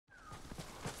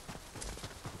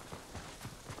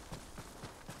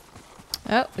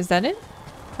Oh, is that it?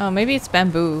 Oh, maybe it's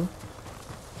bamboo.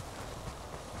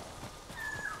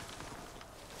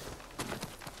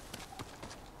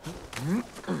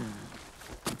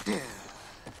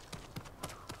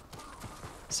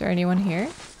 Is there anyone here?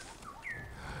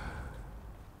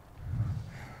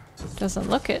 Doesn't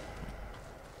look it.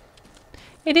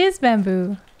 It is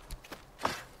bamboo.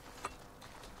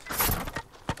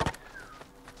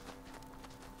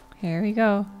 Here we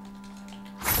go.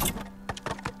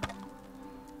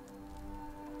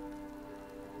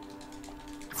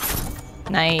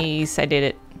 Nice, I did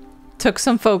it. Took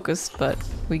some focus, but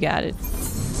we got it.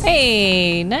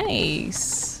 Hey,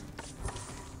 nice.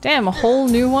 Damn, a whole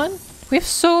new one? We have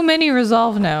so many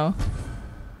resolve now.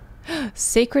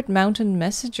 Sacred Mountain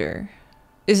Messenger.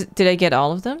 Did I get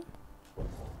all of them?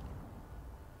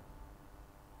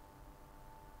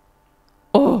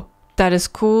 Oh, that is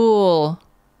cool.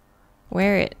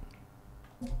 Wear it.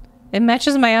 It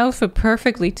matches my outfit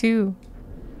perfectly too.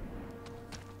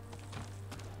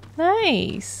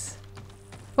 Nice.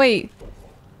 Wait,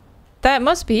 that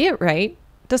must be it, right?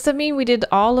 Does that mean we did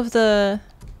all of the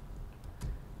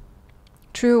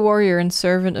True Warrior and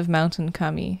Servant of Mountain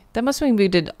Kami? That must mean we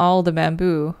did all the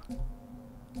bamboo.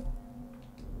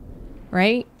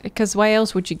 Right? Because why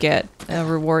else would you get a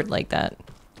reward like that?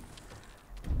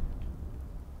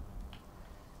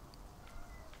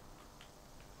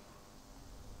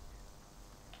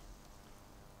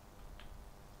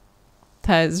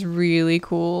 That is really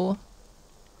cool.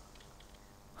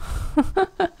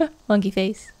 Monkey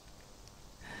face.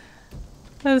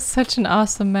 That is such an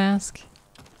awesome mask.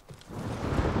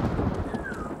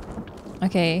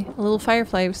 Okay, a little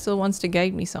firefly still wants to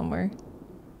guide me somewhere.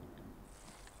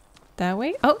 That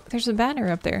way? Oh, there's a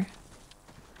banner up there.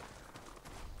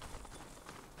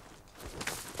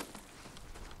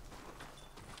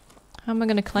 How am I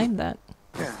gonna climb that?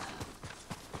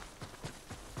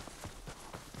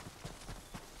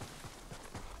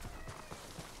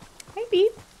 Hey,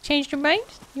 Beep. Changed your mind?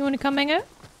 You want to come hang out?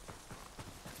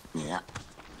 Yeah.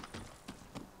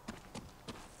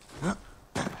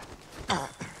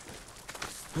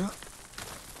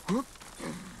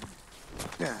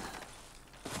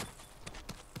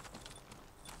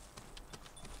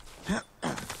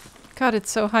 God,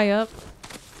 it's so high up.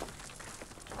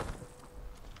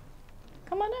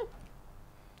 Come on up.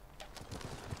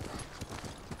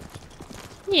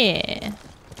 Yeah.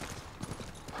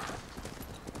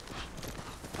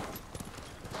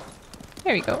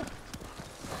 There we go.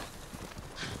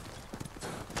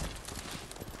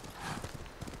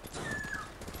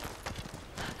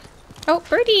 Oh,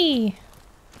 birdie!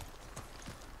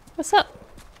 What's up?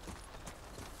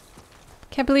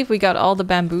 Can't believe we got all the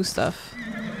bamboo stuff.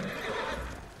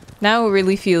 Now it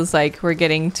really feels like we're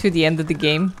getting to the end of the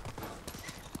game.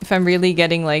 If I'm really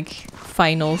getting like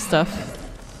final stuff.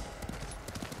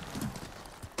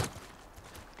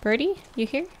 Birdie, you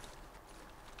here?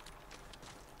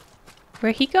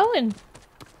 Where he going?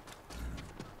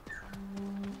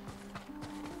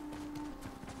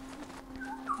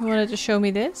 You wanted to show me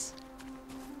this?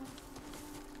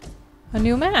 A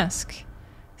new mask.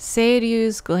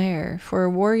 Seiryu's Glare for a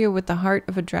warrior with the heart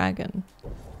of a dragon.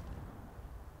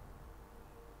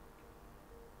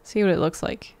 See what it looks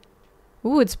like.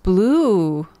 Ooh, it's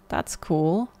blue. That's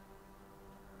cool.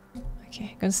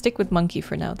 Okay, gonna stick with monkey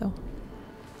for now though.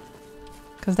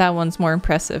 Cause that one's more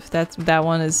impressive. That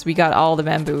one is, we got all the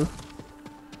bamboo.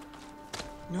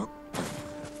 Nope.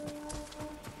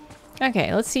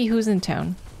 Okay, let's see who's in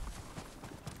town.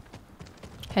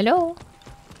 Hello?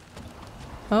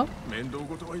 Oh?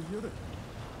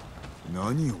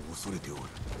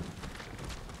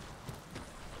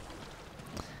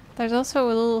 There's also a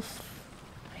little...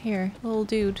 here, little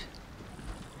dude.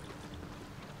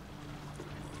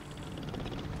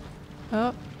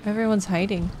 Oh, everyone's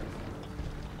hiding.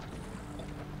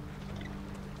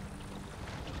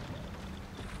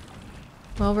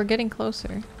 Well, we're getting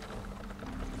closer.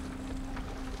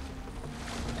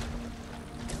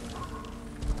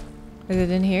 Is it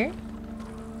in here?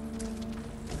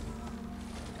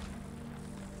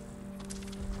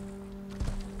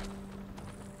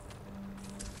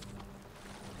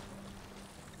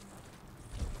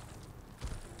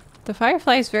 The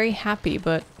firefly is very happy,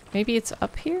 but maybe it's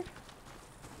up here?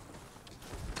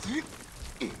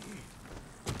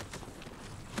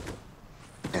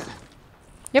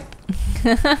 Yep.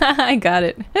 I got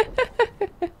it.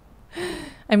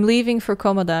 I'm leaving for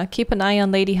Komoda. Keep an eye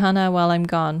on Lady Hana while I'm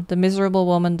gone. The miserable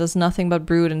woman does nothing but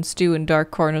brood and stew in dark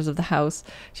corners of the house.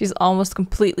 She's almost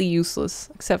completely useless,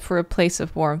 except for a place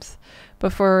of warmth.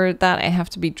 But for that, I have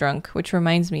to be drunk, which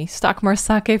reminds me, stock more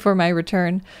sake for my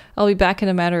return. I'll be back in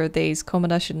a matter of days.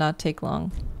 Komoda should not take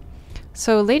long.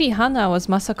 So Lady Hana was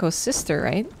Masako's sister,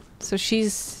 right? So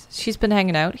she's been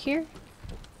hanging out here?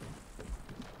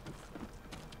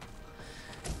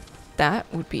 That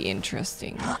would be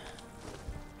interesting.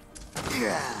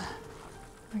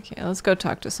 Okay, let's go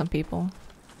talk to some people.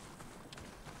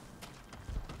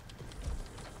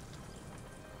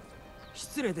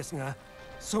 失礼ですが、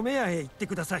染屋へ行って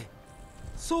ください。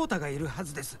ソータがいるは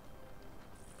ずです。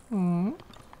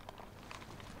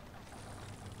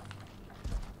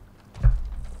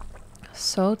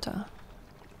Sota.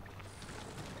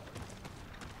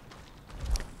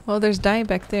 Well, there's Dai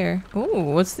back there.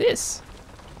 Ooh, what's this?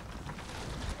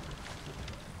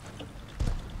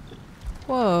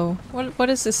 Whoa, what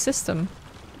is this system?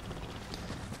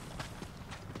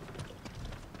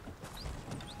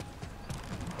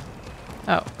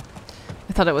 Oh,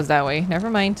 I thought it was that way. Never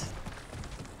mind.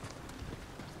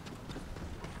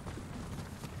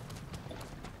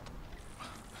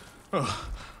 Ah,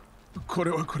 こ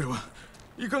れは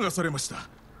いかがされました。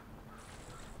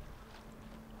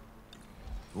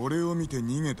俺を見て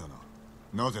逃げたな。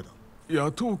なぜだ。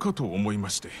野党かと思いま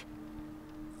して。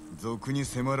賊に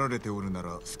迫られておるな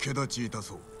ら助立ちいた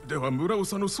そう。では村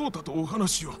長のソータとお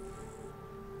話を。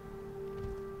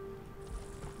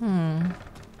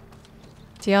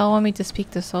Do y'all want me to speak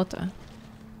to Sota?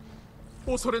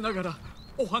 恐れながら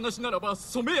お話ならば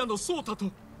染屋のソータ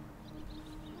と。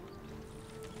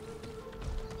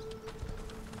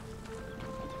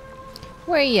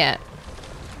Where you at?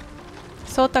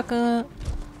 Sota-kun.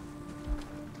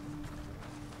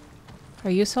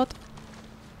 Are you Sota?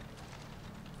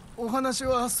 お話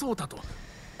はソータと。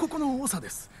ここの長で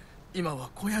す。今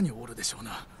は小屋におるでしょう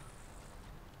な。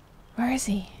Where is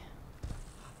he?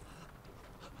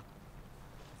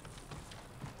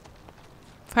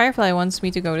 Firefly wants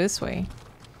me to go this way.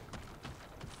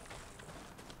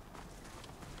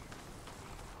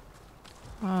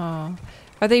 Oh.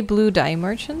 Are they blue dye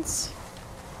merchants?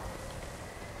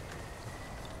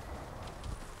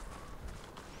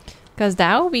 Because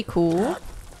that would be cool.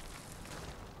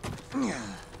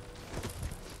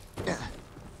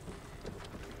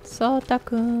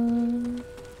 Sota-kun.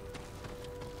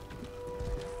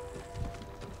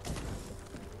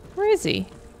 Where is he?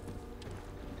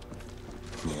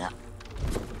 Yeah.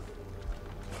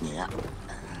 Yeah.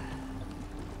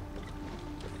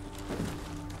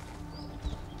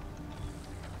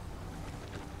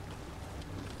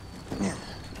 Yeah.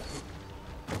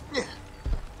 Yeah.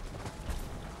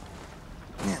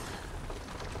 Yeah.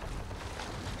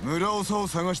 村長を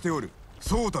探しておる。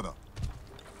ソータだ。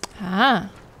Ah.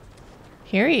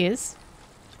 Here he is.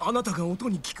 あなたが音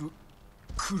に聞く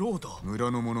クロード。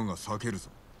村の者が避けるぞ。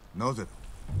なぜだ。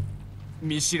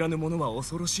見知らぬ者は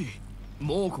恐ろしい。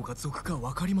猛虎が賊か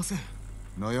わかりません。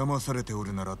悩まされてお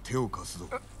るなら手を貸すぞ。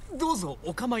どうぞ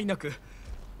お構いなく。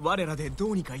我らでど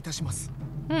うにかいたします。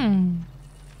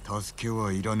助け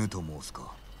はいらぬと申す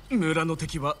か。村の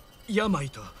敵は病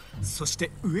と、そし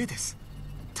て飢えです。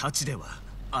太刀では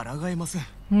抗えませ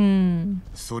ん。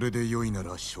それで良いな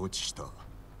ら承知した。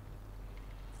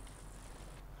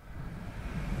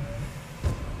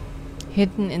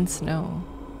Hidden in snow.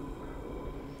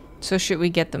 So should we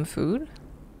get them food?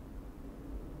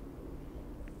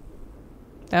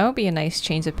 That would be a nice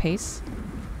change of pace.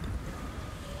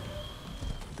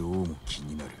 どうも気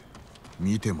になる。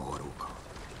見て回ろうか。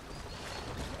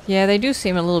Yeah, they do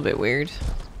seem a little bit weird.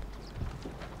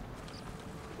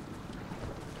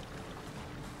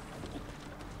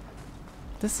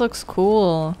 This looks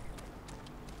cool.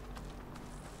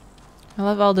 I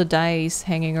love all the dyes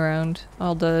hanging around.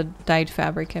 All the dyed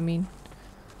fabric, I mean.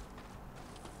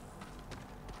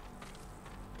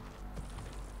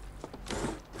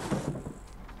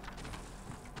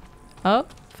 Oh,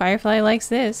 Firefly likes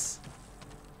this.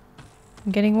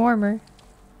 I'm getting warmer.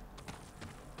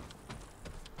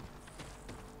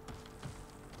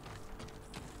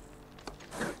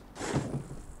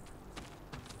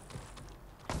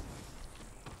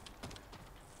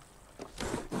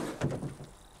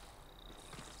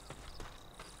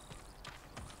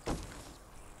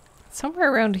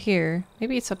 Somewhere around here.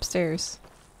 Maybe it's upstairs.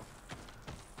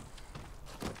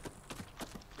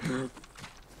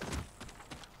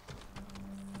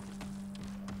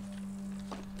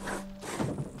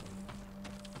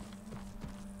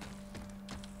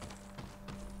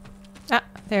 Ah,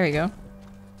 there we go.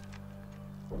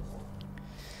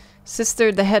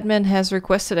 Sister, the headman has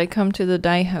requested I come to the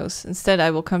dye house. Instead, I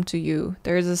will come to you.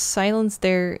 There is a silence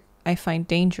there I find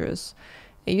dangerous.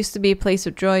 It used to be a place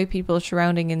of joy, people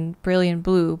surrounding in brilliant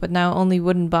blue, but now only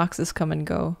wooden boxes come and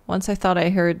go. Once I thought I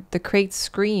heard the crates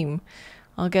scream.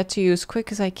 I'll get to you as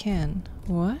quick as I can.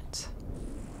 What?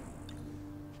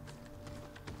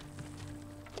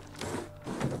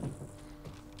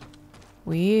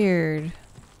 Weird.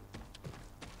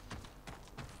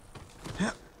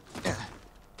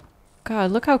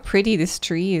 God, look how pretty this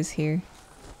tree is here.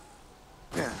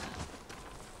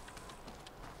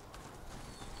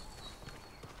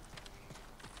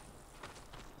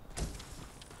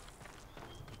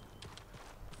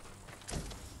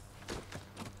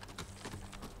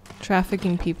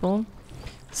 Trafficking people.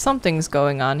 Something's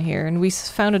going on here, and we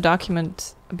found a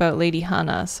document about Lady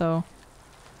Hana, so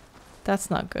that's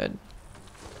not good.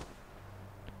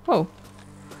 Whoa.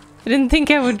 I didn't think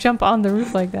I would jump on the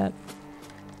roof like that.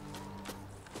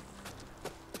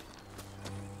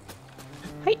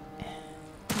 Hi.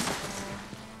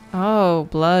 Oh,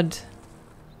 blood.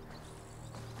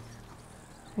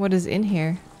 What is in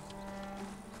here?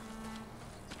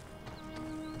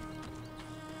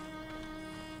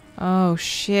 Oh,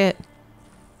 shit.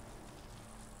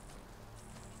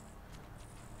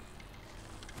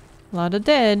 A lot of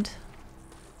dead.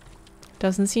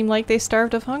 Doesn't seem like they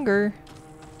starved of hunger.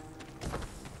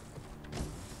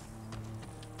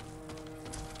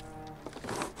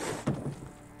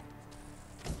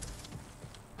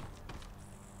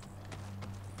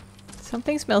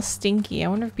 Something smells stinky. I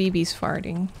wonder if BB's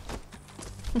farting.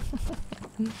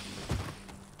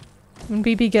 When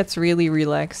BB gets really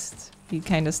relaxed, he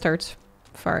kind of starts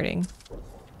farting.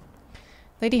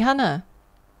 Lady Hana.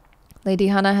 Lady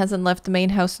Hana hasn't left the main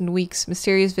house in weeks.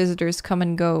 Mysterious visitors come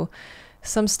and go.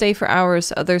 Some stay for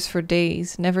hours, others for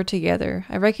days, never together.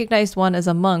 I recognized one as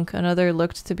a monk, another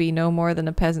looked to be no more than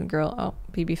a peasant girl. Oh,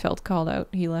 BB felt called out.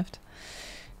 He left.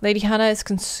 Lady Hana is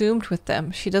consumed with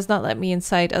them. She does not let me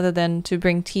inside other than to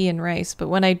bring tea and rice, but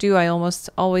when I do, I almost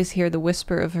always hear the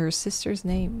whisper of her sister's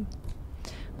name.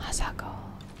 Masako.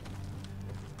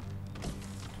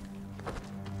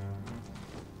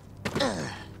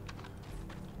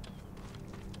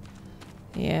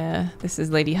 Yeah, this is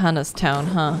Lady Hana's town,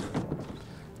 huh?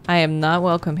 I am not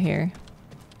welcome here.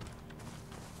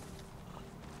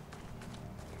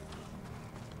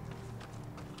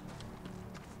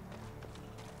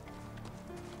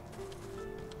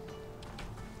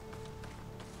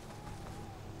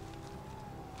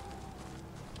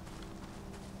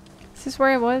 Is this where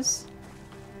I was?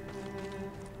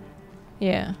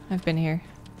 Yeah, I've been here.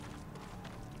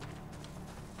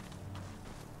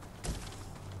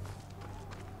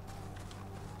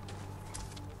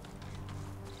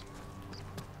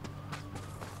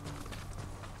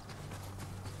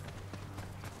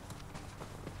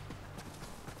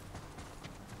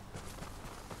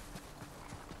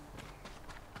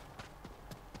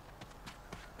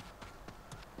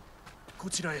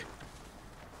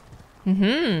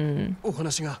 Mm-hmm. お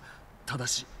話がただ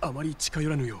しあまり近寄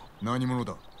らぬよう何者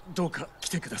だどうか来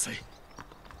てください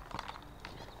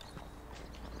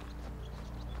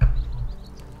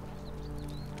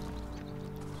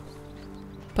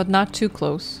But not too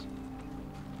close.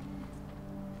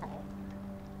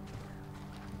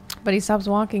 But he stops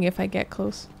walking if I get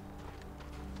close.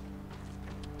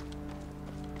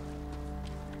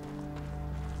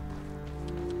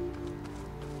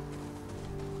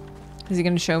 Is he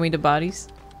gonna show me the bodies?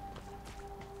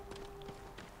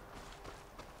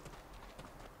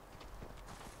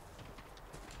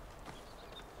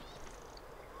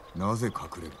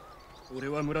俺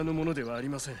は村の者ではあり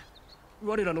ません。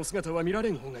我らの姿は見ら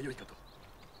れん方が良いかと。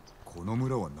この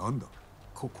村は何だ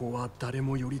ここは誰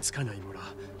も寄りつかない村。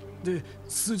で、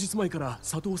数日前から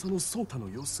佐藤さんの颯太の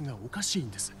様子がおかしい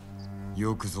んです。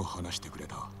よくぞ話してくれ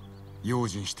た。用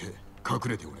心して隠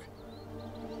れておれ。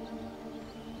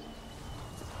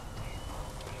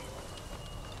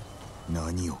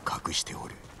何を隠してお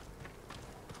る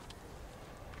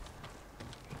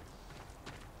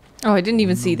Oh, I didn't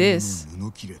even see this.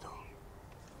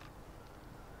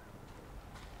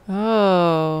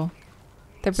 Oh.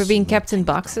 They're being kept in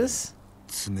boxes?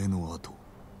 爪の跡。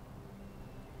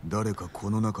誰か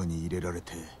この中に入れられ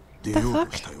て出よう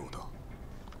としたようだ。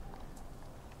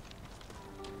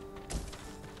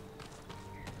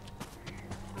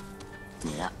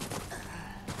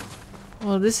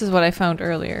Well, this is what I found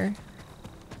earlier.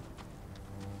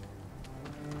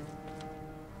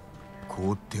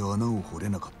 凍って穴を掘れ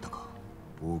なかったか。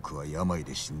多くは病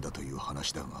で死んだという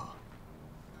話だが、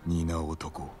担う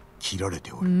男切られ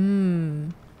ておる。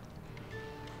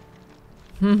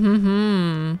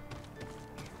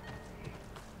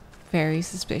Very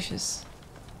suspicious.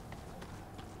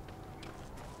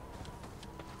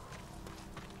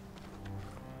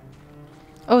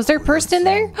 Oh, is there a person in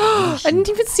there? I didn't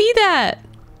even see that.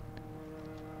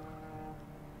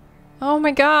 Oh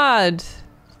my god.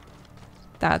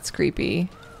 That's creepy.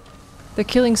 They're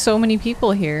killing so many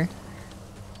people here.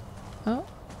 Oh.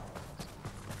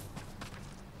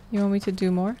 You want me to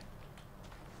do more?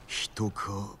 人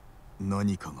か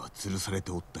何かが吊るされ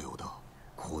ておったようだ。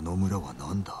この村は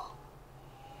何だ?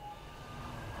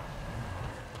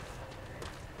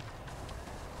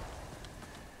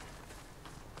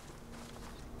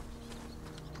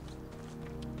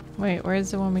 Wait, where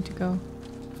does it want me to go?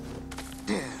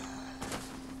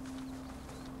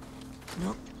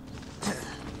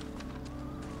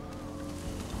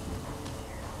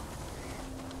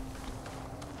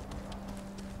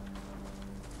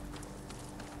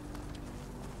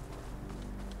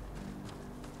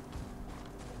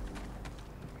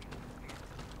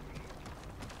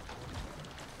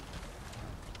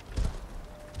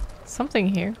 Something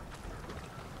here.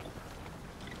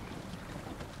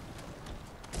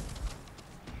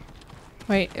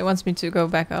 Wait, it wants me to go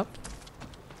back up.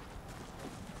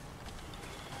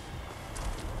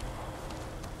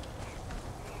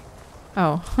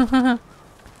 Oh.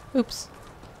 Oops.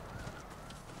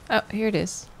 Oh, here it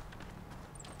is.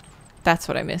 That's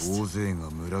what I missed. 大勢が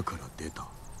村から出た。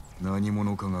何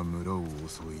者かが村を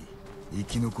襲い、生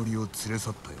き残りを連れ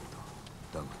去ったよう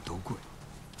だ。だがどこへ?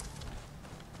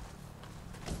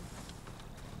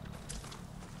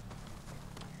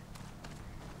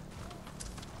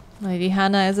 Lady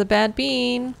Hannah is a bad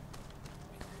bean.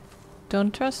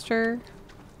 Don't trust her.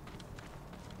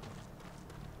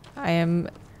 I am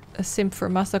a simp for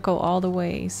Masako all the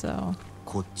way, so.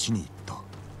 こっちに行った。あ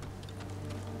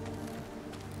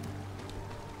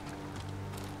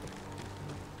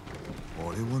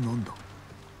れは何だ?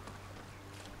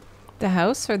 The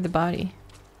house or the body?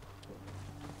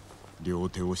 両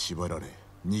手を縛られ、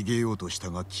逃げようとし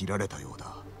たが切られたようだ。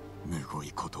むご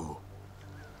いことを。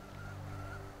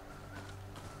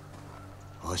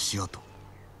足跡。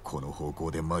この方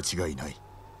向で間違いない。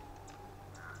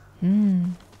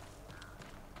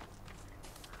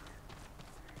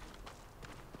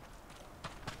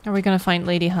Are we gonna find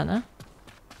Lady Hannah?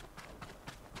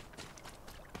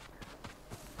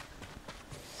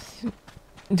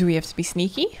 Do we have to be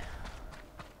sneaky?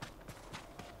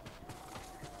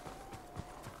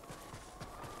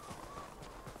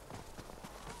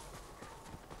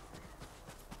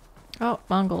 Oh,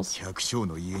 Mongols. 百姓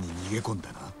の家に逃げ込ん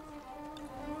だな。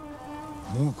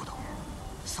猛虎だ。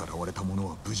さらわれた者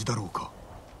は無事だろうか。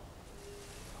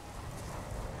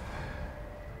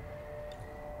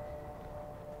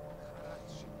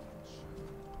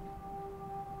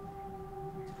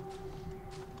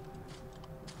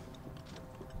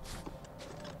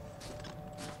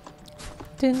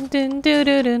Dun dun dun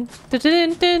dun dun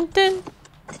dun dun dun.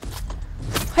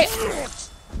 Hi.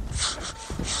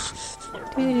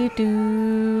 Do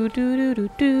do do do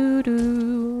do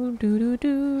do do do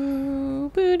do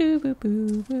boo doo boo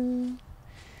boo boo.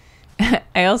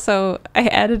 I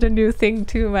added a new thing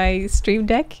to my stream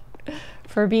deck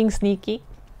for being sneaky.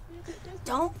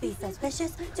 Don't be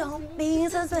suspicious. Don't be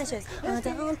suspicious.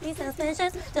 Don't be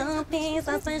suspicious. Don't be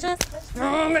suspicious.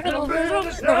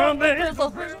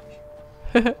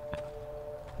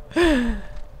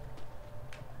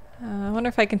 I wonder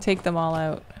if I can take them all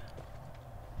out.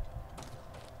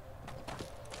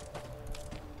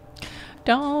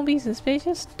 Don't be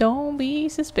suspicious. Don't be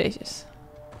suspicious.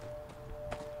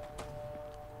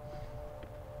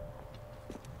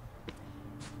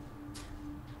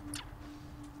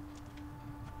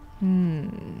 If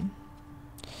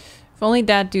only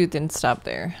that dude didn't stop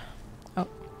there. Oh.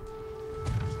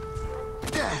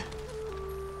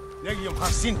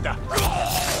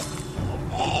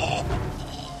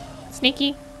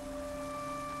 Sneaky.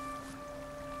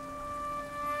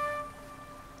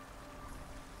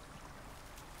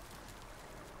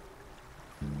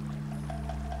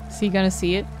 Is he gonna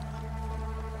see it?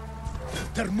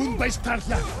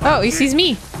 Oh, he sees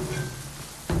me.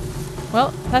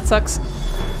 Well, that sucks.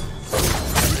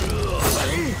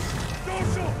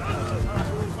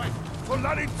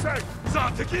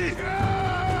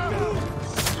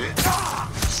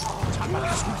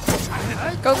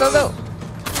 Go, go, go.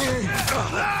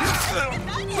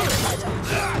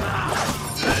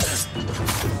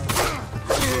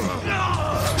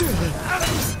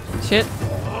 Shit.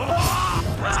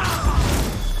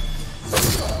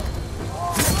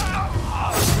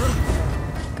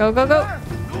 Go, go, go.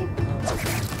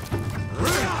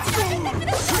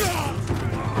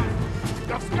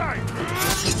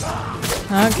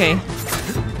 Okay.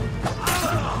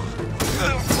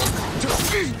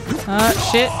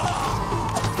 Shit.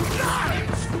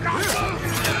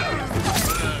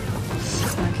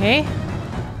 Okay.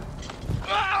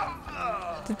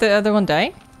 Did the other one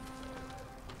die?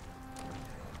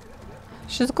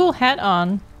 She has a cool hat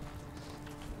on.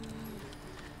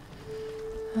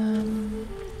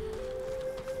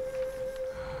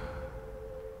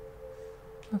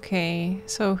 Okay,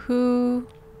 so who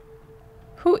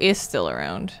is still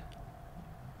around?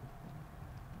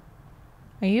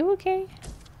 Are you okay?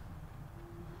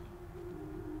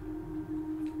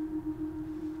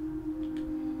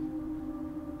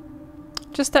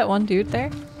 Just that one dude there?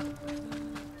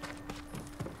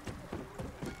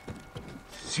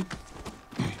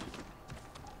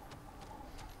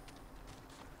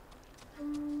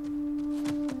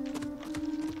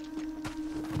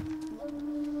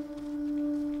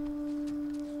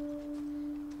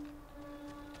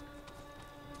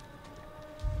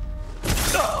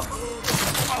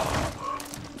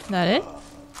 That it?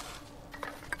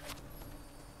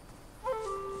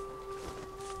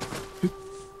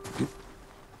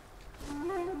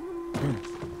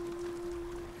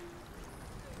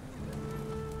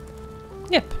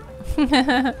 Yep.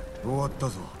 終わった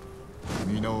ぞ。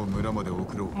皆を村まで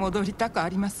送ろう。戻りたくあ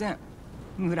りません。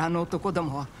村の男ど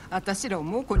もは私らを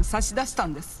猛虎に差し出した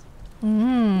んです。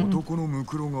男のム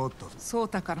クロがあったぞ。ソー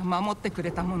タから守ってく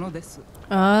れたものです。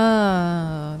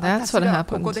Ah, that's 私 what らは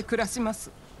ここ happened. で暮らしま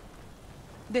す。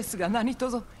ですが何と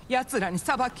ぞ奴らに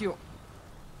裁きを。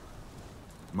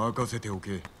任せてお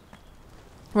け。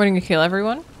Wanting to kill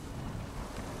everyone?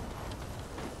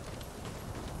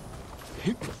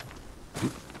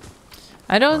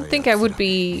 I don't think I would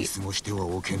be... 過ごしては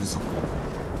おけぬぞ。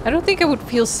 I don't think I would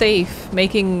feel safe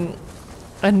making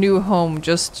a new home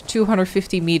just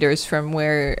 250 meters from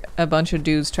where a bunch of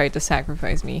dudes tried to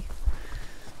sacrifice me.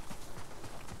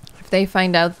 If they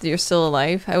find out that you're still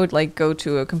alive, I would like go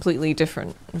to a completely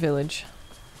different village.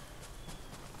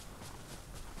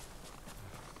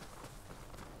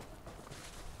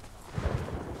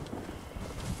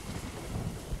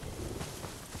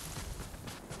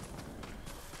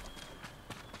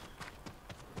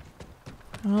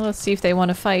 Well, let's see if they want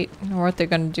to fight or what they're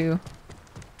gonna do.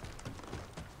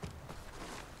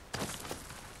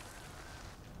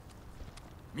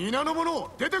 Mina no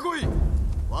mono, dete koi.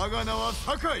 Waga na wa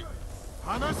Sakai.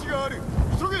 Hanashi ga aru.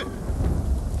 Isoge.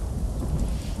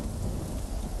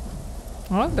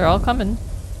 Oh, they're all coming.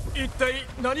 一体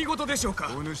何事でしょう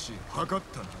か。お主、測っ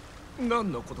たな。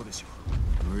何のことでしょ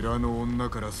村の女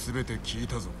から全て聞い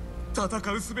たぞ。う。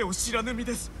戦う術を知らぬ身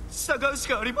です。従うし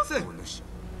かありません。お主、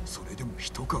それでも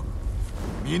人か。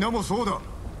皆もそうだ。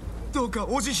どうか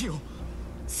お慈悲を。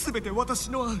全て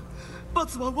私の案。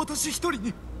罰は私一人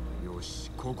に。よし、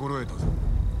心得たぞ。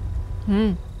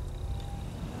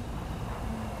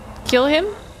Kill him?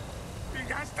 逃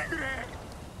がしてくれ。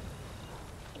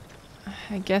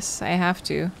 I guess I have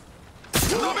to.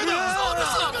 己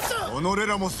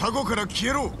らも佐護から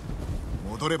消えろ。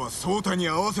戻ればソータに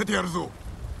合わせてやるぞ。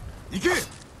行け。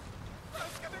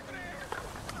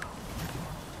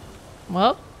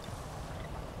 Well.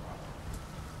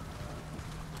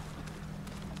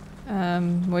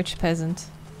 Which peasant?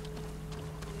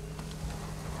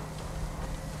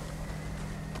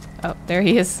 Oh, there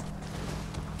he is.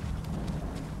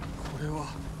 これは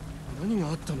何が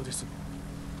あったのです。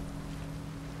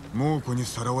猛虎に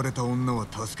さらわれた女は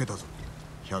助けたぞ。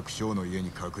百姓の家に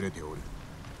隠れておる。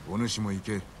お主も行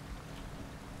け。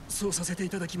そうさせてい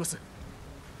ただきます。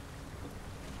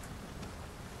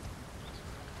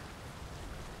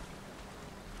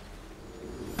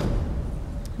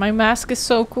 My mask is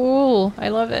so cool. I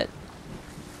love it.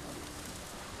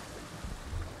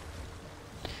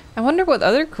 I wonder what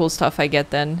other cool stuff I get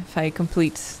then if I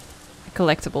complete the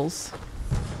collectibles.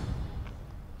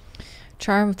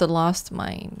 Charm of the Lost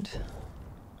Mind.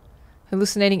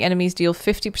 Hallucinating enemies deal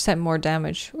 50% more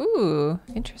damage. Ooh,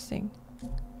 interesting.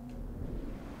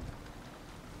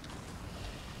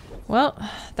 Well,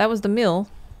 that was the mill.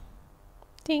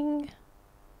 Ding.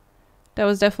 That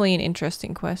was definitely an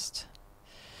interesting quest.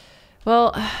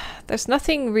 Well, there's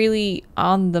nothing really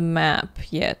on the map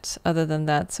yet other than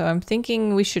that, so I'm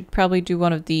thinking we should probably do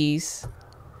one of these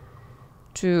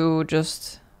to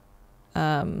just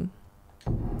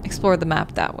explore the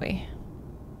map that way.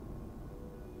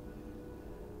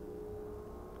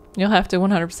 You'll have to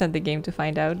 100% the game to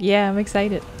find out. Yeah, I'm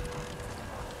excited.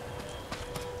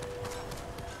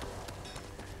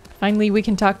 Finally, we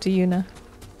can talk to Yuna.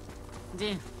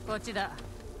 Jin, こっちだ。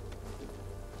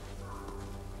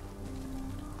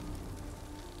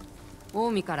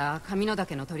近江から上野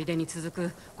岳の砦に続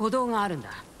く古道があるんだ。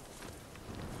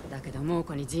だけど猛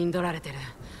虎に陣取られてる。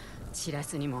チラ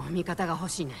スにも味方が欲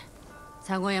しいね。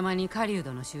佐護山に狩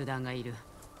人の集団がいる。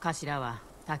頭は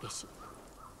たけし。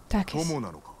Takis. 友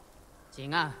なのか。違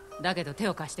う。だけど手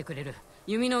を貸してくれる。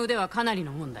弓の腕はかなり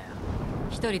のもんだよ。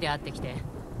一人で会ってきて、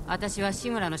私は志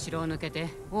村の城を抜けて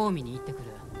近江に行ってくる。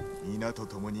皆と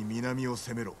共に南を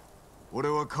攻めろ。俺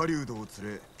は狩人を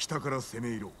連れ北から攻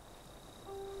め入ろ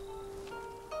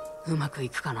う。うまくい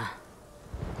くかな。あ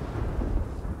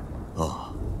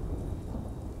あ。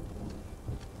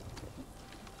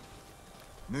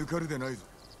抜かるでないぞ。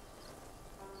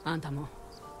あんたも。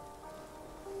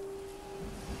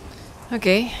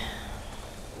Okay.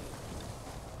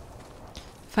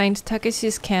 Find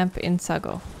Takeshi's camp in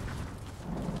Sago.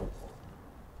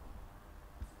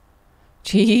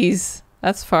 Jeez,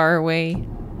 that's far away.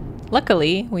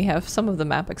 Luckily, we have some of the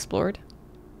map explored.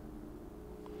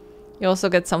 You also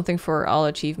get something for all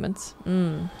achievements.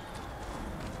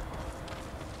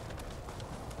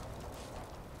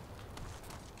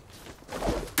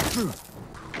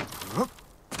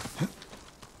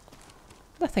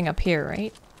 Nothing up here,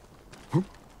 right?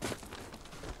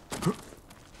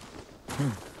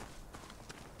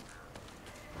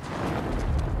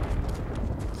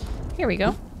 Here we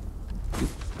go.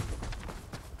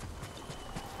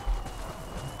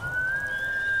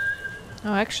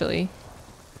 Oh, actually,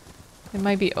 it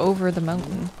might be over the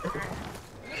mountain.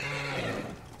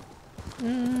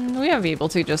 We might be able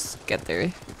to just get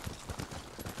there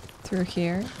through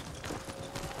here.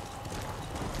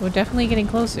 We're definitely getting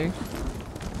closer.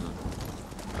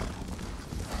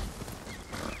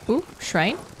 Ooh,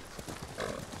 shrine.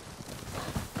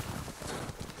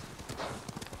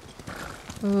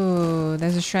 Ooh,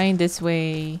 there's a shrine this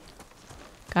way.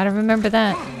 Gotta remember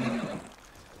that.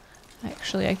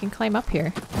 Actually, I can climb up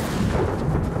here.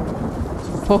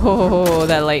 Oh,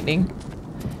 that lightning.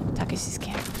 Takeshi's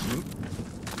camp.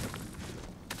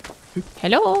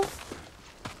 Hello.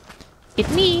 It's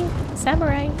me,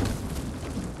 Samurai.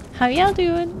 How y'all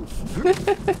doing?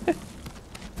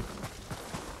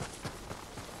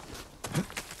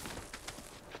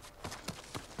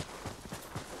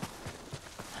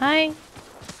 Hi.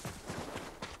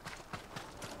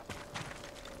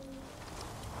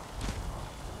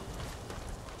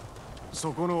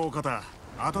 そこのお方、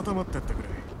温まってってくれ。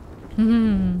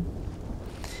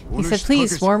He said,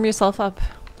 please warm yourself up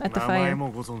at the 名前 fire.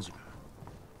 もご存知か。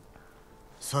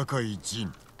酒井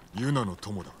仁、ユナの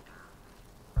友だ。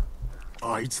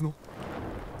あいつの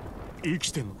生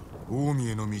きてんのか。近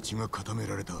江への道が固め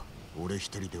られた。俺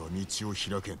一人では道を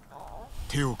開けん。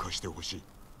手を貸してほしい。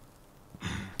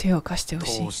手を貸してほ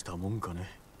しい。どうしたもんかね。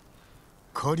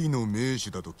狩りの名手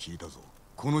だと聞いたぞ。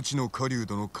この地の狩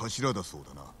人の頭だそう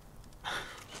だな。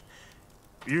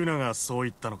ユナがそう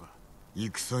言ったのか。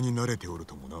戦に慣れておる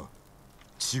ともな。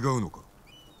違うのか。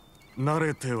慣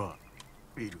れては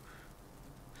いる。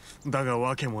だが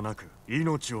訳もなく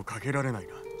命を懸けられない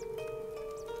な。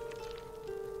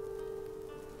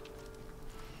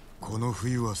この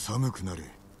冬は寒くなれ。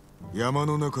山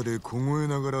の中で凍え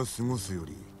ながら過ごすよ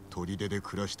り砦で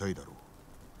暮らしたいだろ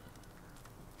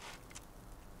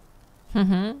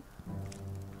う。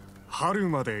春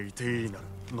までいていいなら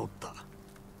乗った。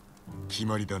決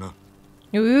まりだな。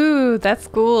Ooh, that's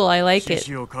cool. I like 獅 it.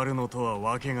 子を狩るのとは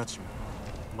訳が違う。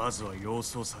まずは様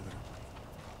子を探る。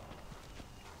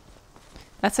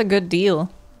That's a good deal.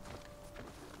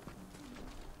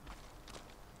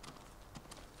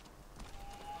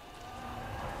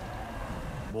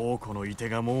 猛虎の射手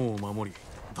が門を守り、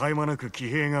絶え間なく騎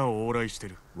兵が往来して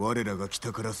る。我らが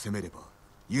北から攻めれば、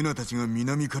ユナたちが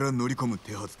南から乗り込む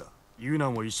手はずだ。ユ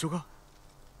ナも一緒か。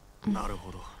なる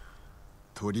ほど。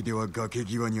砦は崖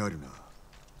際にあるな。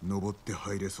登って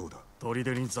入れそうだ。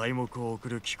砦に材木を送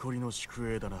る木こりの宿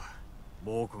営だな。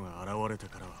猛虎が現れて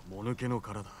からはもぬけの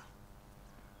殻だ。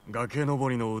崖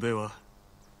登りの腕は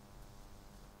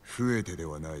増えてで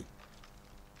はない。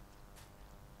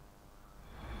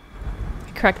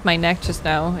I cracked my neck just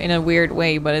now in a weird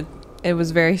way, but it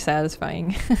was very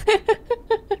satisfying.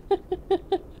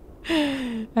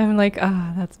 I'm like,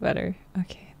 ah, that's better.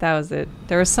 Okay, that was it.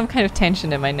 There was some kind of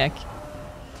tension in my neck.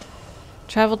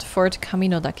 Travel to Fort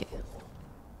Kaminodake.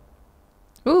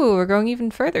 Ooh, we're going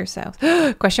even further south.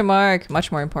 Question mark.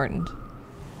 Much more important.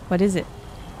 What is it?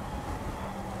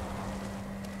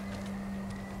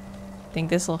 Think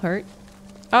this'll hurt?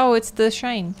 Oh, it's the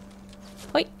shrine.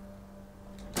 Wait.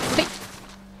 Wait.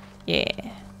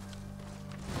 Yeah.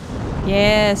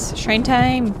 Yes, shrine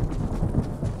time.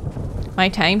 My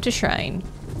time to shrine.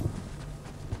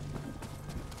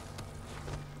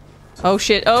 Oh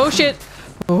shit, oh shit!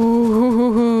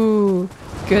 Ooh,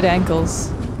 good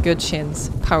ankles, good shins,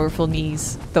 powerful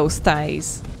knees, those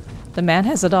thighs. The man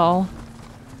has it all.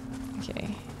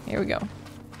 Okay, here we go.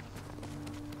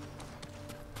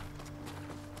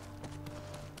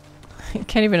 I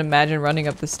can't even imagine running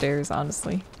up the stairs,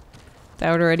 honestly.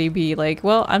 That would already be like,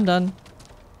 well, I'm done.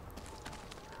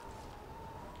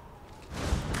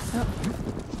 Oh.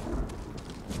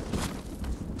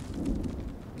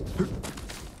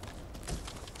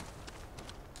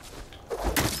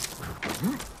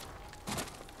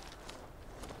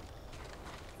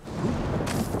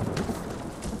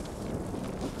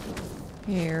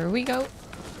 Here we go.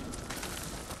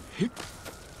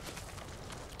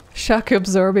 Shock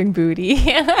absorbing booty.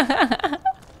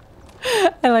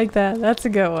 I like that. That's a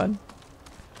good one.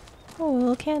 Oh,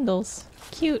 little candles.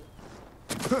 Cute.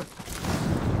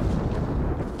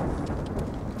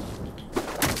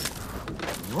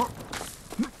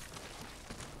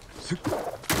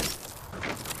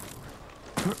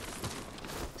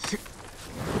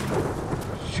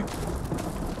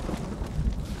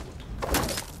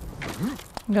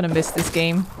 I'm gonna miss this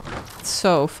game. It's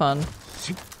so fun.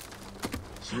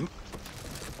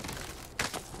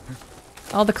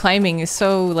 All the climbing is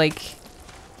so, like,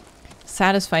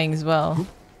 satisfying as well.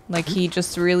 Like, he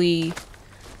just really...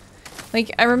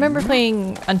 Like, I remember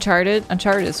playing Uncharted.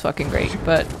 Uncharted is fucking great,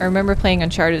 but I remember playing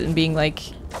Uncharted and being like,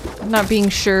 not being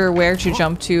sure where to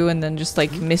jump to and then just,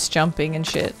 like, misjumping and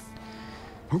shit.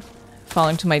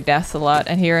 Falling to my death a lot,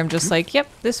 and here I'm just like, yep,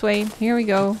 this way, here we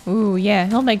go. Ooh, yeah,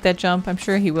 he'll make that jump, I'm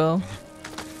sure he will.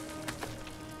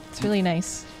 It's really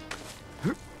nice.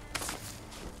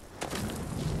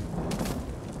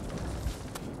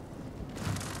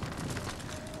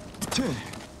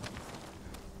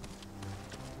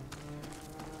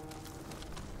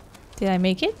 Did I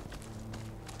make it?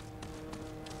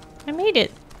 I made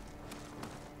it.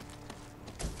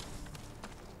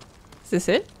 Is this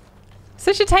it?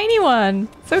 Such a tiny one!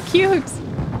 So cute!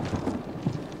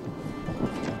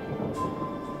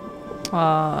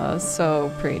 Aw,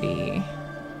 so pretty.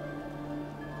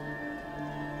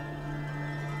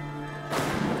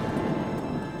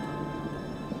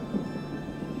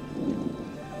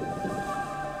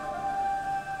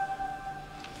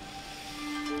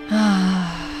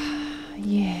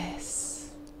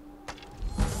 Yes.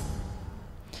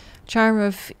 Charm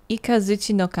of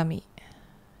Ikazuchi no Kami.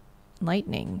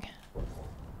 Lightning.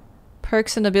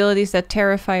 Perks and abilities that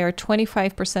terrify are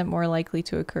 25% more likely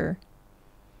to occur.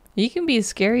 You can be a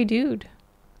scary dude.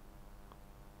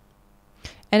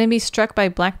 Enemies struck by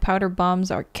black powder bombs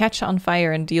are catch on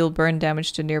fire and deal burn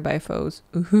damage to nearby foes.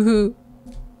 Ooh,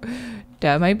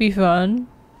 that might be fun.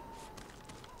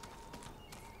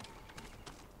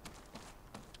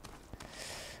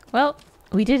 Well,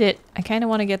 we did it. I kind of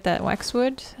want to get that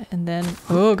waxwood and then...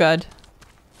 Oh god.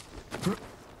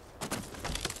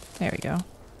 There we go.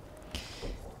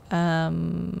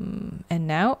 And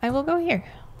now I will go here.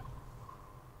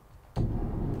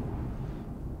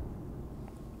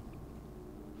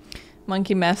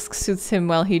 Monkey mask suits him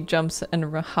while he jumps and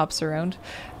hops around.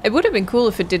 It would have been cool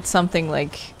if it did something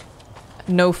like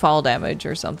no fall damage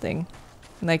or something.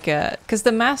 Like, because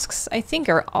the masks, I think,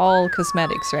 are all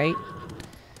cosmetics, right?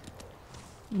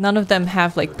 None of them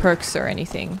have, like, perks or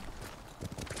anything.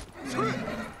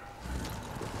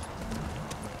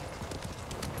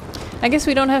 I guess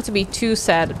we don't have to be too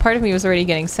sad. Part of me was already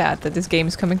getting sad that this game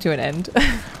is coming to an end.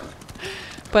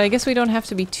 But I guess we don't have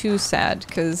to be too sad,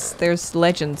 because there's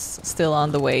Legends still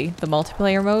on the way, the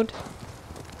multiplayer mode.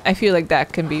 I feel like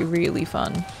that can be really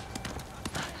fun.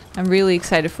 I'm really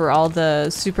excited for all the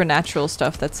supernatural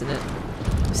stuff that's in it.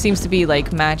 Seems to be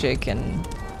like magic and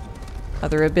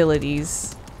other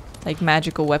abilities, like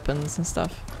magical weapons and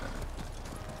stuff.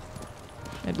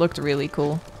 It looked really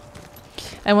cool.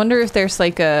 I wonder if there's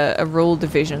like a role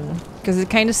division, because it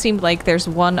kind of seemed like there's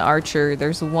one archer,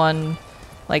 there's one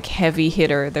like heavy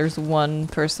hitter, there's one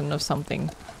person of something.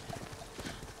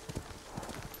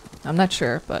 I'm not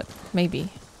sure, but maybe.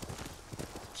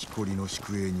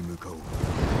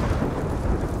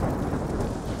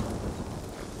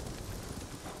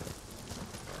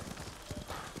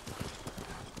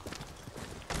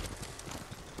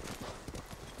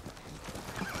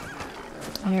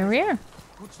 Here we are.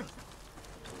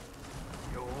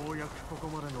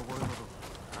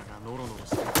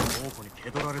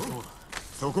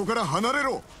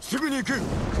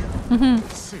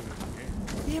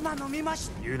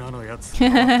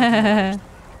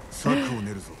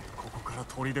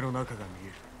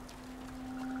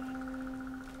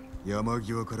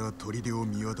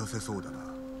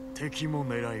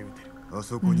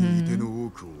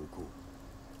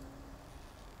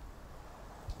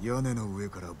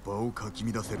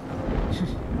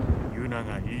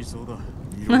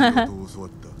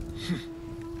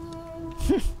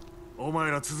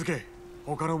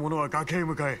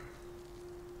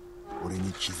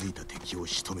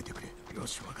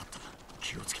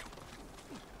 気をつけろ。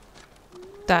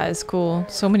 That is cool.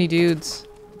 So many dudes.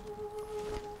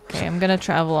 Okay, I'm gonna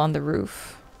travel on the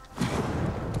roof.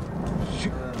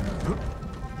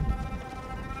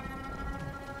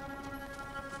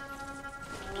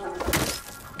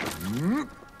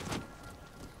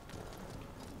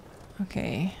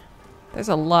 Okay. There's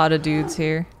a lot of dudes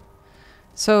here.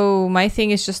 So my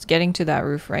thing is just getting to that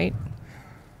roof, right?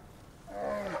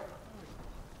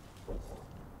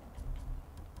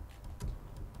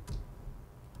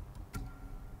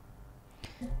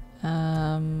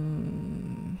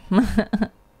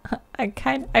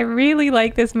 I really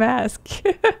like this mask.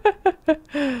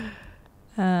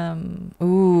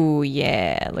 Ooh,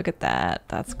 yeah, look at that.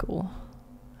 That's cool.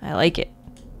 I like it.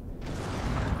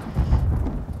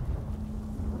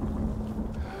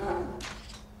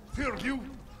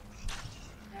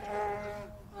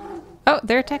 Oh,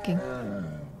 they're attacking.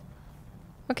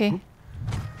 Okay.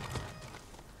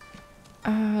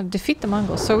 Defeat the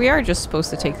Mongols. So we are just supposed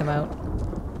to take them out.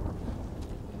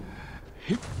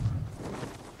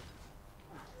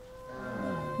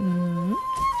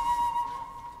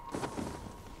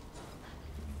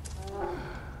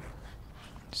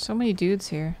 So many dudes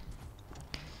here.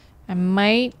 I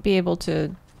might be able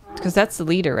to, because that's the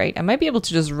leader, right? I might be able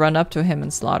to just run up to him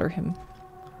and slaughter him.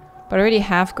 But I already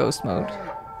have ghost mode.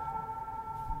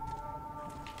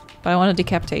 But I want to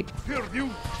decapitate.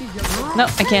 No,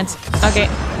 I can't. Okay.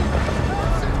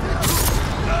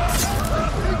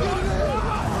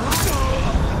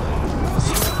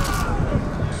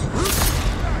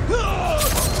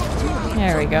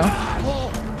 There we go.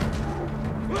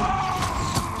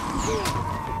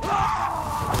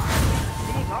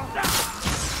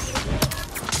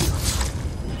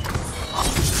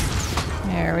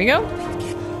 There we go.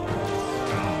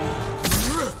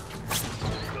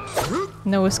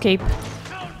 No escape.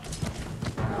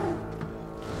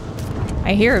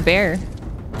 I hear a bear.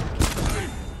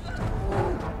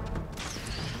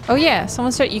 Oh yeah,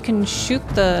 someone said you can shoot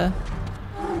the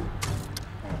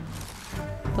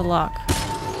lock.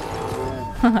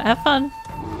 Have fun.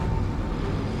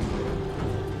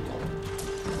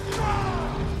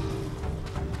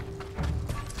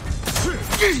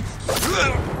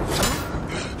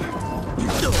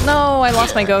 No, I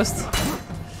lost my ghost.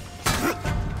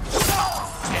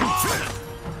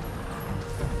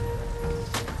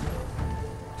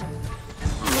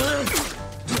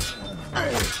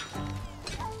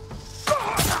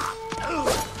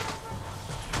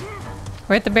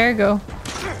 Where'd the bear go?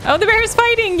 Oh, the bear is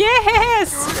fighting!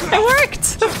 Yes! It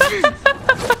worked!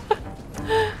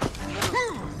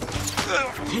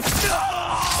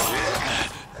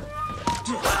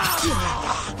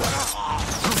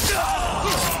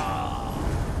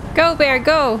 Go, bear,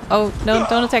 go! Oh, no,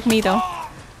 don't attack me, though.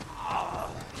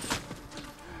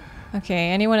 Okay,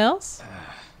 anyone else?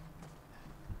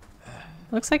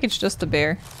 Looks like it's just a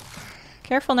bear.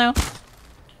 Careful now.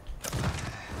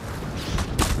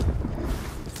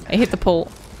 I hit the pole.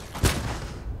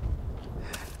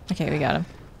 Okay, we got him.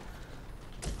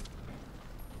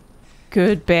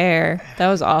 Good bear. That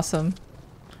was awesome.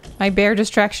 My bear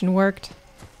distraction worked.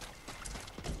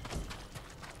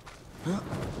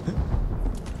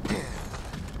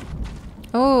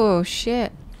 Oh,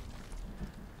 shit.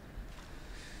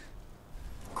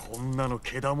 こんなの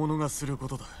獣がするこ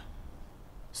とだ。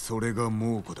それが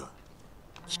猛虎だ。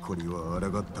木こりは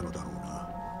抗ったのだろうな。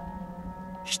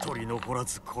一人残ら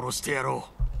ず殺してやろ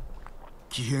う。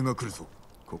騎兵が来るぞ。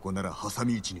ここなら挟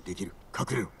み撃ちにできる。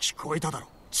隠れろ。聞こえただろ。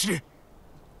散れ。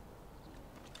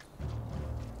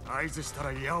合図した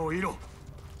ら矢を射ろ。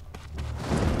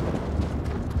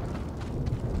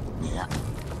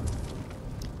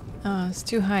 Oh, it's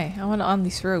too high. I want to on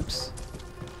these ropes.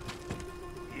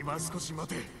 今少し待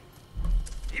て。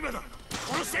今だ。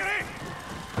殺してやれ。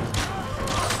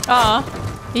 Aw,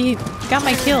 he got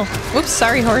my kill. Whoops,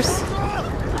 sorry, horse.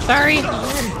 Sorry.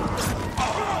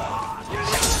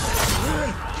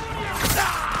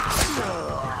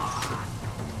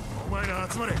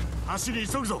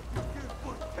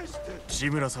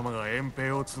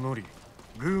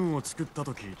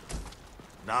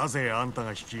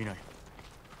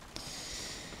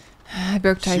 I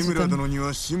broke ties with 志村 him. 殿に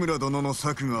は志村殿の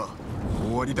策が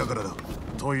終わりだからだ。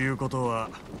ということは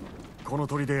この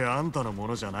砦あんたのも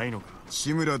のじゃないのか。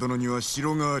志村殿には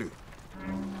城がある。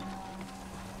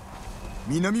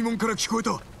南門から聞こえ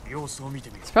た。様子を見て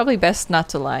みろ。 It's probably best not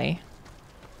to lie.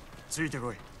 ついて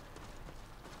こい。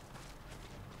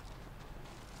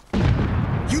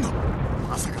言うな。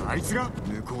まさかあいつが。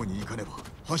向こうに行かねば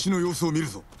橋の様子を見る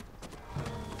ぞ。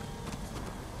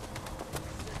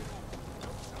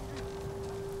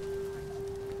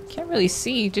 Can't really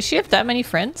see. Does she have that many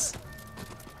friends?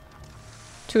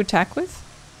 To attack with?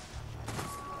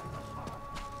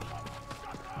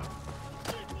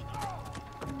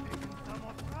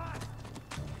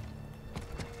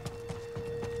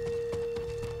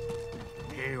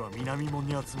兵は南門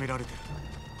に集められてる。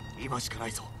今しかな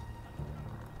いぞ。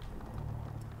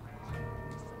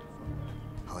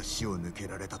橋を抜け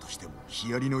られたとしてもヒ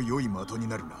ヤリの良い的に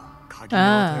なるな。鍵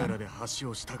の手柄で橋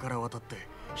を下から渡って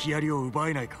ヒヤリを奪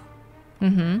えないか。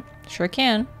Mm-hmm. Sure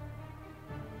can.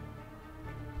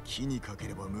 木にかけ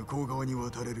れば向こう側に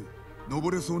渡れる。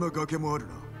登れそうな崖もある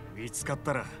な。見つかっ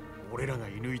たら俺らが射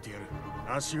抜いてやる。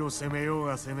足を攻めよう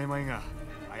が攻めまいが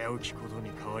危うきこと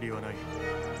に変わりはない。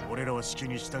俺らは指揮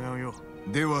に従うよ。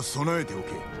では備えてお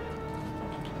け。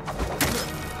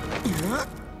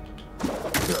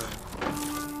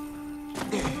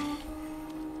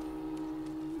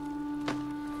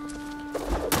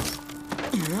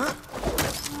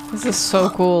This is so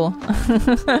cool.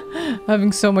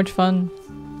 Having so much fun.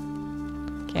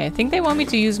 Okay, I think they want me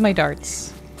to use my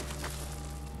darts.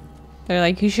 They're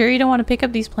like, you sure you don't want to pick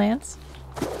up these plants?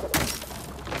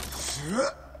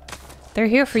 They're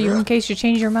here for you in case you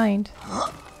change your mind.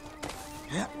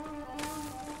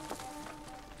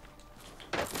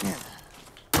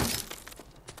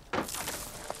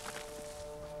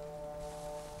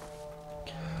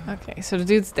 Okay, so the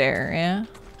dude's there, yeah?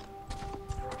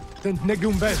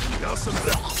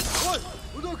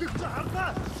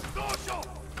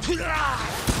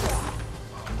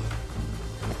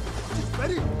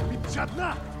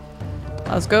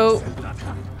 Let's go.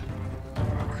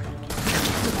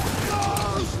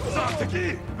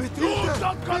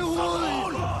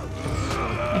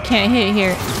 I can't hit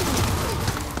here.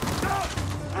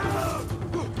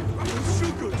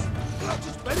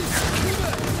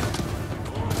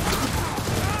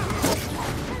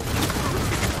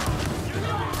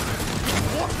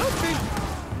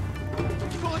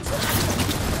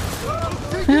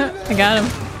 I got him.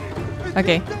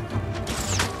 Okay.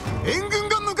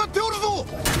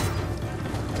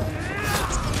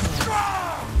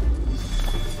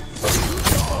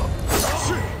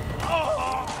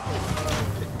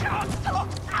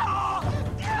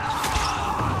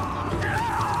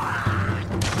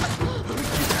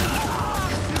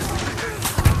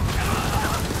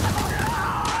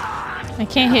 I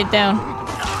can't hit down.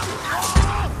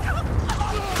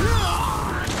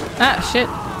 Ah, shit.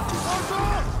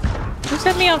 Who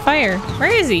set me on fire?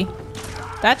 Where is he?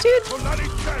 That dude?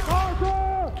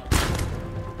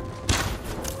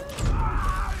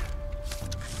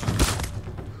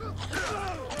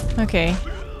 Okay.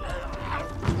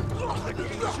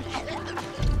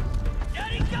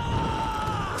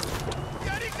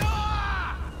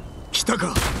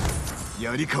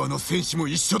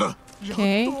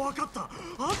 Okay.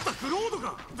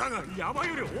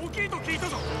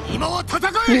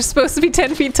 You're supposed to be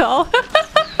 10 feet tall.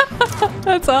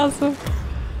 That's awesome.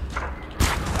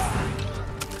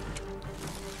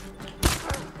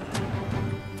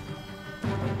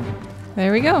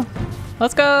 There we go.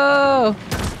 Let's go.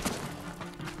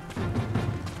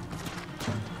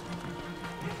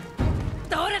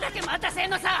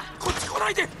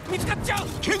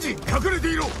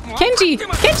 Kenji!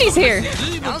 Kenji's here!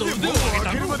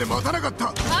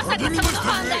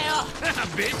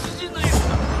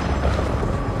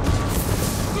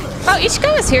 Oh,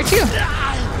 Ishikawa's here too!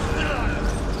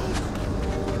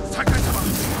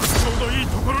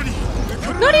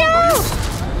 Norio!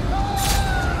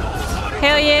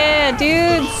 Hell yeah,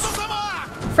 dudes!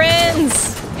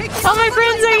 Friends! All my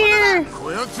friends are here!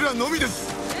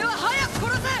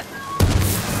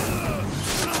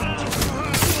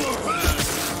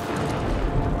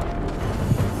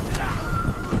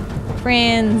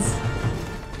 Friends!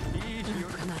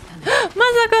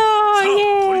 Masako!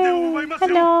 Yay!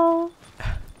 Hello!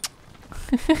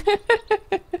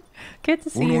 Good to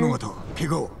see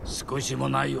you. 少しも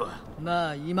ないわ。ま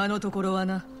あ今のところは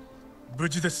な。無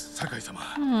事です、酒井様。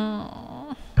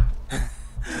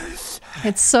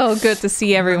It's so good to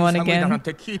see everyone 寒いだなん again.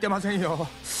 て聞いてませんよ。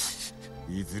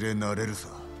いずれ慣れるさ。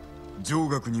上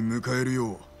学に迎える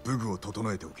よう武具を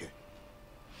整えておけ。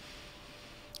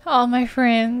All my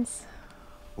friends.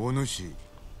 お主、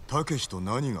たけしと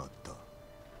何があった？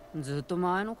ずっと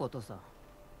前のことさ。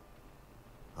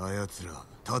あやつら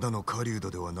ただの狩人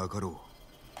ではなかろう。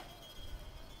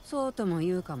そうとも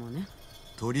言うかもね。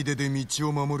砦で道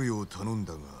を守るよう頼ん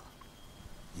だが、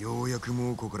ようやく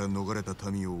猛虎から逃れた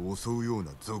民を襲うよう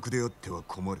な賊であっては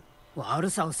困る。悪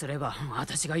さをすれば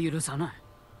私が許さない。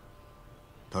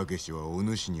たけしはお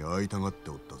主に会いたがって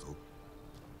おったぞ。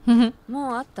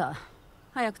もうあった。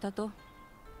早く立とう。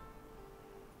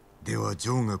では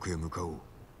上学へ向かおう。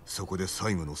そこで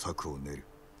最後の策を練る。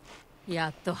や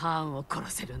っとハーンを殺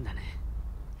せるんだね。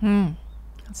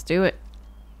Let's do it.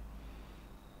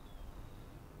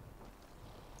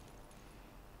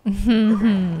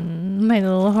 My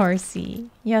little horsey.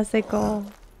 Masako.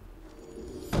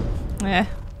 Eh.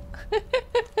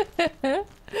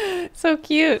 So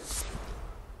cute.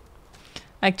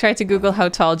 I tried to Google how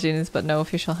tall Jin is, but no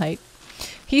official height.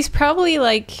 He's probably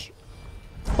like...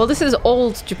 Well, this is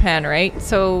old Japan, right?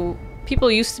 So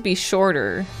people used to be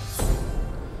shorter.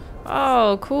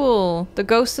 Oh, cool. The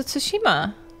Ghost of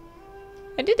Tsushima.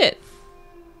 I did it.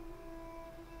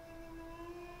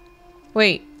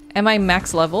 Wait, am I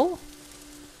max level?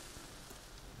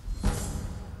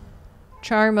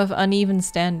 Charm of uneven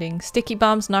standing. Sticky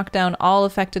bombs knock down all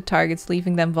affected targets,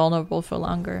 leaving them vulnerable for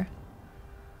longer.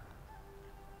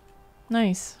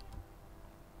 Nice.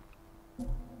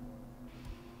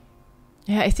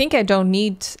 Yeah, I think I don't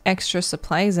need extra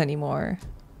supplies anymore.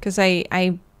 Because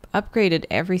I upgraded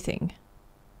everything.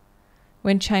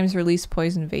 Wind chimes release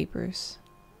poison vapors.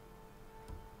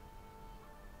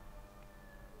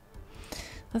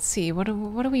 Let's see, what do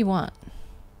we want?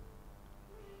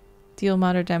 Deal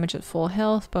moderate damage at full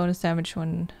health, bonus damage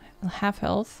when half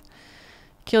health.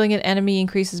 Killing an enemy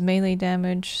increases melee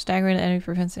damage. Staggering an enemy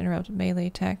prevents interrupted melee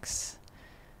attacks.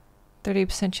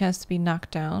 30% chance to be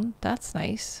knocked down. That's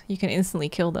nice. You can instantly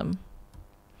kill them.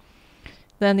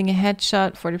 Landing a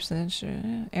headshot,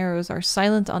 40% arrows are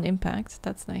silent on impact.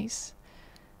 That's nice.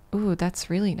 Ooh, that's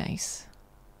really nice.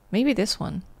 Maybe this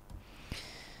one.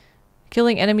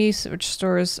 Killing enemies, which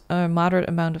stores a moderate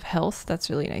amount of health. That's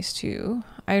really nice too.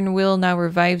 Iron Will now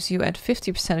revives you at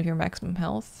 50% of your maximum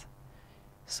health.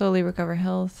 Slowly recover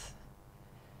health.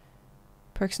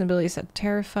 Perks and abilities that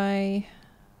terrify.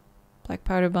 Black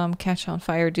Powder Bomb, catch on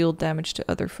fire, deal damage to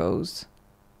other foes.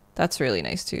 That's really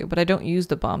nice too, but I don't use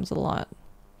the bombs a lot.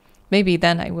 Maybe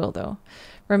then I will though.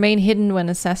 Remain hidden when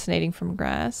assassinating from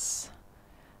grass.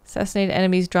 Assassinated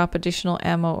enemies drop additional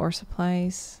ammo or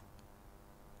supplies.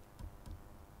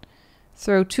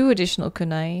 Throw 2 additional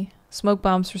kunai. Smoke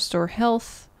bombs restore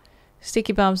health.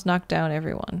 Sticky bombs knock down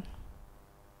everyone.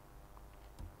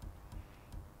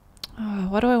 Oh,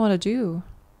 what do I want to do?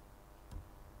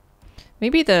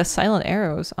 Maybe the silent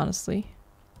arrows, honestly.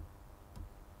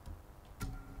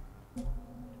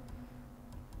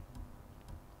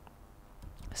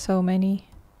 So many.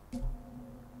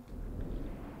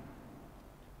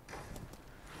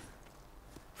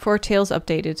 Four tails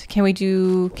updated. Can we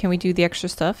do the extra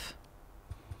stuff?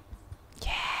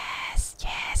 Yes,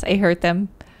 yes, I heard them.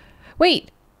 Wait.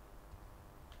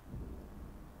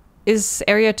 Is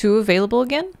Area 2 available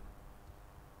again?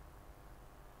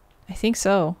 I think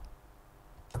so.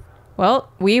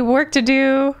 Well, we have work to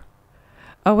do.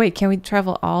 Oh wait, can we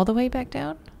travel all the way back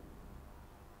down?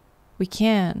 We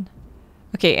can.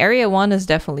 Okay, Area 1 is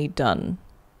definitely done.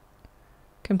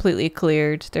 Completely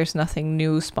cleared. There's nothing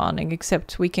new spawning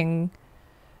except we can...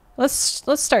 Let's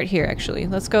start here actually.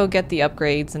 Let's go get the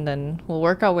upgrades and then we'll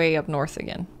work our way up north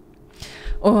again.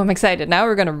 Oh, I'm excited. Now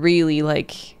we're gonna really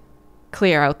like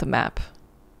clear out the map.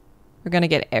 We're gonna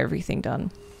get everything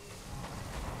done.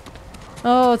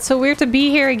 Oh, it's so weird to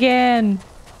be here again.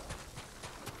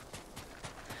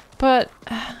 But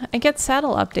I get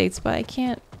saddle updates, but I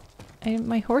can't.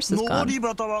 My horse is gone.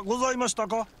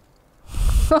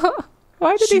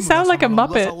 Why did he sound like a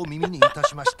Muppet?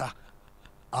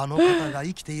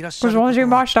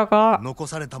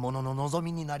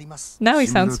 Now he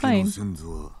sounds fine.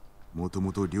 もと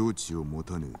もと領地を持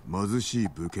たぬ貧しい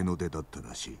武家の出だった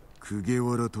らしい。公家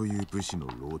原という武士の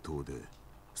老頭で、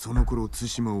その頃対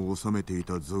馬を治めてい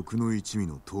た賊の一味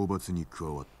の討伐に加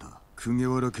わった。公家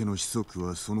原家の子息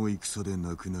はその戦で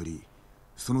亡くなり、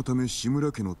そのため志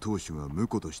村家の当主が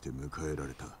婿として迎えら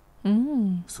れた。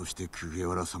そして公家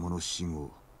原様の死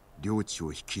後、領地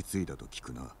を引き継いだと聞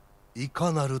くな。い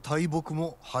かなる大木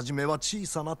も初めは小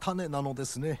さな種なので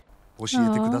すね。教え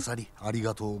てくださりあり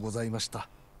がとうございました。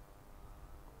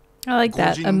I like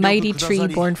that. A mighty tree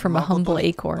born from a humble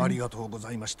acorn.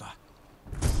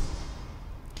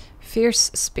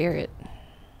 Fierce spirit.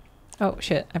 Oh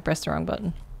shit, I pressed the wrong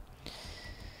button.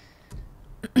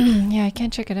 Yeah, I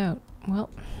can't check it out.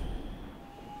 Well,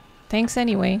 thanks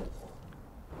anyway.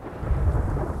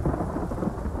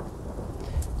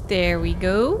 There we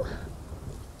go.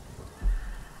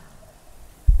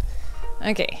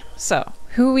 Okay, so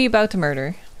who are we about to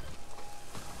murder?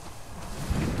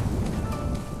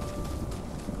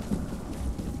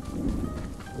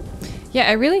 Yeah,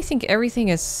 I really think everything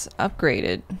is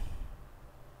upgraded.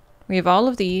 We have all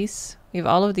of these. We have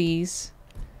all of these.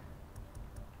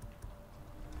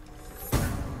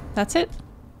 That's it.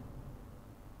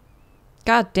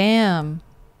 God damn.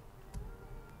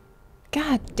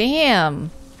 God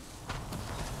damn.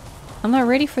 I'm not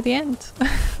ready for the end.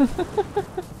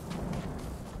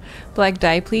 Black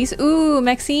dye, please. Ooh,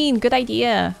 Maxine, good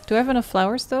idea. Do I have enough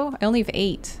flowers though? I only have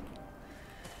 8.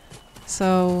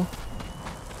 So...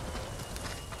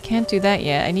 can't do that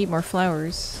yet. I need more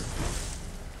flowers.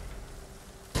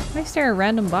 Why is there a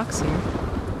random box here?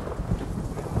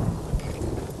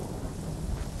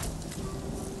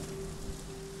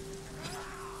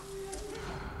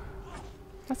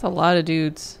 That's a lot of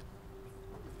dudes.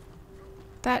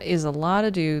 That is a lot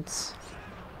of dudes.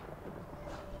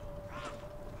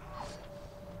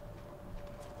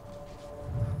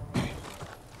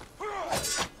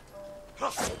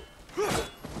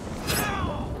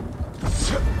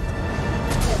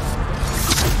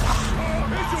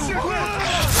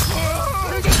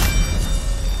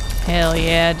 Hell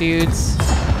yeah, dudes.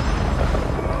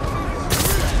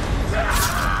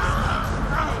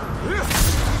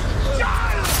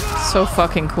 So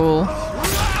fucking cool.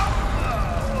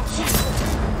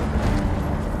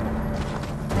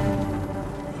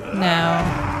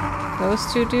 Now, those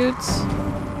 2 dudes.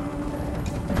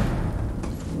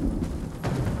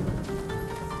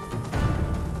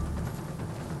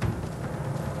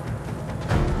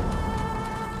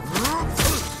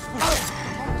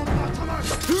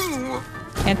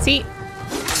 Can't see.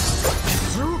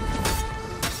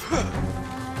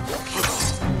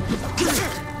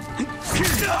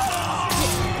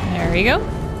 There we go.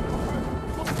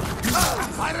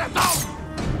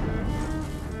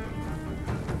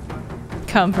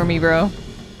 Come for me, bro.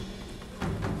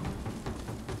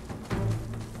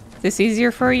 This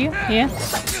easier for you? Yeah?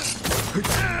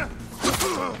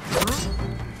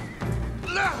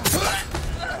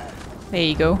 There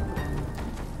you go.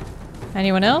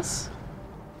 Anyone else?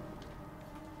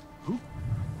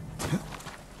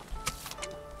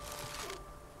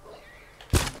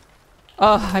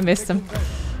 Oh, I missed him.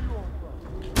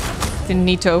 Didn't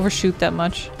need to overshoot that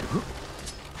much.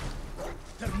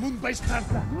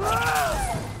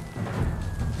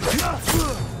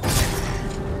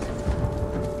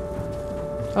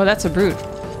 Oh, that's a brute.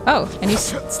 Oh, and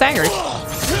he's staggered.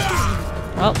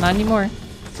 Well, not anymore.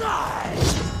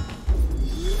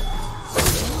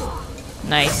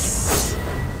 Nice.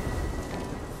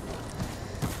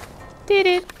 Did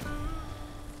it.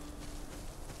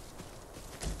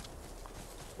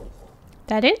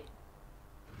 That it?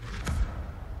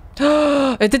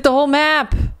 I did the whole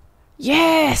map!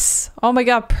 Yes! Oh my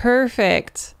god,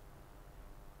 perfect!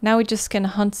 Now we just can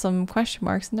hunt some question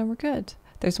marks and then we're good.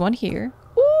 There's one here.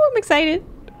 Ooh, I'm excited!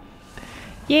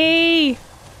 Yay!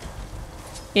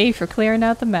 Yay for clearing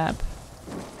out the map.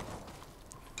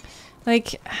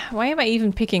 Like, why am I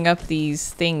even picking up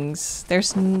these things?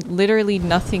 There's literally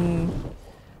nothing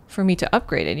for me to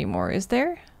upgrade anymore, is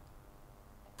there?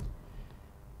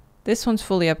 This one's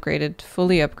fully upgraded.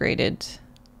 Fully upgraded.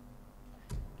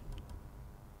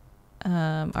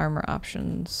 Armor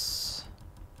options.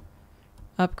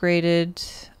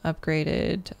 Upgraded.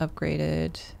 Upgraded.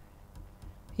 Upgraded.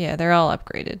 Yeah, they're all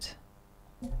upgraded.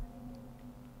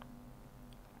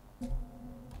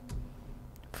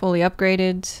 Fully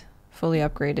upgraded. Fully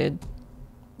upgraded.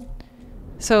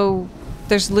 So,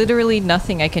 there's literally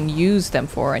nothing I can use them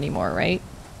for anymore, right?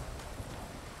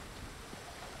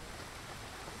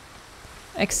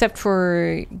 Except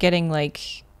for getting,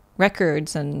 like,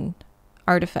 records and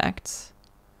artifacts.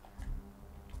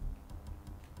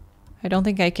 I don't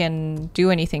think I can do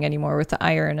anything anymore with the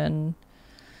iron and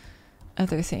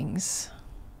other things.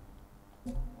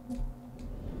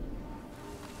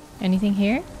 Anything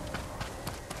here?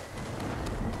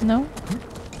 No?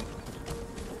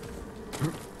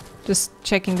 Just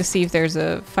checking to see if there's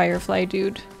a firefly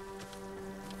dude.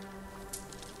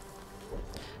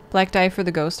 Black dye for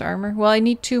the ghost armor. Well, I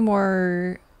need 2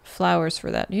 more flowers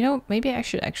for that. You know, maybe I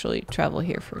should actually travel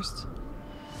here first.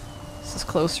 This is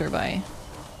closer by.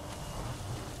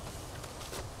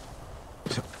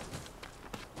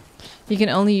 You can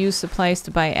only use supplies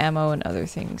to buy ammo and other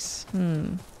things.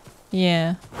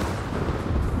 Yeah.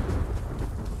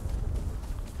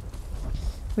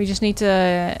 We just need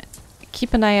to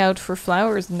keep an eye out for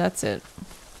flowers and that's it.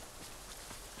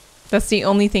 That's the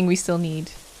only thing we still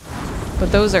need.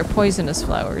 But those are poisonous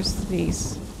flowers,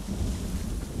 these.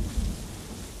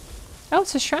 Oh,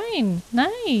 it's a shrine.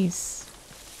 Nice.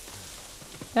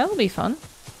 That'll be fun.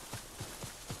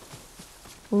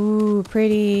 Ooh,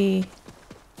 pretty.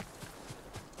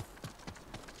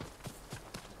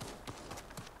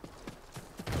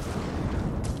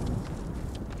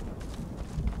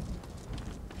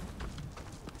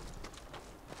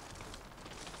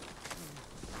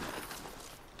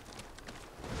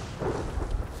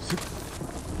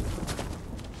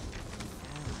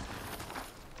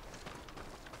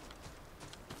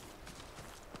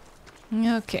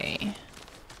 Okay.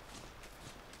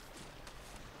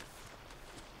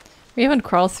 We haven't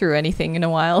crawled through anything in a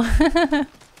while.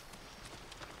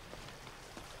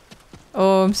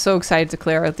 Oh, I'm so excited to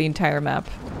clear out the entire map.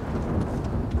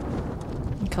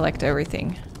 And collect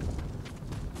everything.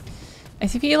 I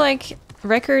feel like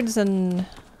records and...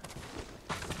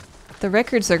 The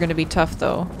records are going to be tough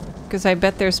though. Because I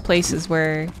bet there's places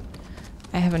where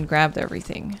I haven't grabbed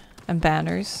everything. And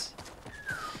banners.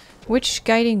 Which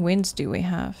guiding winds do we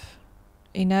have?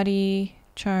 Inari,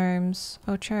 charms.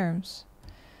 Oh, charms.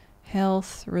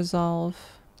 Health, resolve.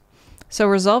 So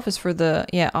resolve is for the...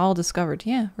 Yeah, all discovered.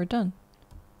 Yeah, we're done.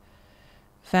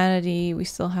 Vanity, we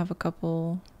still have a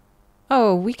couple.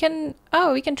 Oh, we can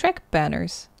track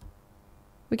banners.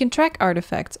 We can track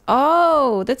artifacts.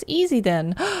 Oh, that's easy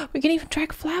then. We can even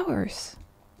track flowers.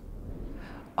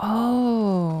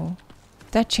 Oh,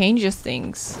 that changes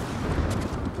things.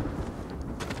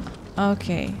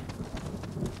 Okay.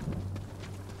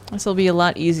 This will be a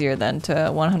lot easier then to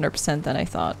 100% than I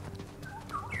thought.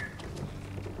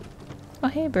 Oh,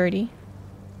 hey, birdie.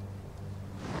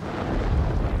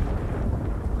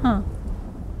 Huh.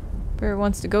 Bird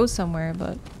wants to go somewhere,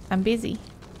 but I'm busy.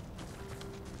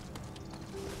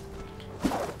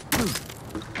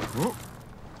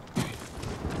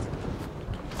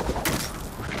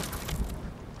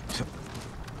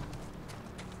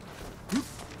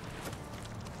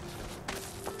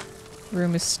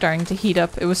 Room is starting to heat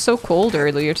up. It was so cold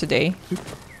earlier today.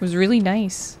 It was really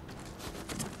nice.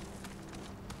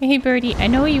 Hey, birdie, I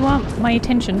know you want my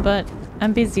attention, but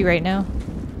I'm busy right now.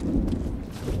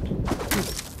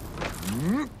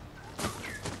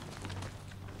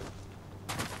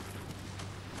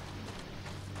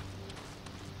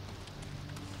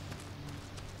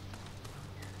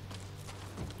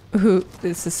 Ooh,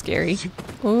 this is scary.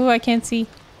 Ooh, I can't see.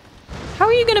 How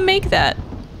are you gonna make that?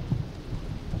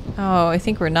 Oh, I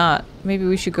think we're not. Maybe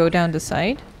we should go down the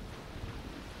side?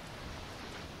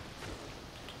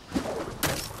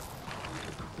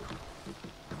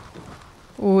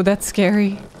 Ooh, that's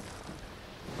scary.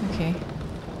 Okay.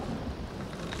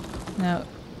 Now,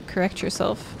 correct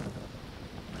yourself.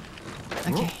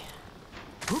 Okay.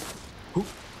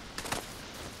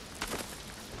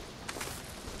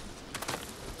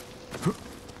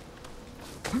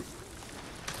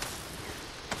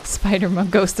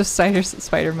 Ghost of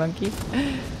Spider Monkey.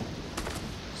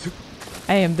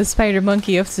 I am the Spider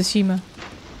Monkey of Tsushima.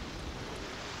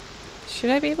 Should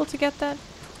I be able to get that?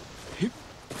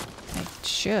 I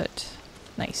should.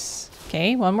 Nice.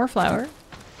 Okay, one more flower.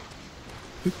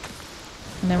 And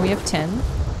then we have 10.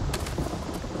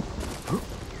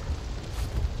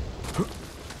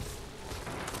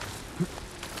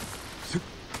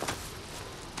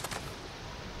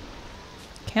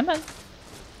 Come on.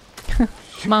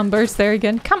 Mom burst there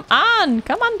again. Come on!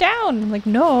 Come on down! I'm like,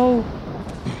 no.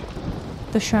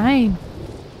 The shrine.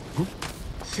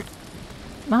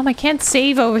 Mom, I can't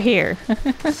save over here.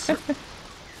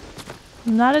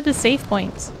 I'm not at the save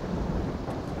points.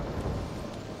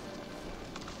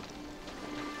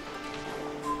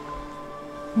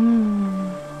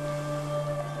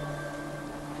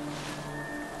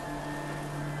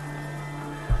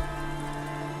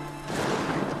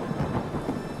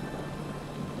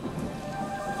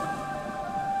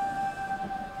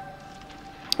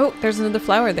 Oh, there's another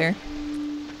flower there.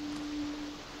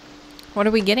 What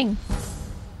are we getting?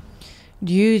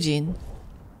 Ryujin.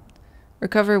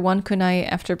 Recover 1 kunai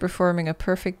after performing a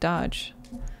perfect dodge.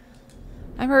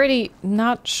 I'm already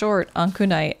not short on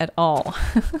kunai at all.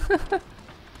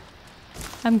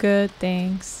 I'm good,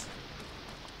 thanks.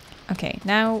 Okay,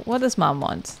 now what does Mom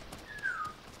want?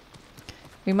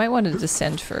 We might want to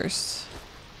descend first.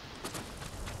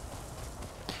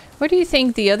 What do you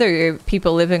think the other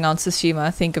people living on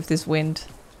Tsushima think of this wind?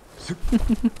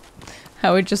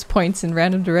 How it just points in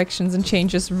random directions and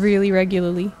changes really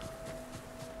regularly.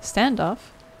 Standoff?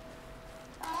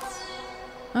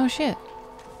 Oh shit.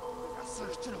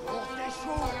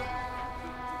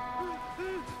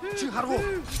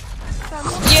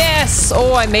 Yes!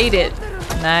 Oh, I made it.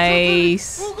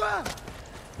 Nice.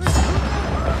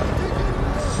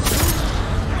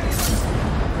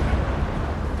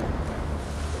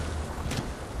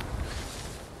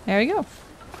 There we go.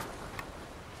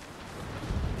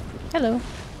 Hello.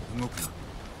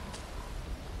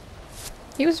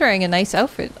 He was wearing a nice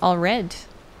outfit, all red.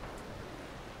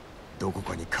 どこ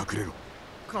かに隠れろ。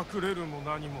隠れるも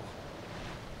何も。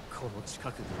この近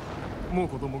くでもう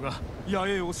子供が野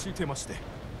営を敷いてまして、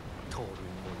盗塁もの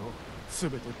す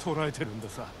べて捉えてるんで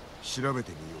さ。調べ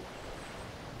て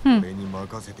みよう。俺に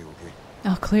任せておけ。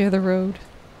I'll clear the road.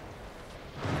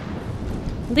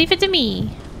 Leave it to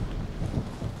me.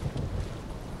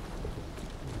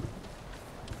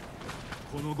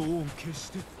 このご恩決し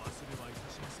て忘れはいた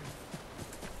しませ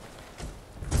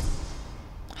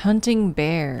ん。 Hunting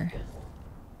bear.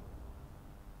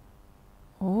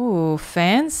 Oh,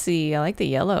 fancy. I like the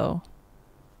yellow.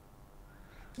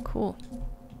 Cool.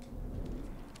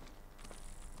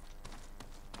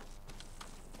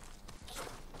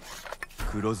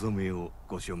 黒染めを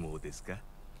ご所望ですか？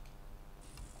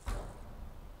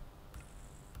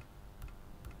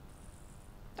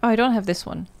 Oh, I don't have this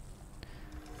one.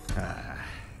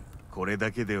 これ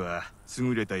だけでは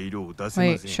優れた色を出せま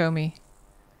Wait, せん。 show me.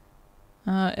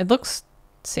 It looks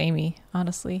samey,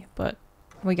 honestly, but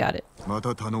we got it. ま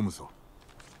た頼むぞ。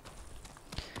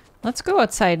 Let's go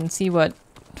outside and see what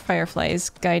Firefly is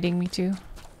guiding me to.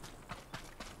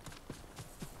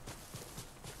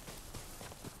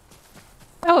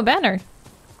 Oh, a banner.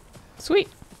 Sweet.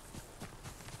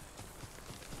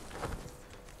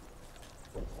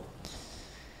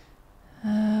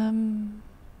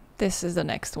 This is the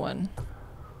next one.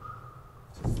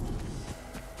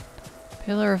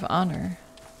 Pillar of Honor.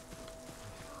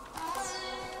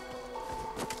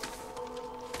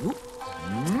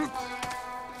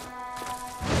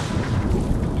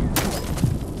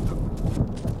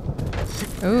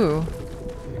 Ooh.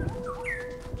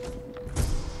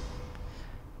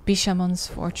 Bishamon's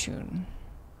Fortune.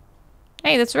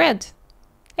 Hey, that's red.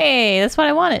 Hey, that's what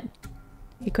I wanted.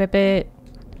 Equip it.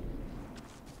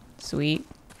 Sweet.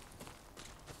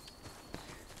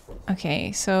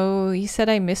 Okay, so you said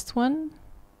I missed one?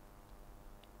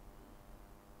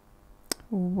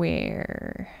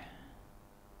 Where?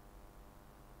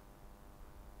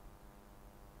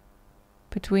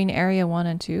 Between area 1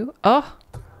 and 2? Oh!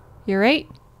 You're right.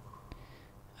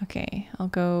 Okay, I'll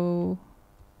go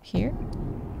here.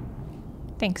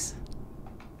 Thanks.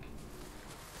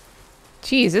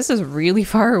 Jeez, this is really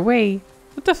far away.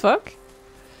 What the fuck?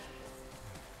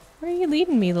 Where are you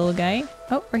leading me, little guy?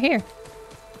 Oh, we're here.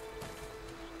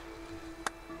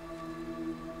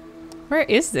 Where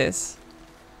is this?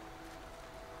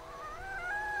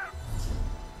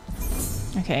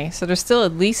 Okay, so there's still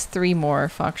at least 3 more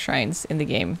fox shrines in the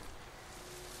game.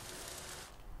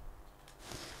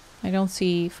 I don't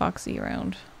see Foxy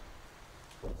around.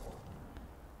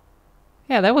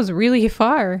 Yeah, that was really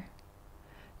far.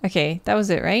 Okay, that was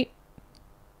it, right?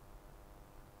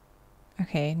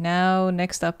 Okay, now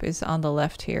next up is on the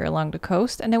left here along the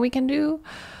coast, and then we can do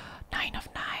 9 of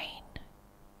 9.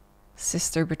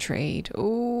 Sister betrayed.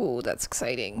 Oh, that's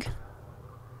exciting.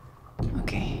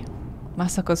 Okay,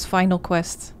 Masako's final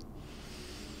quest.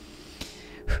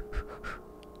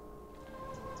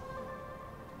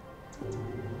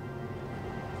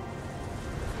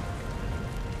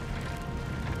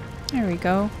 There we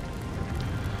go.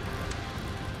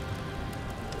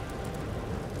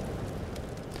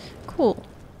 Cool.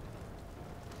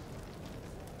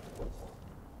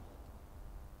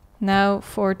 Now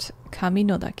Fort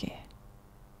Kaminodake.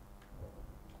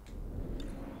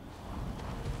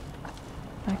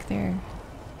 Back there.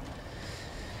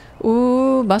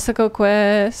 Ooh, Masako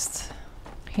quest.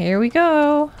 Here we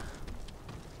go.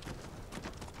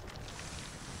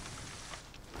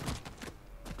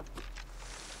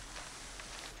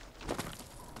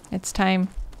 It's time.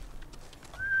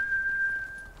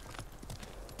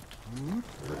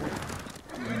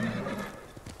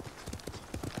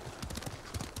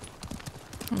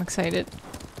 I'm excited.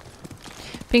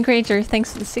 Pink Ranger,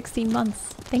 thanks for the 16 months.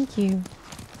 Thank you.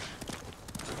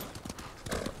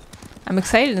 I'm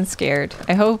excited and scared.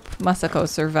 I hope Masako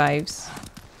survives.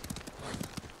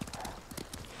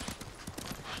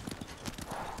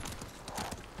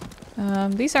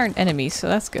 These aren't enemies, so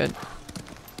that's good.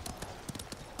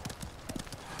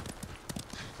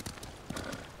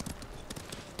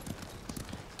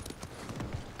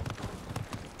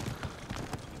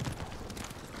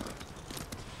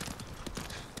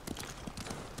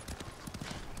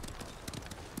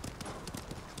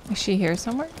 Is she here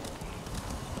somewhere?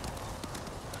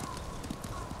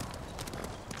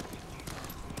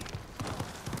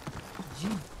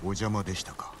 Jin, お邪魔でし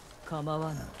たか。構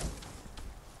わない。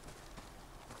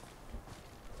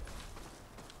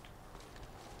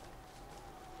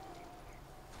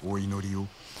お祈りを。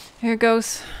Here it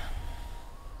goes.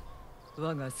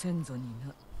 我が先祖に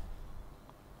な。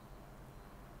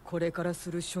これからす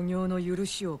る所業の許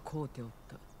しを請うておっ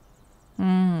た。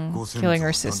Killing her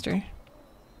sister.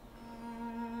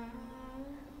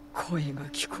 声が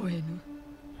聞こえぬ。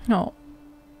No.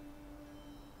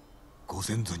 ご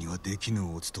先祖にはでき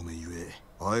ぬお務めゆえ、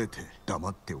あえて黙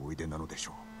っておいでなのでし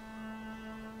ょ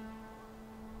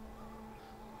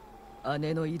う。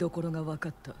姉の居所が分か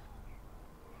った。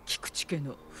菊池家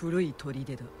の古い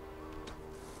砦だ。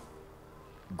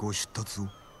ご出立を。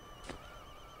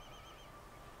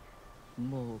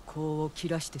もう功を切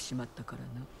らしてしまったから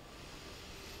な。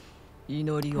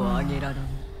祈りをあげられぬ。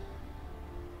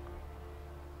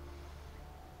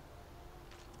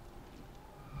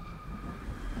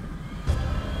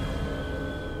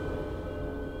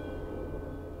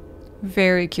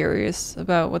Very curious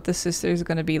about what the sister is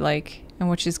gonna be like and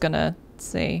what she's gonna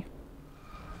say.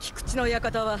 菊池の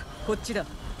館はこっちだ。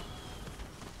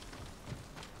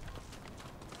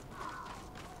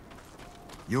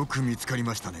よく見つかり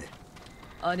ましたね。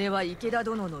姉は池田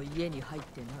殿の家に入っ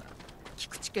てな。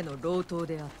菊池家の老頭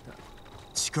であった。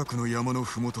近くの山の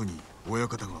ふもとに親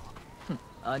方が。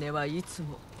姉はいつ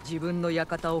も自分の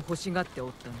館を欲しがってお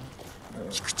ったな。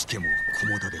菊池家も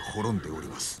菰田で滅んでおり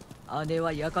ます。姉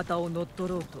は館を乗っ取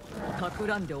ろうと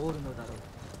企んでおるのだろ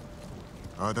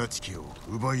う。足立家を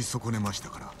奪い損ねました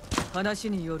から。話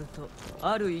によると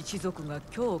ある一族が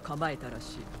今日構えたら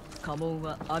しい。家紋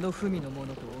はあの文のも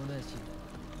のと同じ。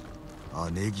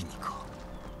姉君か。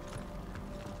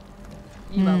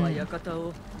今は館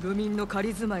を流民の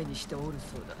仮住まいにしておる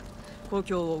そうだ。故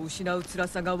郷を失う辛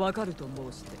さがわかると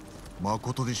申して。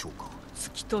誠でしょうか。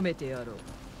突き止めてやろう。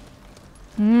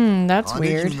That's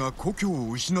weird. 姉君が故郷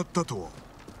を失ったとは。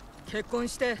結婚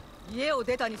して家を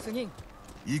出たに過ぎん。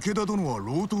池田殿は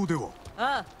老頭では。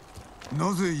ああ。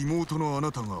なぜ妹のあ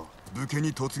なたが武家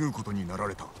に嫁ぐことになら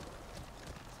れた。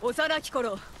幼き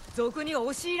頃賊に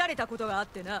押し入られたことがあっ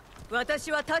てな。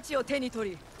私は太刀を手に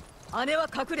取り、姉は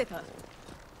隠れた。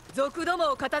賊ど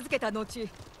もを片付けた後、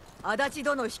足立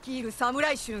殿率いる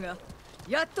侍衆が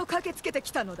やっと駆けつけて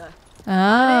きたのだ。姉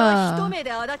は一目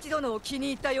で足立殿を気に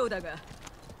入ったようだが、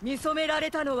見初めら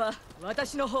れたのは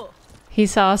私の方。He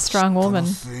saw a strong woman.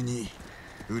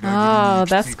 Oh,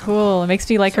 that's cool. It makes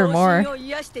me like her more. を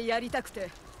癒してやりたくて、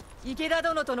池田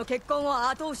殿との結婚を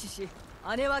後押しし、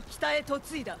姉は北へ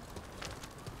嫁いだ。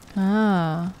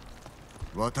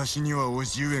私には叔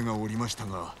父上がおりました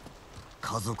が、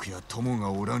家族や友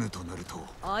がおらぬとなると。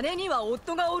姉には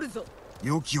夫がおるぞ。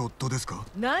良き夫ですか。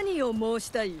何を申し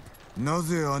たい。な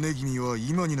ぜ姉君は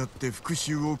今になって復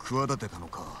讐を企てたの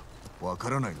かわか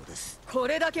らないのです。こ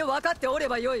れだけ分かっておれ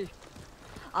ばよい。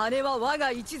姉は我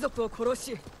が一族を殺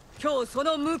し、今日そ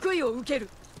の報いを受ける。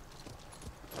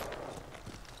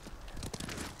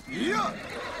いや。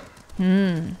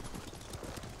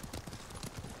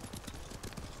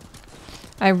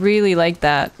I really like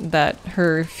that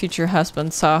her future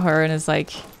husband saw her and is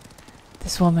like,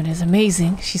 this woman is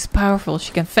amazing. She's powerful.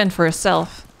 She can fend for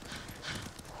herself.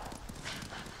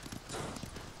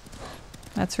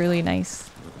 That's really nice.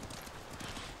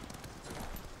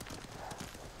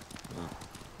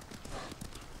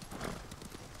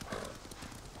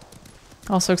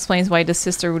 Also explains why the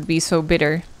sister would be so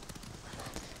bitter.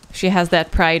 She has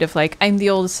that pride of like, I'm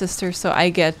the oldest sister, so I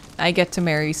get to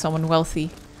marry someone wealthy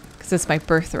because it's my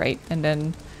birthright, and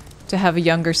then to have a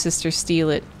younger sister steal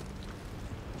it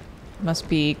must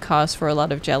be cause for a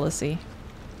lot of jealousy.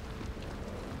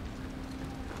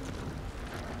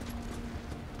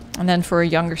 And then for a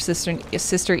younger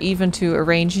sister even to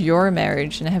arrange your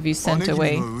marriage and have you sent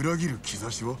away.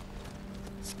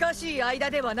 近しい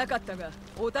間ではなかったが、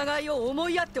お互いを思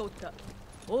いやっておった。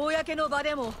公の場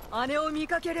でも姉を見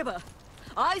かければ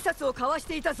挨拶を交わし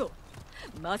ていたぞ。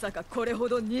まさかこれほ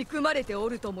ど憎まれてお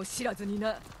るとも知らずに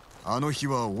な。あの日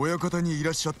は親方にい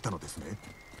らっしゃったのですね。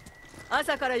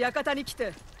朝から館に来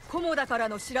て菰田から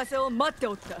の知らせを待って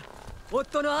おった。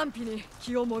夫の安否に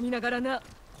気をもみながらな。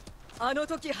あの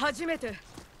時初めて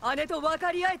姉と分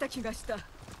かり合えた気がした。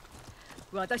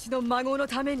私の孫の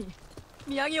ために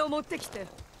土産を持ってきて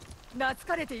懐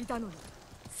かれていたのに、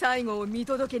最後を見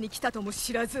届けに来たとも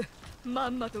知らず、ま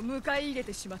んまと迎え入れ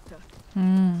てしまった。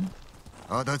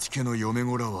足立家の嫁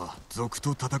子らは賊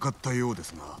と戦ったようで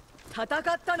すが。戦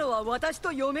ったのは私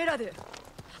と嫁らで、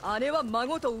姉は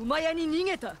孫と馬屋に逃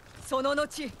げた。その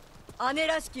後姉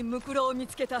らしきムクロを見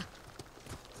つけた。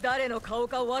誰の顔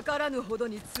かわからぬほど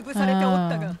に潰されておっ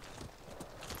たが、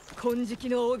金色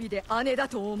の帯で姉だ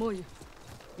と思い、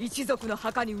一族の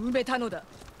墓に埋めたのだ。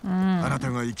あな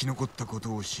たが生き残ったこ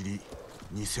とを知り、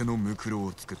偽のムクロ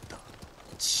を作った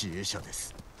知恵者で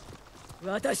す。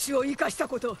私を生かした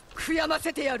こと悔やま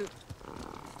せてやる。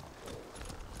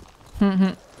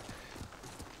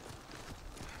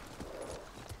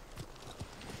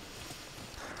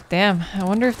Damn, I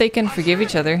wonder if they can forgive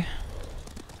each other.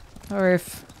 Or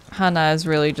if Hana is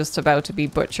really just about to be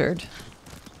butchered.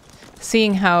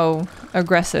 Seeing how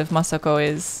aggressive Masako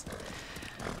is,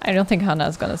 I don't think Hana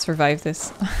is gonna survive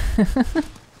this.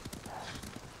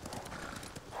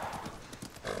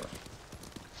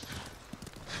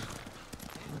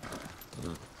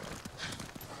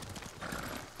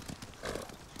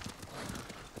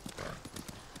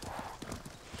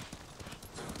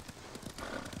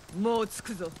 もう着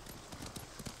くぞ。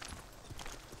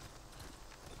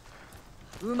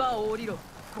馬を降りろ。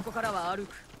ここからは歩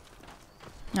く。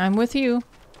 I'm with you.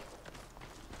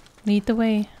 Lead the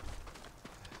way.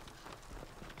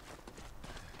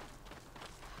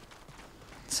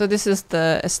 So this is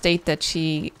the estate that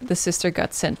the sister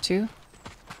got sent to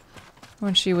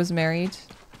when she was married.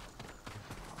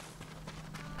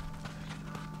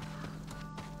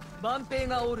 万兵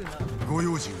がおるな。ご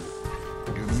用心を。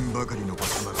ルミンばかりの場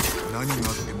所なら何が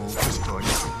あってもおかしくあり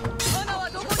ません。花は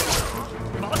どこに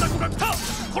おる。マサコが来た。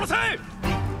殺せ。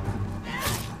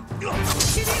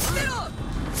切り捨てろ。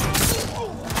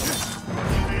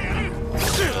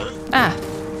Ah.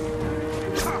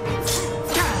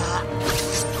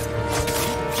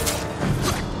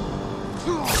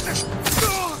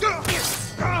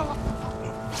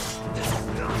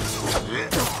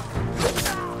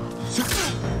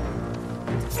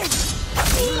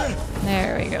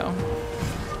 There we go.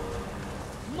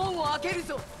 門を開ける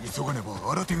ぞ。急がねば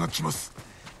新手が来ます。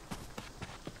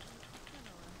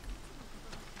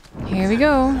 Here we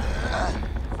go.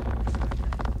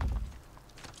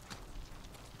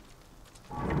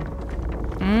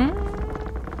 Hmm?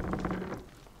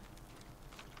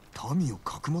 民を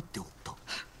かくまっておった。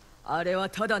あれは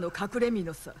ただの隠れ身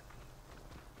のさ。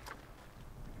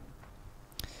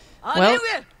 Well- 姉上、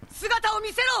姿を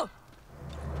見せろ。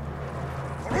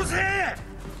殺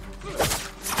せ。ど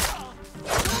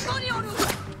こにおる。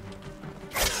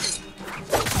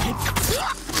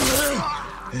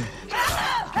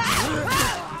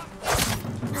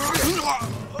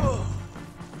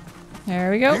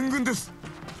 There we go. 援軍です。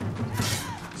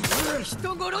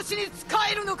人殺しに使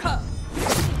えるのか。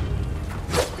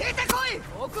出てこい、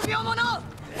臆病者。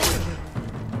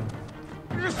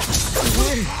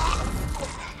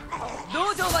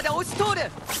道場まで押し通れ。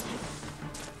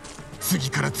次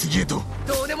から次へと。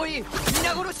どうでもいい、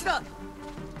皆殺しだ。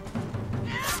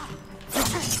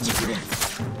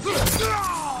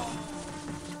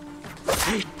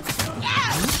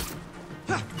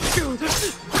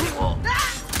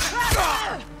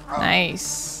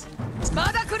Nice.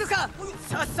 まだ来るか。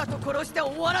さっさと殺して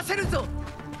終わらせるぞ。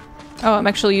 Oh, I'm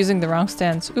actually using the wrong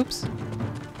stance. Oops.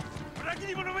 裏切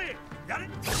り者め。やれ。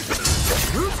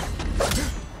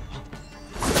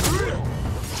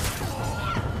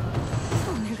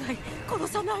 お願い、殺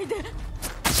さないで。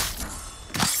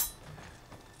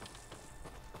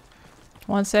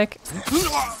 One sec.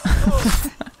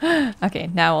 Okay,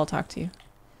 now I'll talk to you.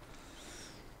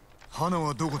 花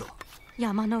はどこだ。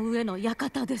山の上の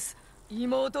館です。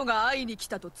妹が会いに来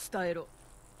たと伝えろ。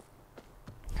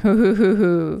 Hoo hoo hoo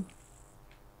hoo.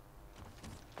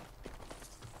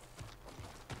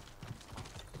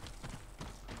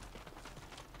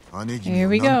 姉君は何と Here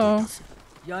we 言い go. 出す。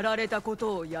やられたこ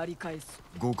とをやり返す。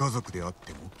ご家族であっ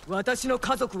ても。私の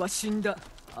家族は死んだ。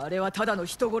あれはただの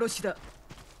人殺しだ。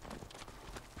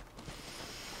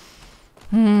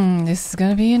 This is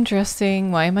gonna be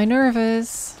interesting. Why am I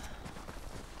nervous?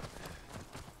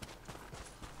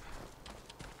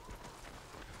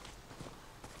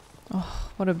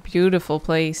 Oh, what a beautiful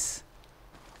place.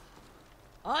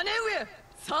 姉上、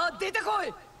さあ出てこ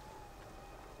い。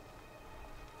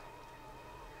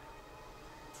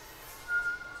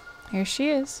 Here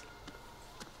she is.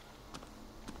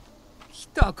 来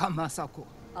たかマサコ。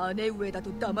姉上だと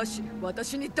騙し、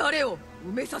私に誰を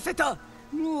埋めさせた。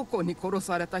猛虎に殺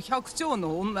された百姓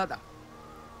の女だ。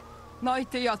泣い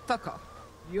てやったか。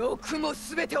よくも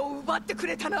全てを奪ってく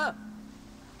れたな。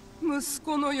息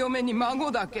子の嫁に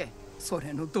孫だけ。そ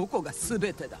れのどこが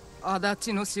全てだ。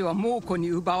足立の死は猛虎に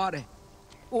奪われ、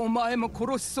お前も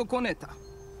殺し損ねた。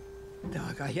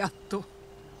だがやっと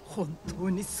本当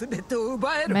に全てを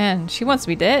奪える。 Man, she wants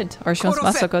me dead. Or she wants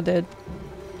Masako dead.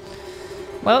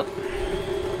 Well,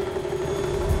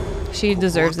 she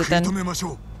deserves it 食い then. 止めまし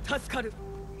ょう。助かる。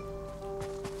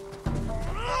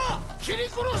切り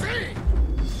殺せ。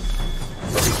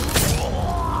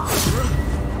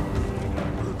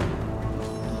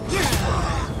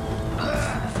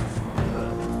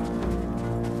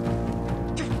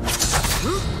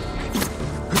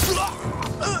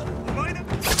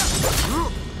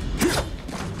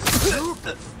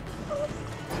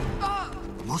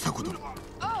 政子殿。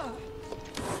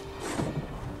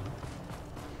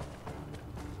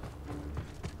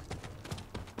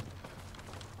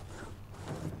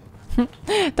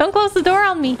 Don't close the door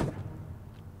on me.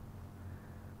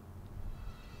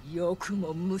 よく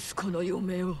も息子の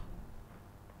嫁を、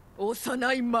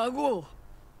幼い孫を、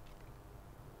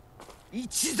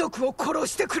一族を殺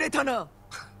してくれたな。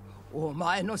お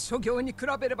前の所業に比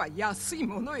べれば安い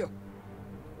ものよ。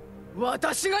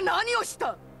私が何をし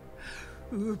た。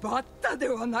奪ったで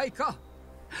はないか。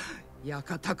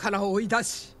館から追い出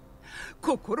し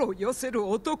心を寄せる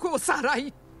男をさら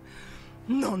い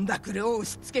飲んだくれを押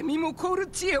し付け身も凍る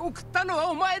地へ送ったの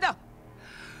はお前だ。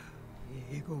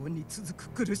永劫に続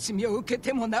く苦しみを受け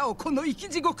てもなおこの生き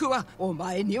地獄はお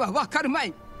前には分かるま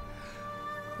い。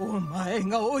お前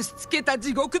が押し付けた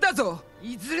地獄だぞ。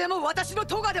いずれも私の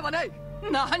咎ではない。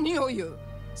何を言う。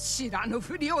知らぬ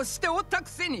ふりをしておったく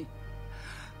せに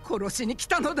殺しに来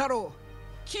たのだろう。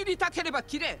切りたければ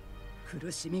切れ。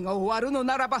苦しみが終わるの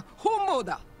ならば本望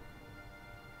だ。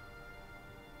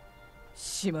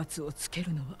始末をつけ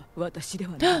るのは私で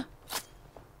はない。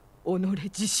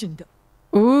己自身だ。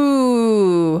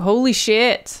Ooh, holy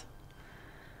shit.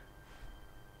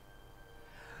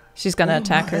 She's gonna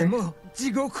attack her. もう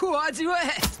地獄を味わえ。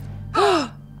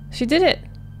She did it.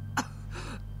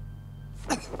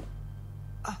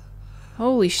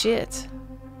 Holy shit.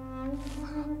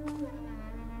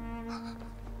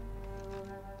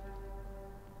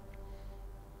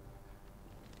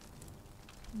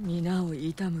 皆を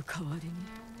悼む代わりに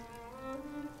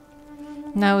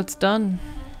Now it's done.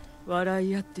 笑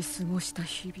い合って過ごした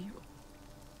日々を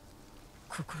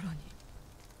心に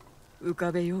浮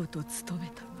かべようと努め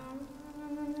たが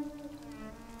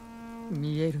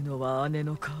見えるのは姉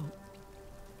の顔。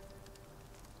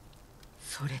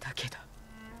それだけだ。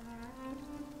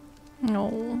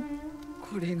 No.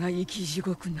 これが生き地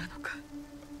獄なのか。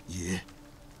いえ、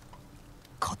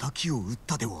仇を討っ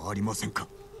たではありませんか。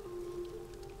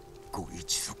ご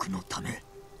一族のため、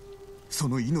そ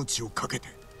の命を懸け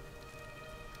て、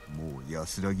もう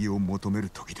安らぎを求める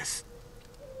時です。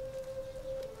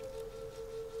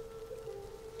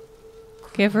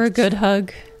 Give her a good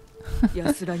hug.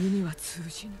 安らぎには通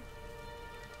じぬ。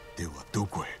ではど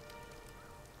こへ。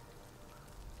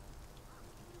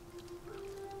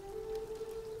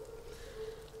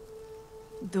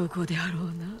どこであろう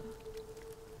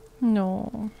な。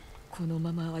 No. この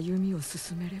まま歩みを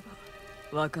進めれ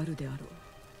ばわかるであろう。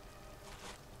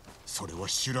それは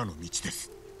修羅の道で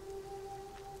す。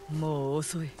もう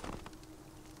遅い。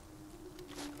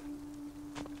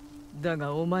だ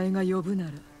がお前が呼ぶな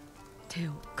ら手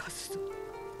を貸すぞ。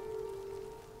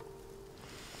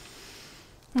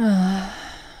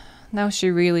Now she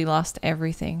really lost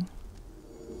everything.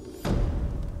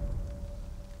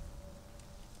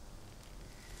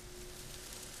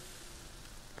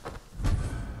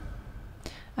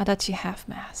 Adachi half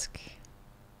mask.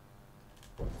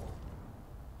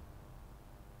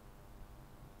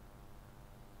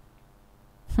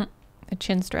 A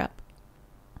chin strap.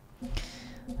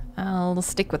 I'll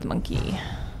stick with monkey.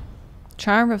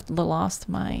 Charm of the Lost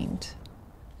Mind.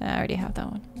 I already have that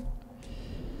one.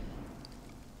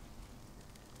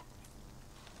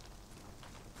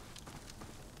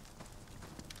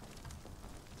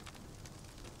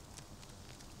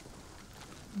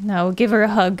 Now give her a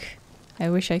hug. I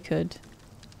wish I could.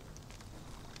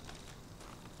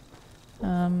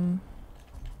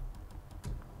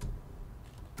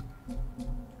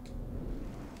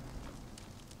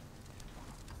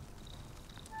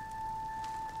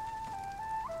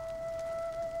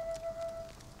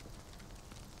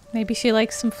 Maybe she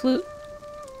likes some flute.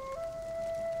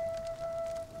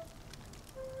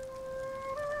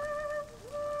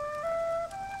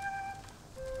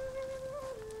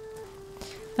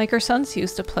 Like her sons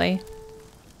used to play.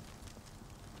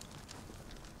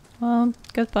 Well,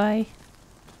 goodbye.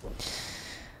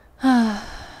 That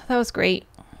was great.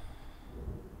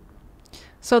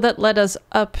 So that led us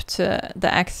up to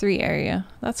the Act 3 area.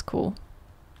 That's cool.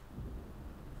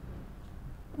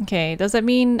 Okay, does that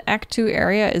mean Act 2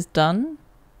 area is done?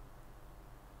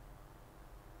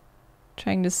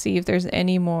 Trying to see if there's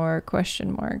any more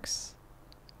question marks.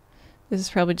 This is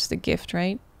probably just a gift,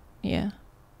 right? Yeah.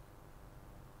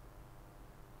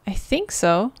 I think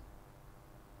so.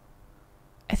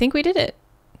 I think we did it.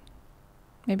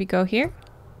 Maybe go here?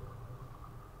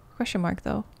 Question mark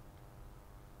though.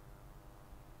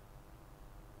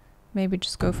 Maybe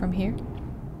just go from here.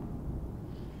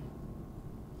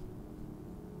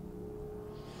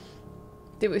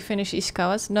 Did we finish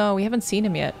Ishikawa's? No, we haven't seen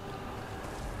him yet.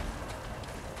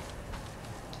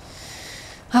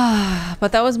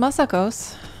 But that was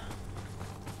Masako's.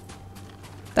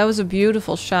 That was a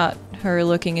beautiful shot, her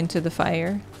looking into the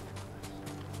fire.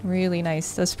 Really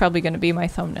nice. That's probably going to be my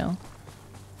thumbnail.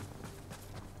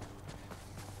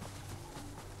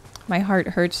 My heart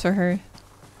hurts for her.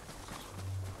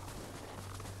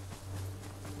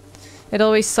 It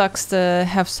always sucks to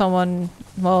have someone,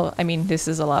 well, I mean, this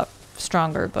is a lot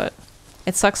stronger, but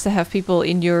it sucks to have people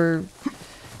in your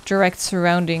direct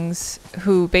surroundings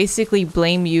who basically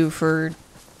blame you for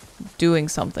doing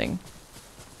something.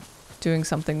 Doing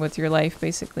something with your life,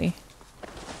 basically.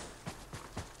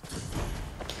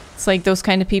 It's like those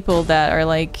kind of people that are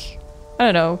like, I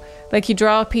don't know, like you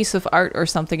draw a piece of art or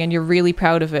something and you're really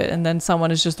proud of it, and then someone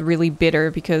is just really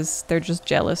bitter because they're just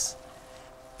jealous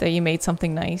that you made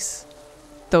something nice.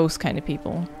 Those kind of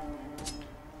people.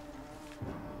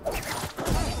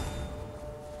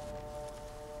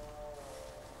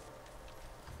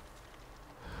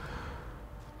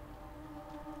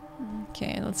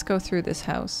 Okay, let's go through this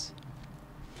house.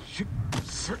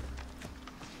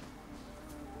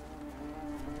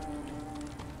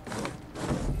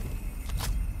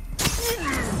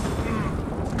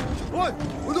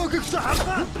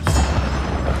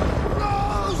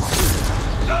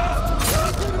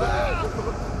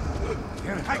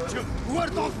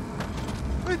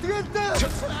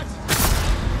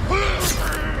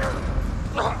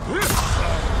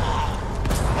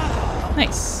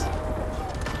 Nice.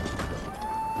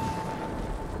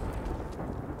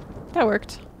 That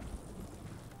worked.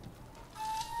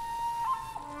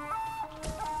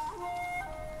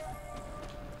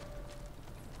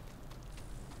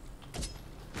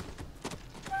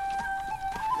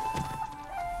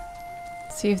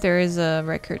 See if there is a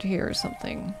record here or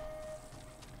something.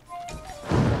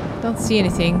 Don't see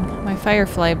anything. My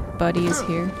firefly buddy is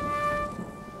here.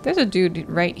 There's a dude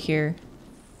right here.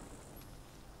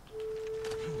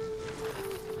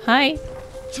 Hi.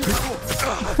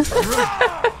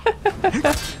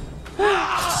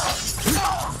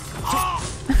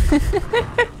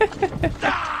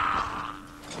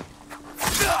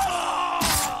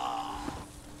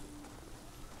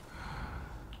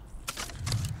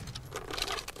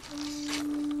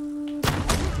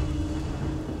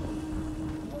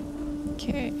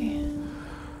 Okay.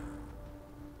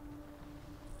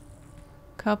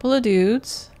 Couple of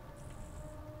dudes.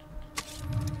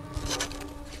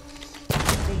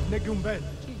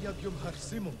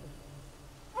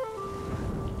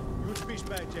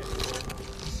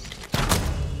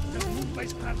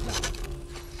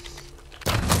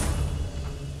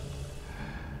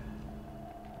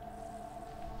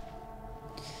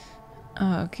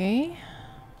 Okay.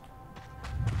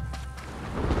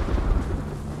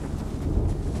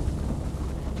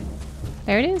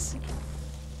 There it is.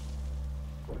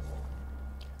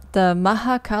 The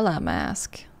Mahakala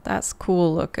mask. That's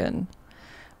cool looking.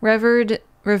 Revered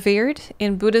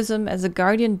in Buddhism as a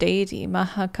guardian deity,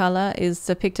 Mahakala is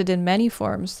depicted in many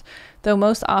forms, though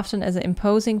most often as an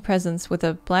imposing presence with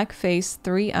a black face,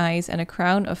 3 eyes, and a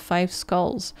crown of 5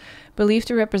 skulls, believed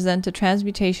to represent the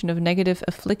transmutation of negative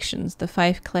afflictions, the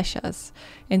 5 kleshas,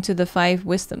 into the 5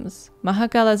 wisdoms.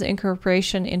 Mahakala's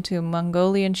incorporation into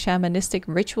Mongolian shamanistic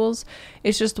rituals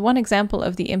is just one example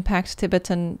of the impact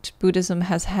Tibetan Buddhism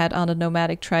has had on the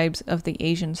nomadic tribes of the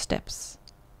Asian steppes.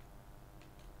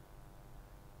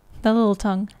 The little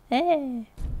tongue. Hey.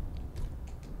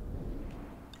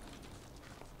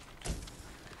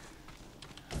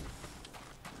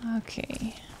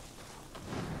 Okay.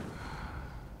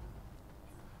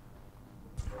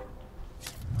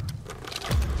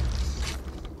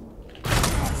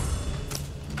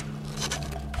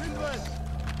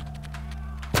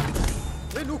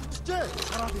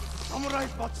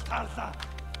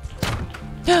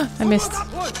 I missed.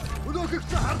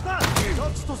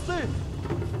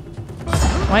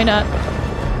 Why not?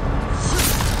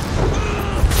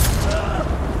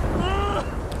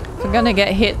 If I'm gonna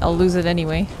get hit, I'll lose it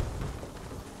anyway.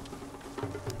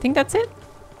 I think that's it.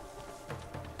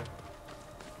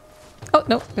 Oh,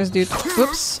 no, there's a dude.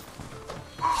 Whoops.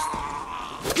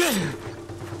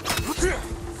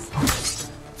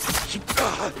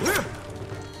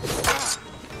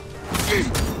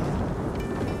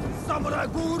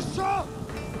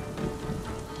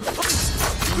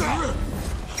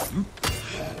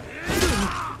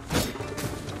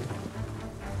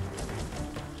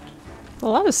 A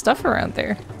lot of stuff around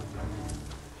there.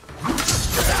 There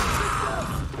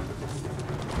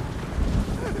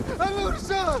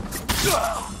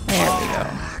we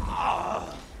go.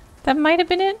 That might have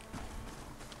been it.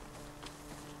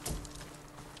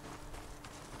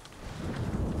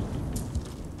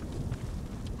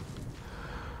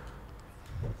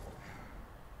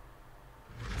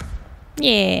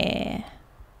 Yeah.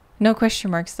 No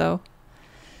question marks though.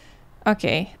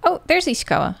 Okay. Oh, there's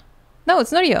Ishikawa. No,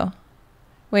 it's Norio.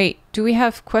 Wait, do we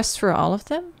have quests for all of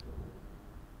them?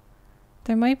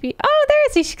 There might be. Oh,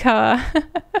 there's Ishikawa.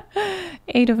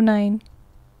 8 of 9.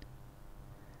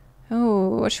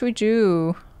 Oh, what should we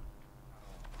do?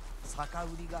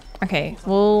 Okay,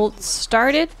 we'll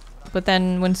start it, but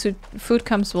then when food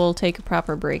comes, we'll take a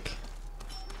proper break.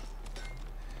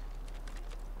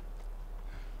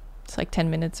 It's like 10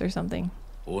 minutes or something.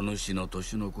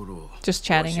 Just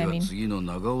chatting, I mean.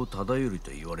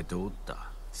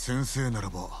 先生なら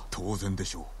ば当然で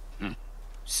しょう。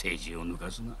政治を抜か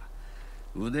すな。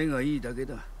腕がいいだけ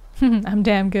だ。I'm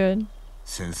damn good.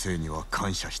 先生には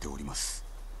感謝しております。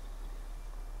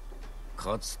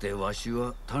かつてわし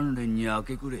は鍛錬に明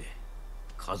け暮れ、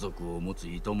家族を持つ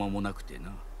いとまもなくて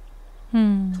な。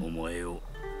巴を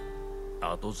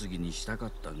後継ぎにしたか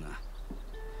ったが、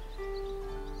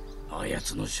あや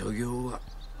つの所業は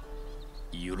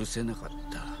許せなかっ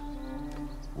た。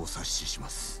お察ししま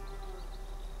す。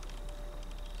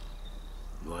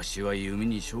わしは弓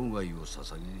に生涯を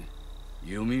捧げ、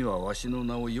弓はわしの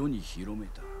名を世に広め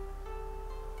た。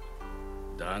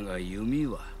だが弓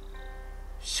は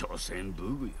所詮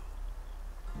武具よ。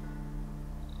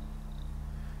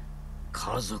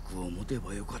家族を持て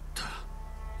ばよかっ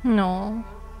た。No。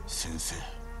先生。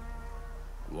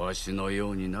わしの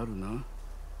ようになるな。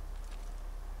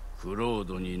クロー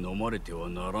ドに飲まれては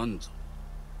ならんぞ。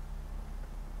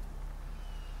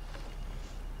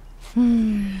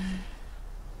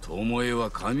巴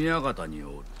は神館に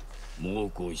おる。猛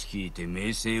虎を率いて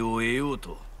名声を得よう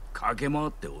と駆け回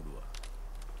っておるわ。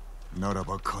なら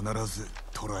ば必ず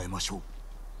捕らえましょう。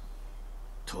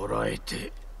捕らえ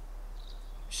て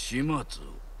始末を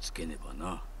つけねば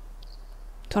な。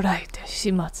捕らえて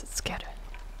始末つける。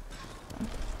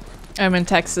I'm in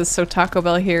Texas, so Taco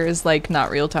Bell here is like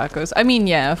not real tacos. I mean,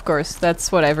 yeah, of course,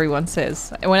 that's what everyone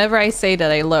says. Whenever I say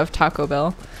that I love Taco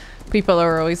Bell, people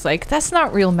are always like, that's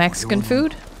not real Mexican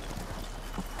food.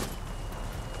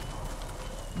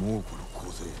 猛虎の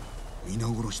構成、皆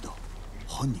殺しだ。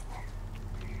犯人は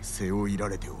背負いら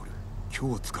れておる。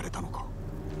今日疲れたのか。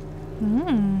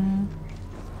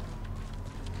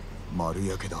丸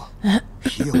焼けだ。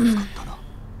火を使ったな。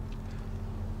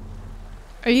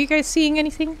Are you guys seeing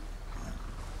anything?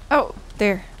 Oh,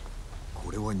 there.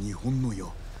 これは日本の矢。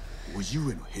叔父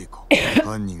上の兵か。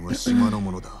犯人は島の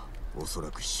者だ。おそら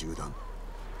く集団。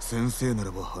先生な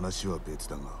らば話は別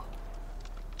だが。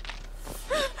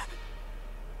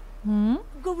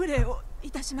ご無礼を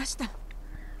いたしました。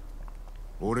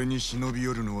俺に忍び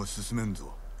寄るのは進めん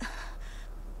ぞ。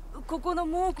ここの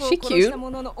猛虎を殺した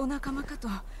者のお仲間かと。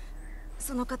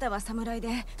その方は侍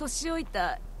で年老い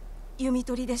た弓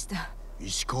取りでした。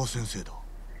石川先生だ。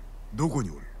どこに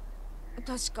おる？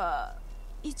確か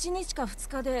1日か2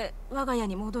日で我が家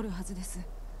に戻るはずです。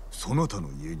そなたの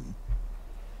家に？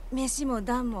飯も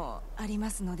暖もあり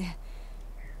ますので。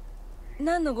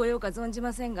何のご用か存じ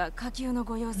ませんが、下級の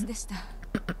ご様子でした。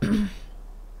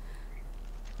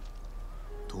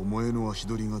巴の足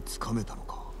取りがつかめたの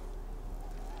か。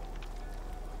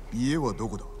家はど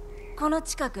こだ？この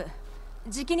近く。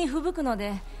じきに吹雪くの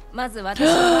で、まず私の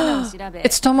罠を調べ、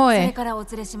It's Tomoe. それからお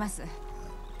連れします。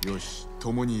よし、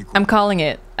共に行こう。I'm calling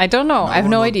it. I don't know. I have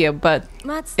no idea, but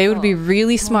it would be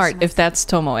really smart if that's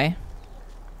Tomoe.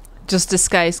 Just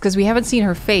disguised, because we haven't seen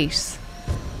her face.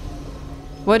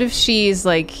 What if she's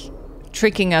like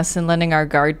tricking us and letting our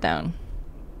guard down?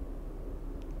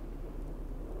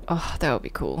 Oh, that would be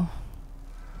cool.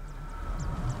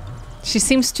 She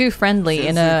seems too friendly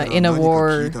in a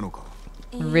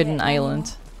war-ridden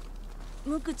island.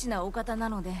 無口なお方な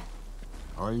ので。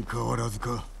相変わらず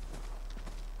か。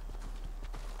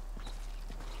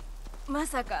ま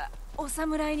さかお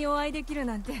侍にお会いできる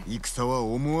なんて。戦は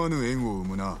思わぬ縁を生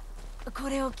むな。こ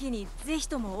れを機にぜひ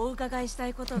ともお伺いした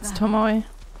いことが。申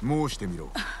してみろ。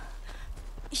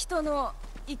人の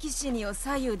生き死にを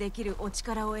左右できるお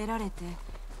力を得られて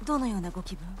どのようなご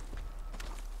気分？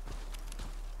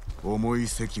重い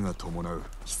責が伴う。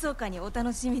密かにお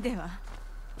楽しみでは。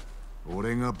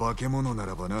俺が化け物な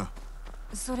らばな。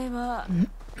それは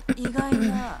意外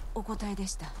なお答えで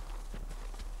した。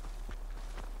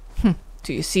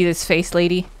Do you see this face,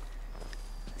 lady?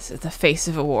 This is the face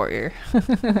of a warrior.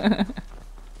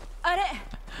 あれ、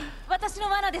私の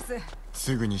罠です。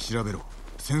すぐに調べろ。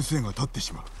先生が立って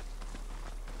しまう。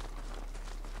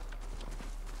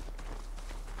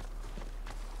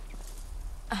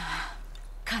ああ、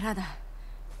空だ。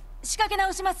仕掛け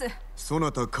直します。そ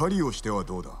なた狩りをしては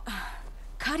どうだ？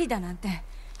狩りだなんて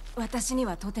私に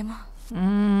はとても。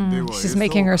She's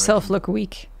making herself look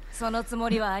weak. そのつも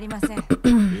りはありません。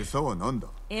餌は何だ？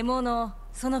獲物を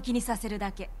その気にさせる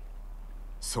だけ。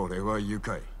それは愉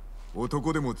快。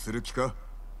男でも釣る気か？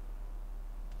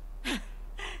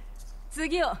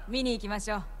次を見に行きま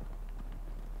しょう。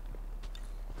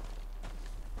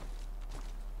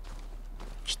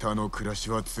北の暮らし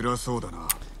は辛そうだな。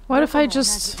What if I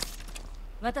just...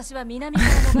 私は南から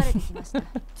逃れてきました。連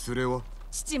れは？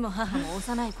父も母も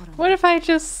幼い頃に。What if I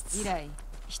just... 以来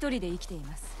一人で生きてい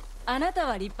ます。あなた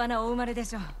は立派なお生まれで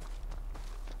しょう。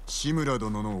志村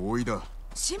殿の甥だ。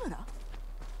志村？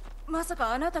まさ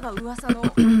かあなたが噂の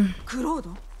クロー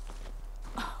ド？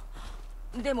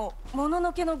でももの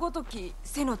のけのごとき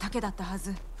背の丈だったは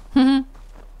ず。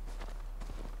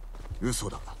嘘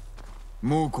だ。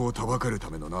猛虎をたばかるた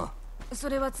めのな。そ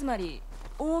れはつまり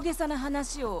大げさな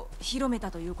話を広め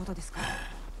たということですか。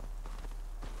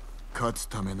勝つ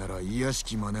ためなら卑し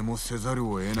き真似もせざる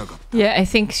を得なかった。 Yeah, I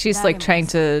think she's like trying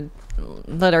to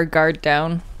let our guard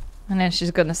down, and then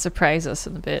she's gonna surprise us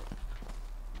in a bit.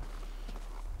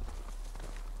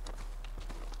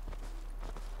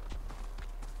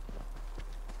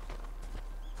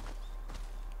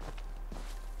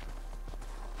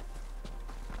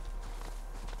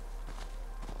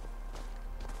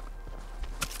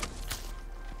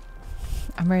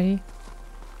 I'm ready.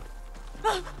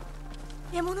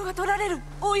 獲物が取られる。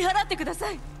追い払ってくだ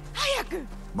さい。早く。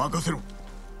任せろ。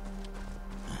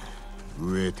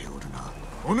飢えておるな。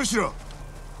お主ら。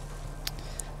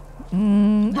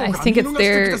I think it's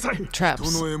their traps.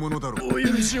 人の獲物だろ。お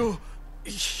許しを。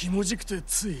ひもじくて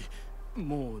つい。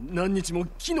もう何日も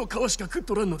木の皮しか食っ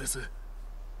とらんのです。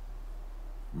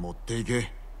持ってい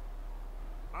け。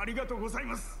ありがとうござい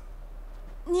ます。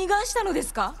逃がしたので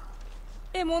すか。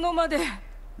獲物まで。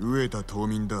飢えた島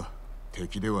民だ。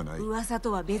敵ではない。噂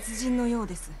とは別人のよう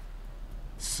です。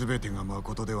すべてが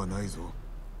誠ではないぞ。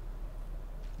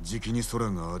じきに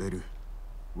空が荒れる。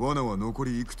罠は残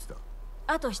りいくつだ。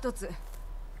あと一つ。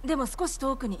でも少し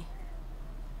遠くに。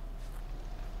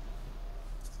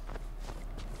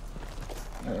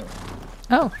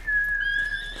Oh.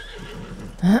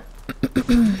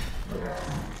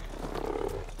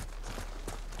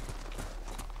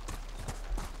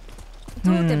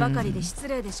 問うてばかりで失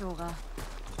礼でしょうが、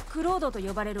クロードと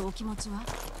呼ばれるお気持ちは。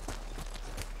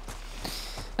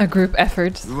 A group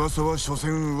effort. 噂は所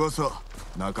詮噂。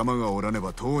仲間がおらね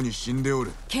ばとうに死んでお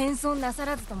る。謙遜なさ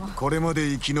らずとも。これまで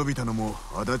生き延びたのも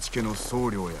足立家の僧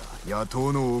侶や野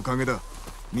党のおかげだ。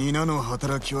皆の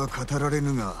働きは語られ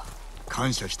ぬが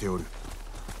感謝しておる。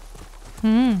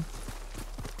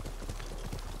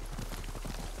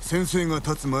先生が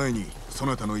立つ前にそ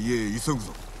なたの家へ急ぐ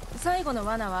ぞ。最後の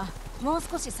罠はもう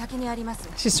少し先にあります。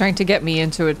 She's trying to get me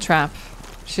into a trap.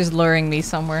 She's luring me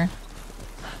somewhere.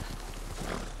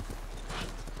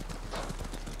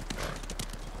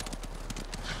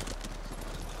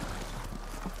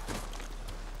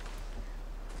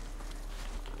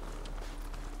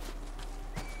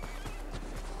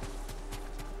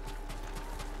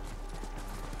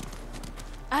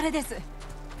 あれです。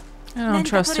 I don't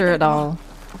trust her at all.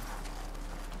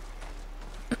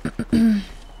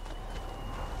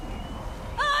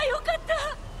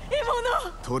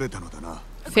 取れたのだな。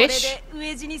Fish? これで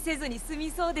飢え死にせずに済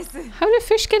みそうです。 How did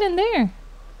fish get in there?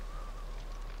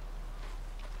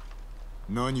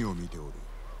 何を見ておる。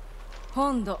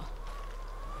本土。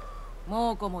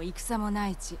猛虎も戦もな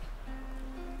い地。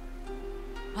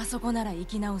あそこなら生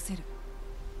き直せる。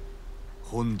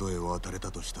本土へ渡れ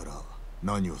たとしたら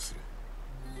何をする。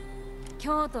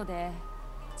京都で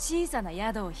小さな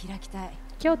宿を開きたい。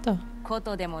京都。こ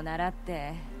とでも習っ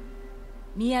て。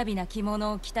雅な着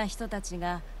物を着た人たち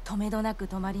がとめどなく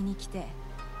泊まりに来て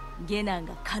下男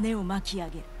が金を巻き上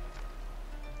げる。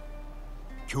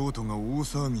京都が大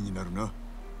騒ぎになるな。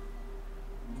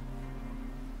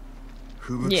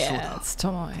不物そうだ。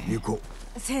行こ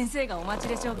う。先生がお待ち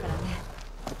でしょうからね。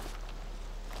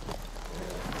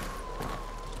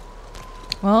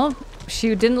Well,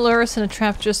 she didn't lure us in a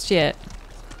trap just yet.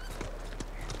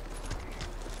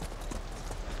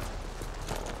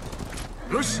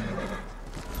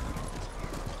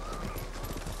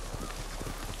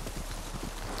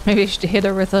 Maybe I should hit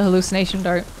her with a hallucination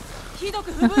dart.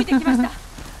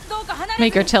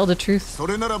 Make her tell the truth. そ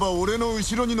れならば俺の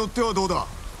後ろに乗ってはどうだ。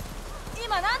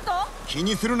今なんと？気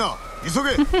にするな。急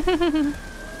げ。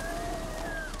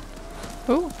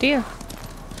Oh dear.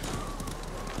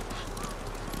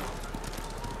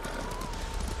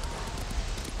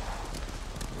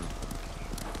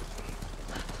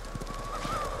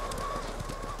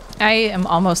 I am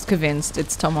almost convinced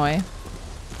it's Tomoe.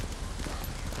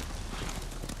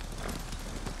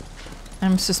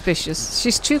 I'm suspicious.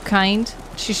 She's too kind.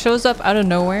 She shows up out of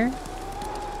nowhere.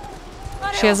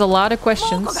 She has a lot of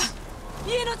questions.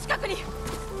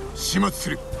 始末す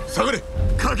る。下がれ。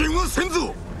加減はせん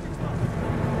ぞ。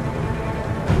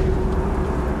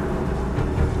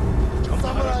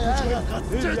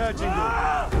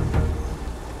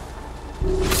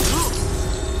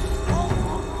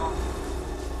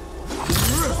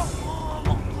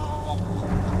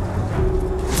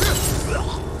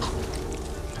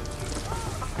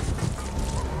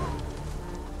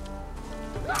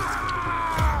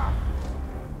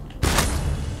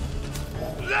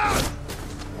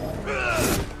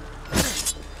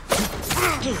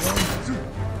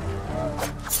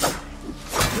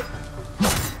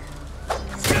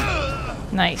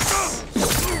Nice.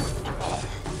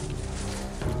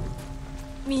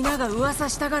 みんなが噂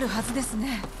したがるはずです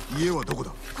ね。家はどこ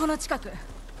だ？この近く。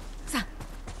さ。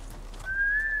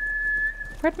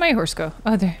 Where'd my horse go?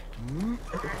 Oh, there.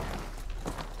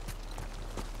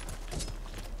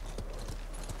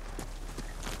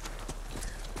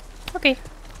 Okay.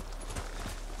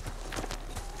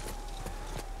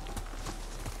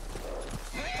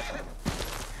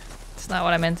 It's not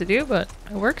what I meant to do, but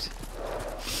it worked.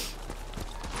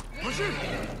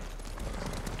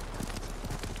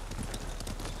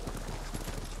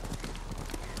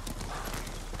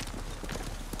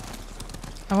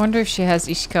 I wonder if she has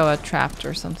Ishikawa trapped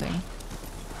or something.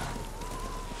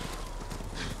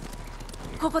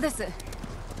 ここです。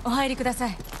お入りくださ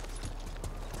い。 I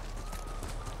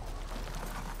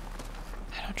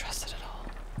don't trust it at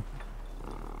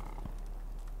all.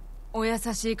 お優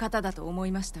しい方だと思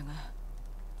いましたが、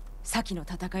先の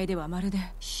戦いではまるで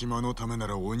島のためな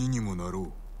ら鬼にもな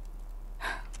ろ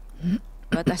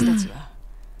私たちは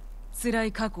辛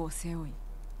い過去を背負い、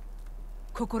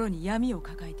心に闇を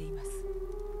抱えています。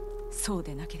そう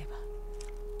でなければ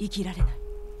生きられない。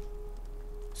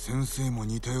先生も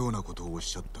似たようなことをおっ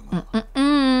しゃったが、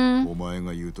お前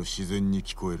が言うと自然に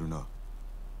聞こえるな、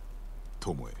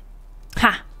友え。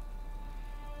は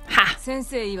は。先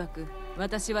生曰く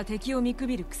私は敵を見く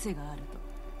びる癖があると。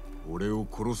俺を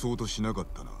殺そうとしなかっ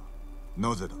たな。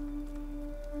なぜだ？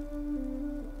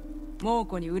猛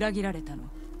虎に裏切られたの。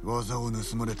技を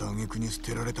盗まれた挙句に捨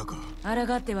てられたか。抗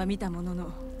っては見たもの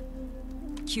の、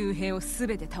旧兵を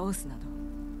全て倒すなど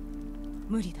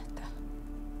無理だった。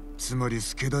つまり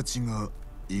助太刀が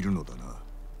いるのだな。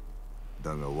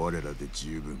だが我らで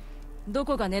十分。ど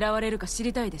こが狙われるか知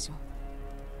りたいでしょ。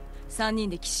3人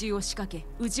で奇襲を仕掛け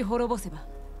撃ち滅ぼせば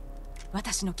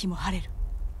私の気も晴れる。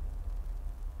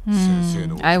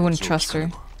I wouldn't trust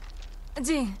her.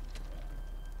 ジン、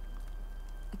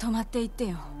止まっていって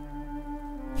よ。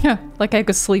Yeah, like I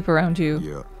could sleep around you. い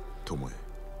や、友え。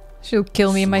She'll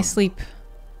kill me in my sleep.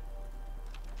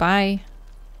 Bye.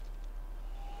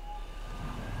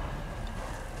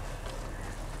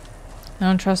 I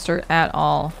don't trust her at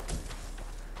all.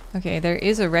 Okay, there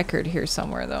is a record here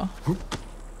somewhere, though.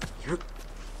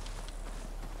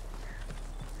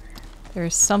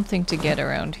 There's something to get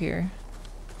around here.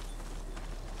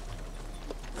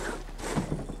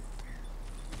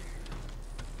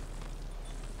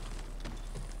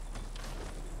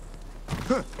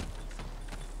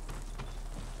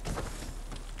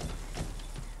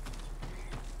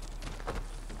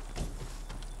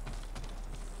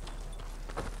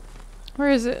 Where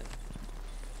is it?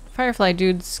 Firefly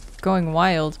dude's going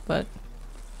wild, but...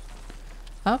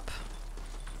 Up?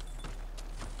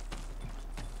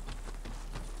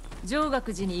 上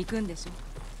学寺に行くんでしょ。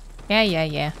 Yeah, yeah,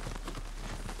 yeah.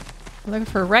 Looking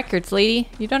for records, lady.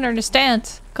 You don't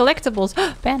understand. Collectibles.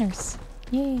 Banners.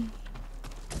 Yay.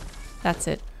 That's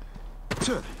it.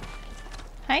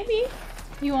 Hi, bee.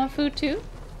 You want food too?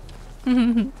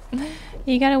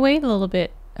 You gotta wait a little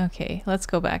bit. Okay, let's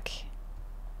go back.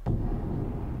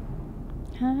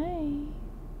 Hi.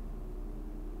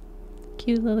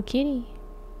 Cute little kitty.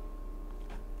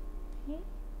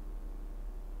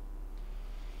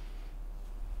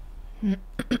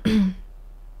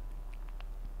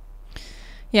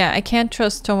 Yeah, I can't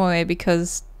trust Tomoe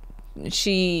because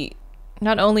she...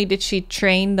 Not only did she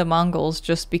train the Mongols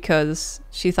just because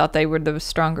she thought they were the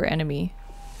stronger enemy.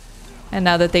 And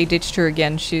now that they ditched her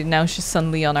again, now she's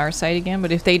suddenly on our side again.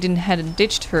 But if they hadn't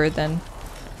ditched her, then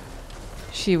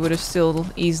she would have still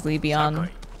easily be on...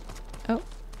 Oh,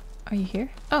 are you here?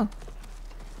 Oh.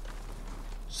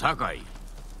 Sakai,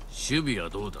 守備は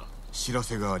どうだ? 知ら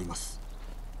せがあります。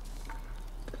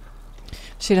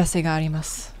知らせがありま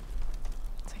す。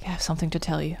It's like I have something to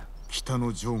tell you. 北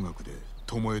の上学で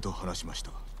友えと話しまし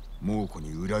た。猛虎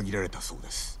に裏切られたそう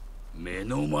です。目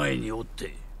の前におっ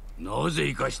てなぜ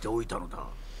生かしておいたのだ。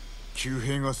旧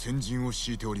兵が先陣を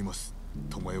敷いております。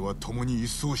友えは共に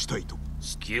一掃したいと。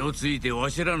隙をついてわ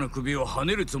しらの首をは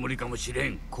ねるつもりかもしれ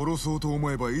ん。殺そうと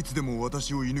思えばいつでも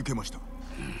私を射抜けました。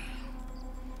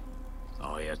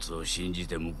あやつを信じ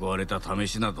て報われた試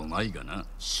しなどないがな。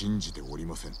信じており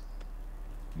ません。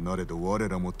なれど我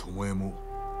らも友えも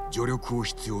助力を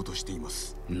必要としていま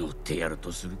す。乗ってやる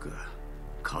とするか。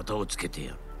肩をつけて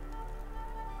やる。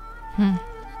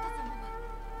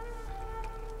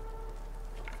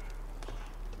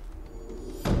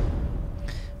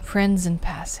Friends in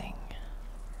passing.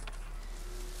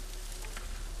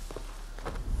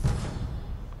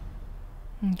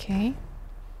 Okay.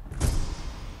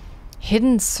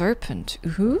 Hidden serpent.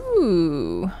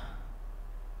 Ooh.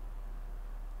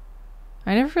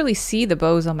 I never really see the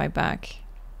bows on my back.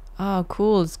 Oh,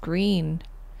 cool. It's green.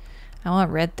 I want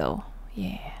red though.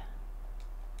 Yeah.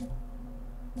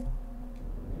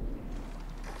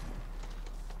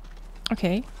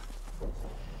 Okay.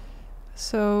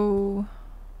 So...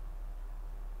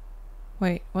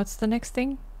 Wait, what's the next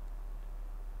thing?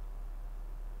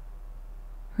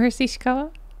 Where's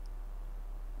Ishikawa?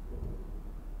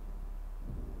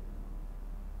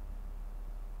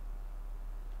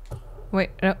 Wait,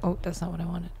 no, oh, that's not what I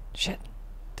wanted. Shit.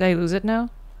 Did I lose it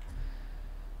now?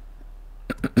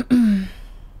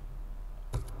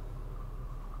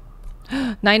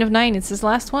 9 of 9, it's his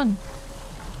last one.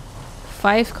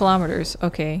 5 kilometers,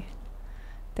 okay.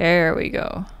 There we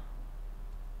go.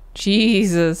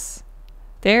 Jesus.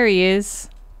 There he is.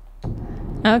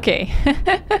 Okay.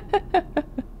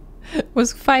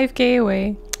 Was 5k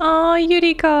away. Oh,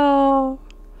 Yuriko.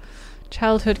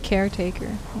 Childhood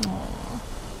caretaker. Aww.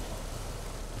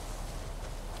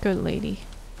 Good lady.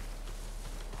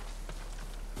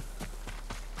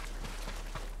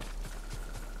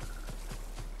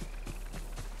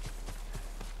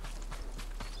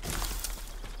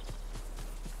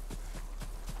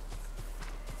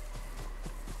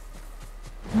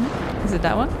 Is it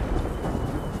that one?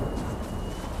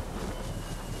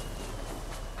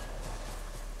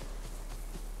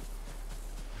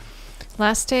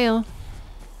 Last tale.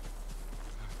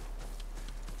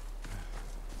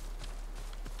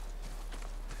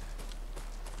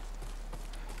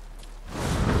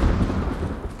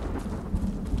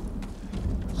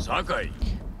 Sakai.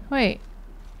 Wait.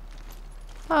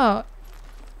 Oh.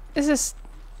 Is this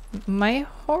my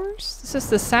horse? This is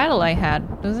the saddle I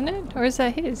had, wasn't it? Or is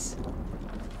that his?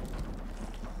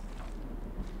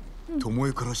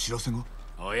 巴から知らせが。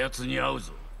あやつに会う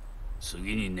ぞ。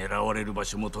次に狙われる場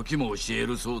所も時も教え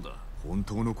るそうだ。本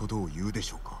当のことを言うで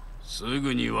しょうか。す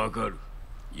ぐにわかる。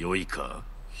良いか。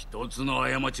一つの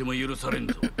過ちも許されん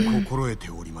ぞ。心得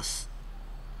ております。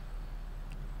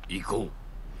行こ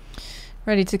う。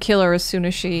Ready to kill her as soon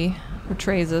as she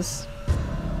betrays us.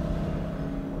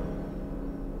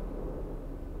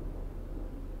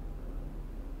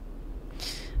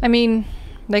 I mean,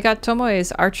 they got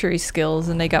Tomoe's archery skills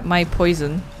and they got my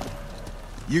poison.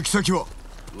 行き先は？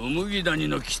麦谷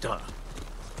の北。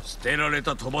捨てられ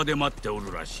た鳥羽で待ってお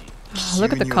るらしい。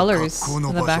Look at the colors in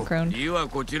the background. 家は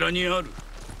こちらにある。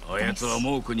あやつは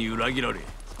猛虎に裏切られ、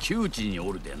窮地に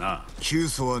おるでな。窮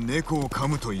鼠は猫を噛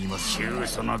むと言います。窮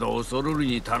鼠など恐るる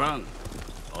に足らん。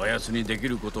あやつにでき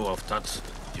ることは2つ。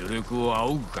助力を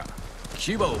仰ぐか、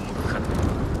牙を剥くか。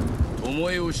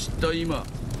巴を知った今、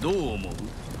どう思う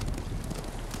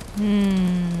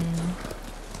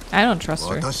？I don't trust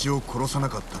her. 私を殺さな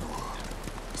かったのは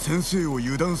先生を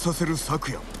油断させる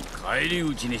策や。返り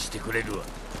討ちにしてくれるわ。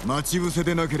待ち伏せ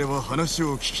でなければ話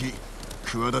を聞き、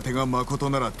企てが誠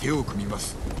なら手を組みま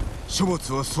す。処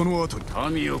罰はその後に。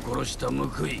民を殺した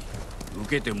報い、受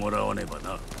けてもらわねば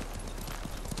な。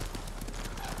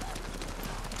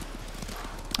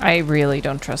I really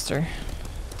don't trust her.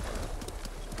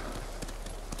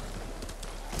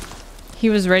 He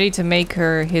was ready to make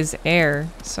her his heir,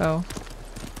 so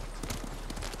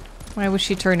why would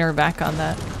she turn her back on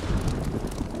that?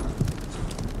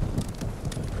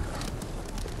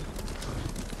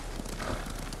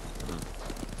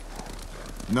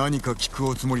 何か聞く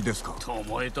おつもりですか？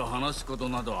巴と話すこと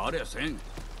などありゃせん。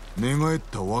寝返っ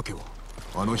たわけは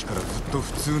あの日からずっと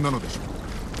普通なのでしょ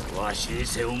う。わしに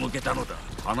背を向けたのだ。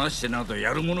話してなど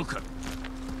やるものか。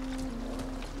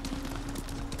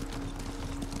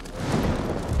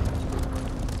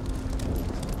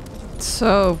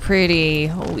So pretty.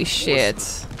 Holy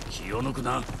shit.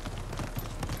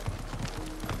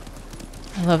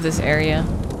 I love this area.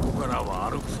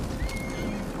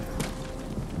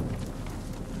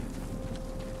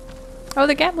 Oh,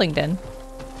 the gambling den.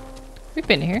 We've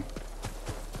been here.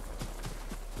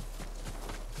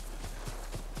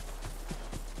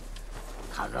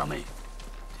 Kagame.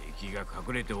 敵が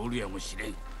隠れておるやもしれ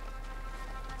ん。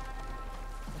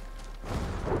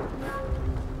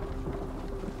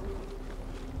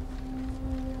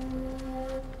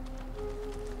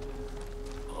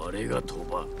あれが鳥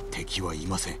羽。敵はい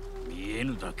ません。見え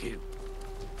ぬだけよ。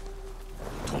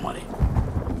止まれ。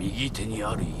右手に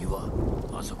ある岩。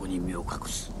あそこに身を隠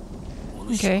す。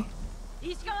Okay.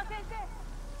 石川先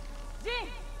生。ジン。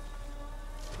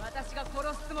私が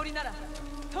殺すつもりなら、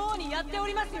とうにやってお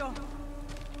りますよ。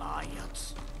ああや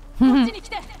つ。こっちに来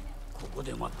て。ここ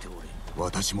で待っておれ。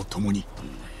私も共に。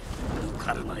抜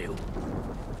かるなよ。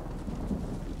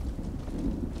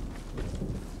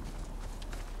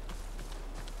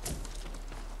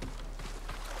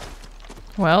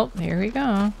Well, here we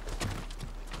go.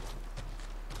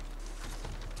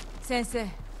 先生、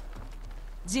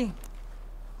ジン。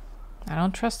 I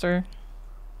don't trust her.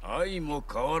 愛も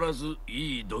変わらず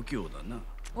いい度胸だな。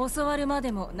教わるま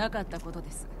でもなかったこと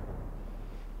です。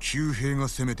旧兵が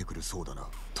攻めてくるそうだな。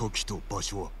時と場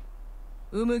所は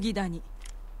ウムギ谷。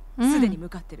すでに向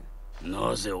かってる。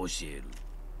なぜ教える？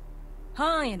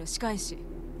ハーンへの仕返し。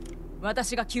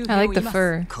私が旧兵 I を like い the ます。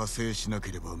 fur. 加勢しな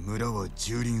ければ村は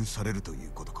蹂躙されるとい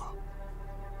うことか。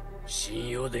信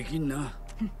用できんな。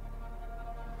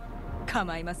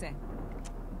構いません。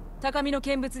高みの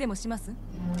見物でもします？し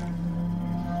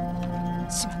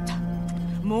まった。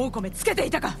もうお米つけて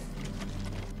いたか。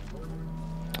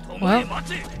お前待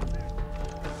て。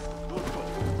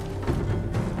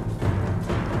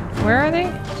 Where are they?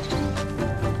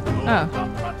 Oh.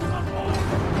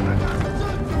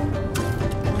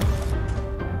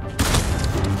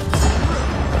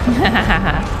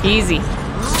 Easy.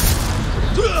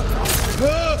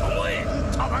 おい、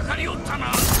たばかりおった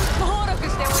な。登録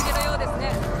しておいでのようです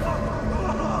ね。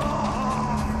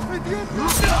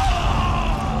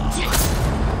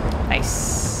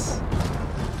Nice.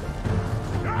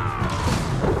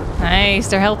 Nice.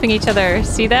 They're helping each other.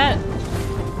 See that?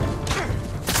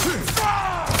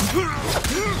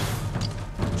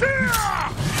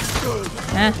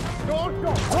 Eh.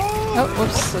 Oh,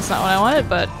 whoops. That's not what I wanted,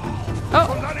 but... Oh.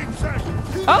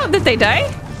 Oh, did they die?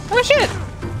 Oh, shit.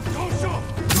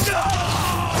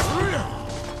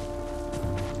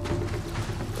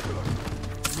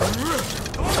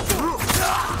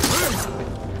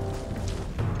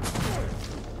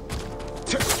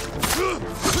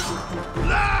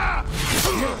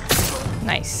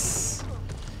 Nice.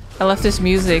 I love this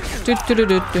music. Dun, dun, dun,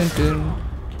 dun, dun, dun.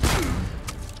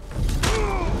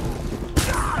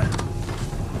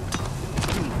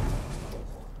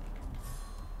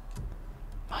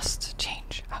 Must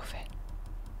change outfit.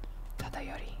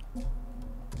 Tadayori.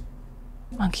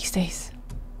 Monkey stays.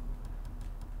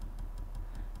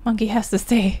 Monkey has to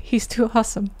stay. He's too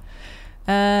awesome.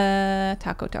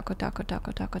 Taco, taco, taco,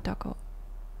 taco, taco, taco.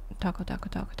 Taco, taco,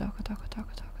 taco, taco, taco, taco, taco, taco,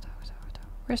 taco.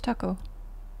 Where's Taco?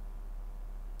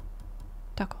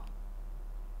 Taco.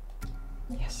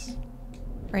 Yes.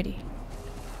 Ready.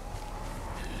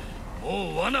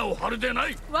 もう罠を張るでな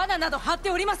い。罠など張っ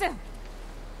ておりません。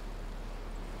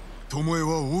巴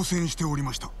は応戦しており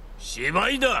ました。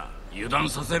芝居だ。油断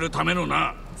させるための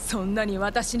な。そんなに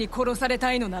私に殺され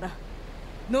たいのなら、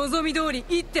望み通り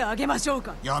言ってあげましょう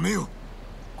か。やめよ。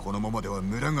このままでは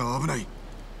村が危ない。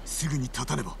すぐに立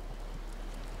たねば。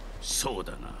そう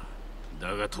だな。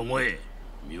だが巴、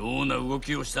妙な動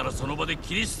きをしたらその場で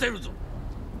切り捨てるぞ。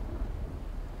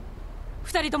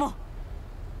二人とも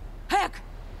早く。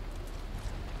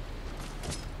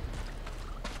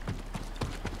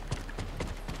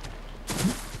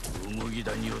麦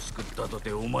谷を救ったと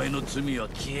てお前の罪は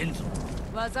消えんぞ。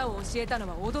技を教えたの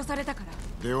は脅されたから。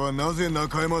ではなぜ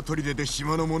中山砦で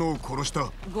島の者を殺した？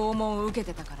拷問を受け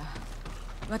てたから。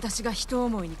私が人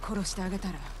思いに殺してあげた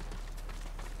ら、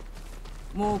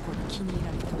猛虎に気に入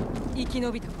られた。生き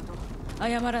延びたこと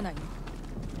謝らないよ。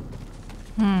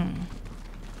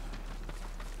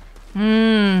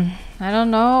I don't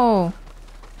know.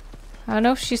 I don't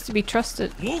know if she's to be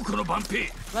trusted. 猛虎の番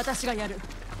兵。私がやる。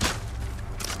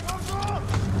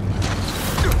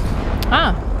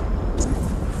Ah.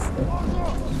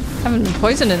 Haven't been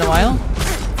poisoned in a while.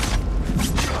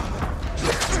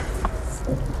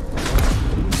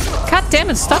 God damn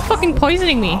it, stop fucking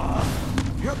poisoning me.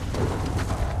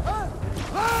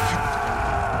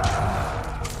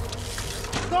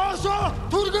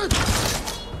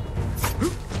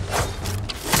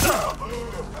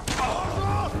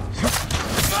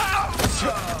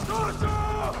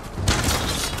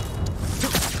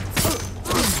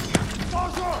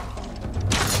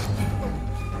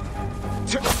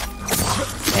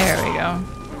 There we go.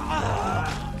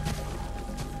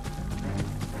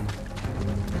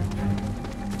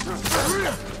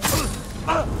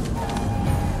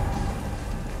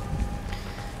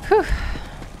 Whew.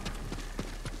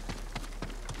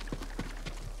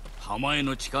 浜へ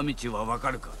の近道はわ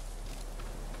かるか？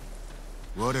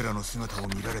我らの姿を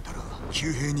見られたら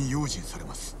旧兵に用心され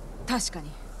ます。確か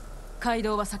に街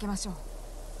道は避けましょう。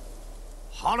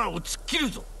腹を突っ切る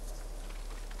ぞ。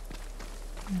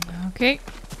Okay.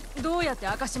 どうやって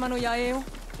赤島の野営を？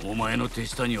お前の手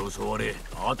下に襲われ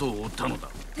後を追ったのだ。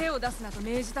手を出すなと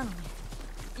命じたのに、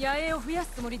野営を増や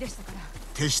すつもりでしたから。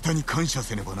手下に感謝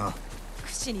せねばな。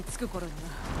串につく頃には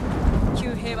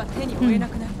旧兵は手に負えな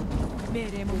くなり、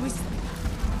命令も無視さ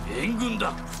れた。援軍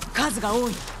だ。数が多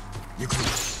い。行くぞ。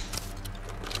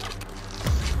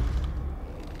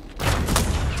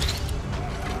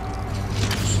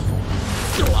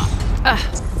Ah.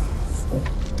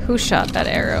 Who shot that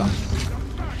arrow?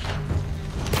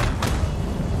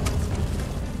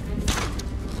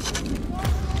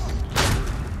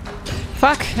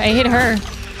 Fuck, I hit her.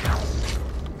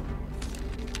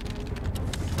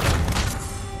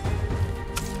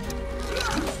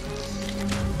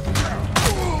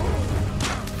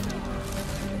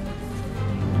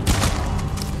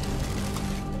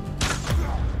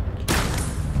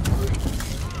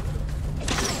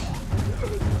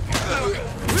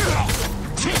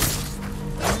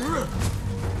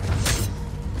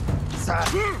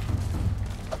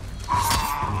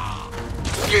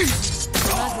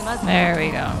 There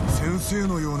we go. 先生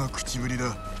のような口ぶり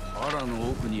だ。腹の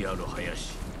奥にある林。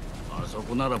あそ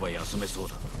こならば休めそう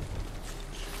だ。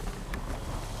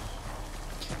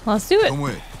Let's do it. とも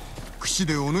え、櫛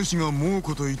でお主が猛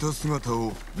虎といた姿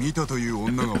を見たという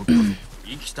女がおったぞ。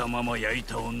生きたまま焼い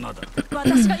た女だ。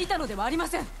私がいたのではありま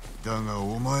せん。だが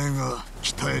お前が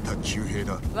鍛えた旧兵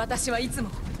だ。私はいつも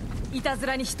いたず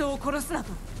らに人を殺すな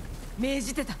と命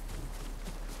じてた。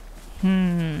I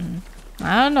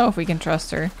don't know if we can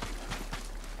trust her.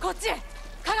 こっちへ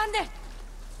かがんで。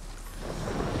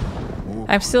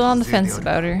I'm still on the fence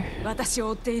about her. 私を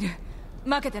追っている。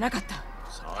負けてなかった。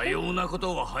さようなこ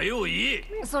とは早う言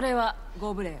え。それは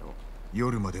ご無礼を。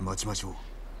夜まで待ちましょ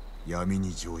う。闇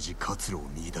に乗じ活路を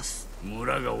見出す。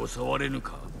村が襲われぬ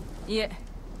か。いえ、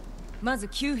まず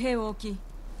旧兵を置き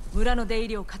村の出入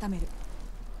りを固める。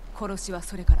殺しは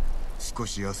それから。少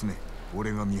し休め。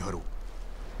俺が見張ろ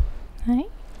う。はい。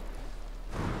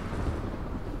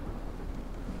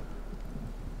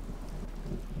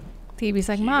Phoebe's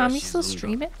like, Mom, you still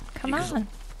streaming? Come on.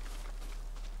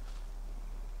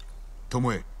 と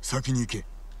もえ、先に行け。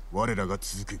我らが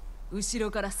続く。後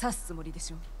ろから刺すつもりで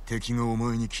しょ。敵がお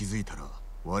前に気づいたら、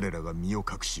我らが身を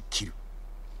隠し切る。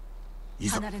い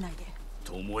ざ。離れないで。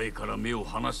巴から目を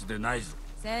離すでないぞ。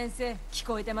先生、聞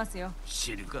こえてますよ。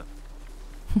知るか。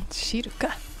知るか。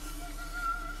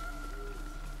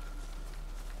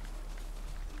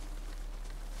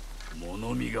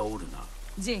物見がおるな。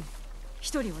ジン、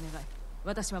一人お願い。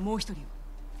私はもう一人を。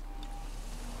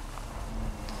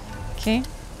Okay.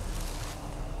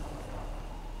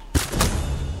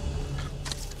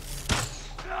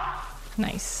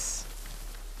 Nice.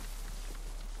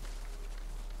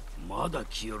 まだ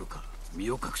来よるか。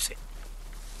身を隠せ。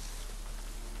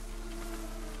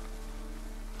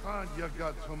Ga je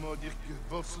gaat van die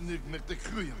gewassen niet met de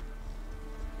groeien.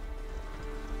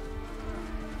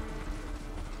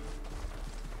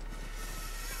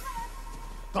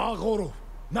 Daar, Goro.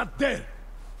 Not there.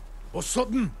 Or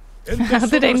sudden. How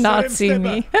did they not see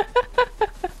me?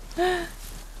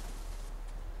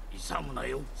 勇むな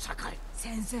よ、酒井。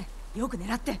先生、よく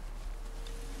狙って。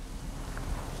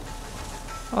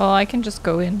Well, I can just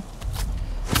go in.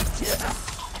 一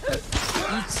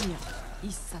夜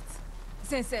一冊。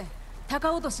先生、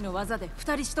高落としの技で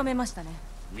二人仕留めましたね。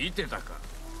見てたか。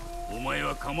お前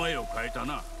は構えを変えた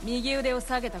な。右腕を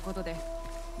下げたことで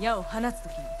矢を放つと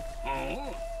きに。お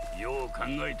お、よう考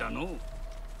えたの。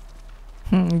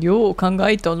よう考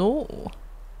えたの。こ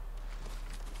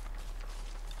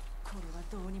れは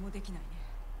どうにもできないね。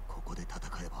ここで戦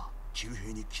えば旧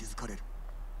兵に気づかれる。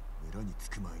村に着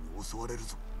く前に襲われる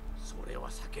ぞ。それ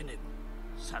は避けねば。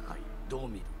酒井、どう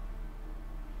見る？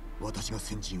私が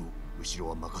先陣を、後ろ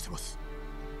は任せます。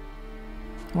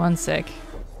One sec.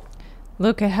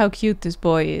 Look at how cute this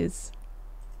boy is.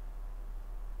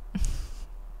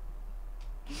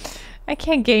 I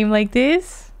can't game like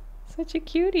this. Such a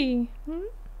cutie.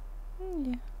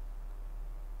 Yeah.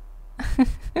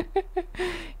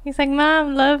 He's like,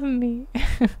 Mom, love me.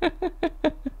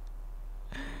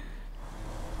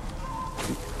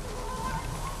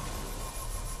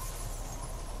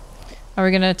 Are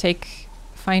we gonna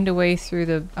find a way through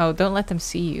the... Oh, don't let them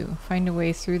see you. Find a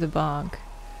way through the bog.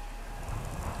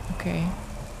 Okay.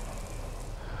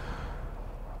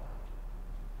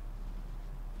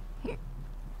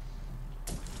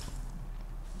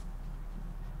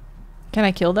 Can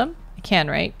I kill them? I can,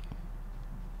 right?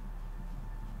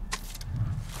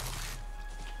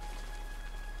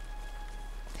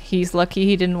 He's lucky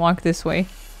he didn't walk this way.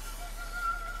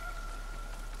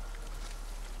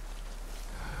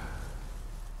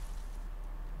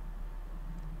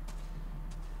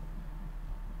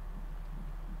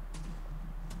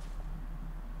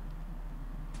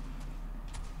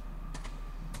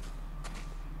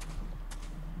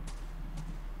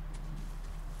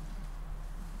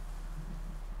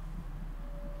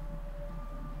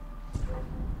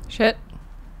 Shit.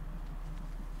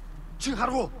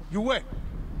 Chiharu, you wait.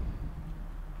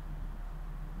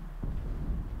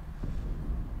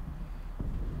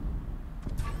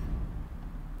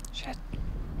 Shit.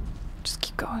 Just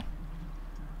keep going.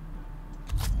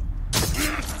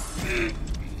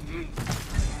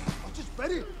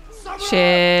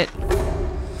 Shit.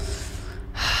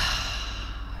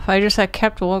 I just had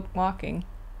kept walking.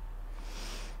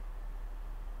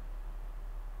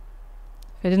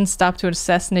 If I didn't stop to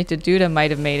assassinate the dude, I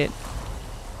might have made it.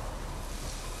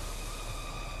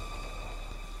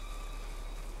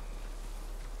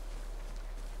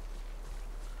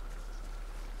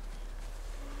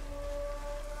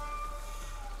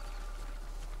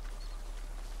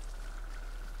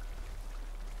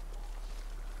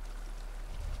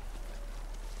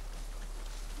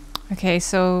 Okay,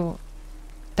 so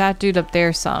that dude up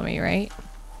there saw me, right?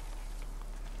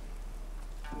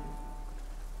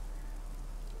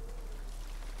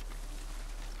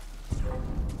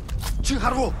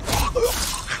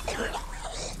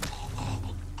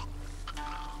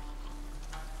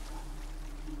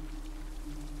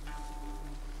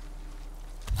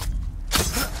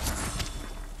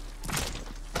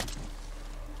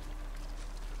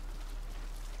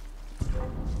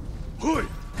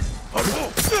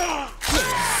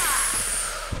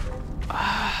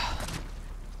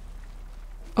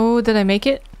 Oh, did I make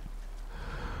it?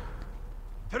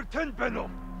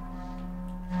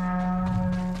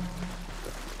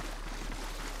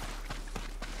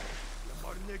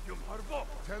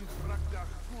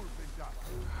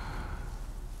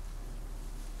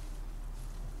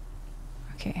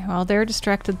 Okay, well, they're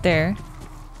distracted there.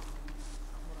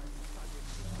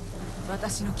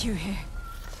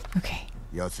 Okay.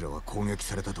 奴らは攻撃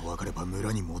されたと分かれば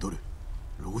村に戻る。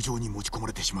牢城に持ち込ま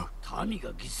れてしまう。民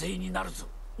が犠牲になるぞ。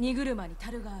荷車に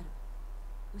樽がある。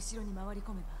後ろに回り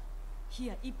込めば火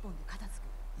や一本で片付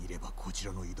く。いればこち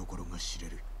らの居所が知れ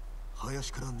る。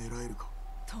林から狙えるか。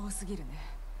遠すぎるね。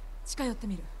近寄って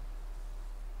みる。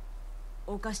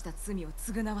犯した罪を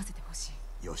償わせてほし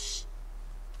い。よし。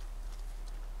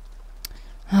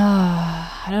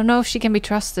I don't know if she can be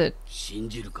trusted. 信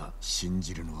じるか？信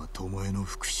じるのは巴の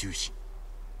復讐心。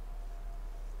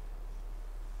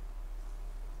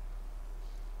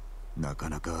なか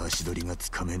なか足取りがつ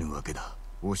かめぬわけだ。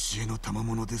教えの賜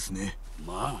物ですね。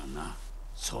まあな、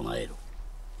備えろ。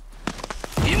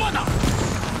今だ。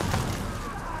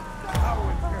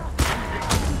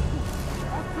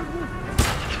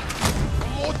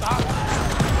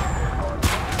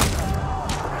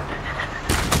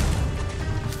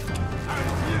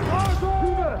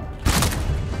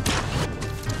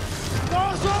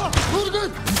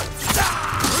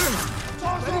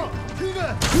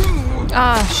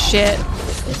Ah, shit.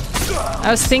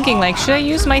 I was thinking, like, should I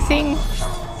use my thing?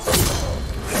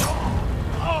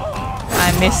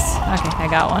 I missed. Okay, I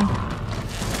got one.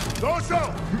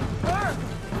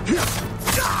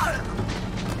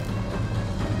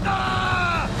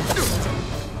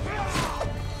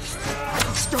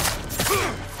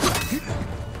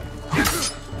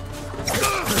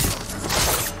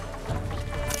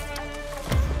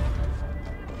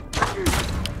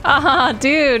 Ah,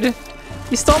 dude.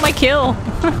 You stole my kill.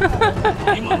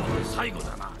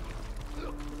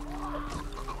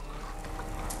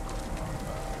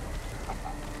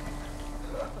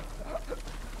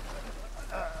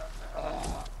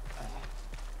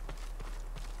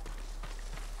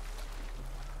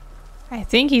 I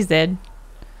think he's dead.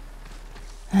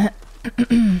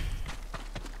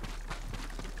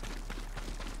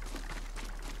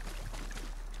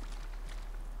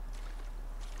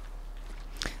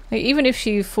 Like, even if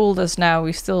she fooled us now,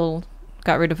 we still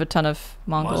got rid of a ton of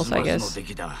Mongols, I guess.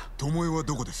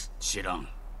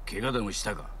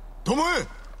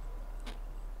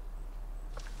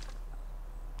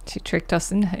 She tricked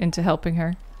us into helping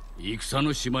her. 戦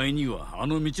のしまいにはあ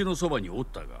の道のそばにおっ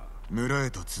たが。村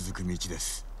へと続く道で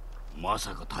す。ま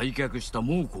さか退却した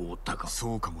猛虎を追ったか。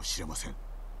そうかもしれません。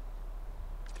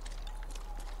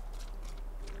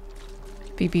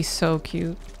BB's so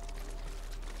cute.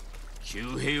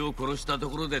 旧兵を殺したと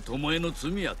ころで巴の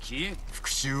罪は消え。復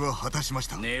讐は果たしまし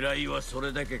た。狙いはそ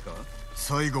れだけか。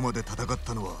最後まで戦っ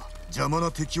たのは邪魔な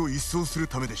敵を一掃する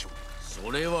ためでしょう。そ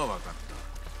れは分かっ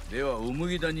た。ではお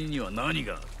麦谷には何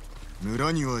がある？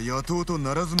村には野党と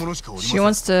ならず者しかおりません。 She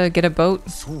wants to get a boat.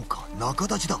 そうか、仲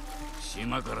立ちだ。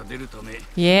島から出るため。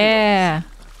Yeah.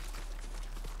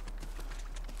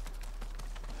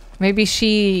 Maybe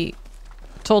she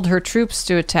told her troops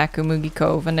to attack Umugi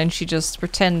Cove, and then she just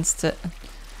pretended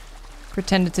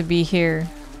to be here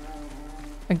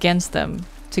against them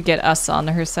to get us on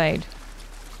her side.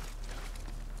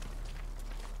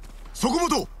 そこも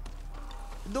と。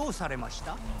どうされまし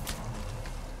た？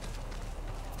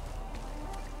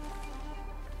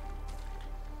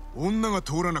女が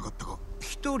通らなかったか。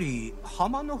一人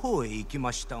浜の方へ行き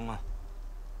ましたが。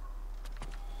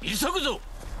急ぐぞ。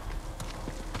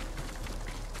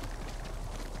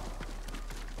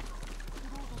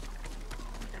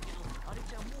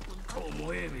巴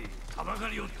め、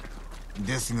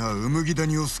ですが、ウムギ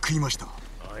谷を救いました。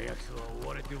あやつは追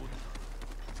われておっ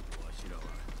た。わしらは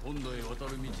本土へ渡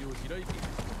る道を開いている。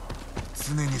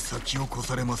常に先を越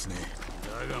されますね。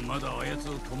だがまだあやつ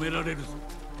を止められるぞ。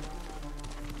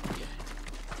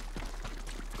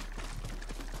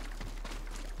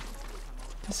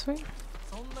This way?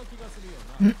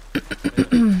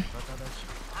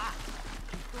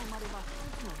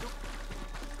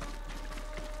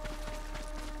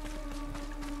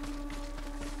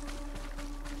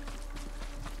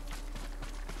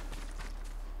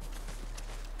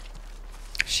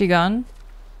 She gone?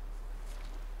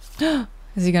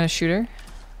 Is he gonna shoot her?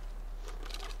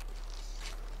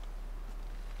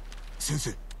 先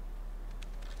生。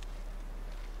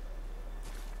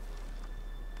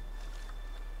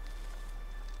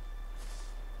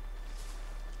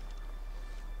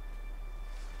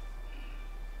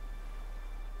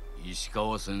石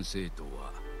川先生と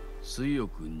は強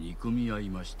く憎み合い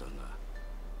ましたが、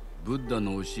ブッダ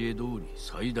の教え通り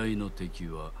最大の敵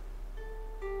は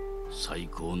最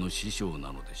高の師匠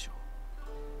なのでしょ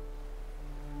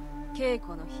う。稽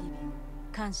古の日々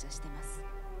感謝してます。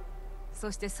そ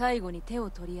して最後に手を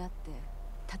取り合って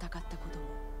戦ったことも、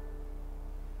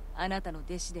あなたの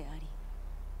弟子であり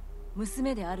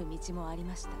娘である道もあり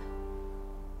ました。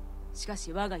しか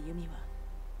し我が弓は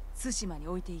対馬に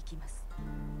置いていきます。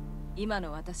今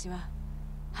の私は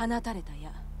放たれた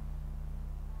矢。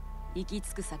行き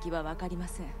着く先は分かりま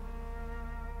せん。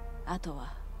あと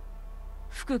は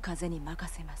吹く風に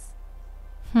任せます。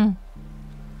終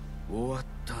わっ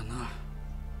たな。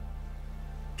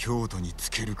京都につ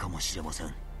けるかもしれません。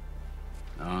あ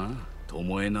あ、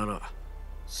巴なら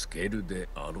つけるで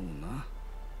あろうな。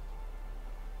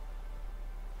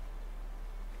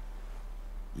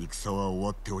戦は終わ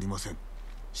っておりません。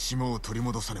島を取り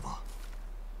戻さねば。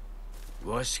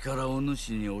わしからお主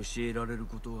に教えられる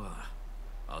ことは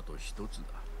あと一つだ。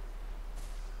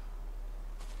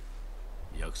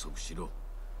約束しろ。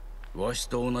わし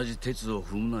と同じ鉄を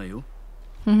踏むなよ。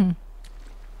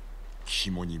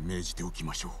肝に銘じておき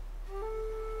ましょう。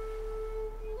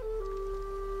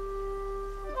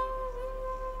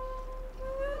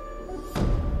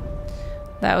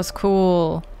That was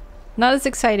cool. Not as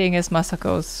exciting as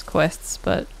Masako's quests,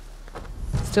 but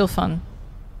still fun.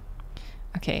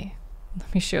 Okay,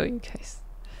 let me show you guys.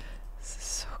 This is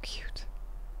so cute.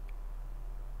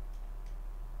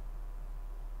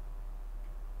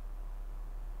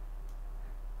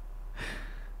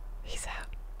 He's out.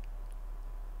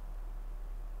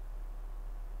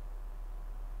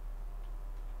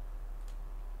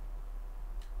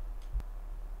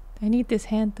 I need this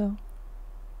hand though.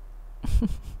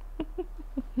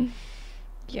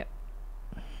 Yep.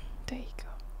 There you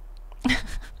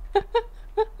go.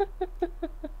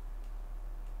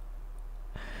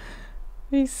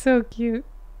 He's so cute.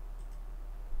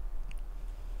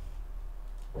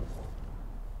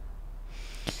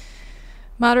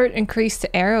 Moderate increase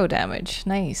to arrow damage.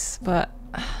 Nice, but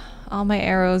all my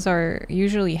arrows are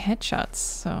usually headshots,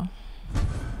 so.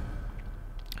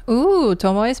 Ooh,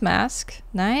 Tomoe's mask.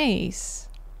 Nice.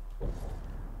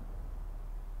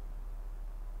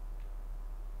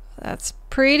 That's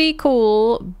pretty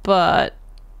cool, but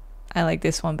I like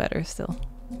this one better still.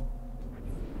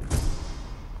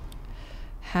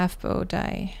 Half bow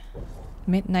die.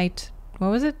 Midnight. What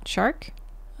was it? Shark?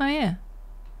 Oh yeah.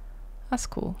 That's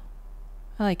cool.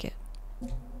 I like it.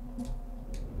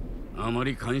 あま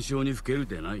り干渉にふける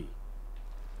でない。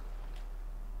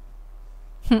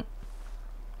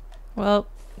Well,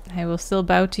 I will still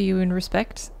bow to you in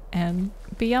respect and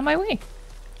be on my way.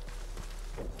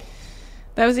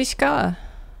 That was Ishikawa.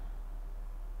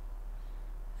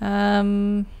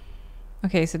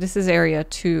 Okay, so this is area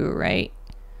 2, right?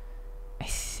 I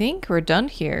think we're done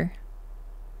here.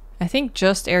 I think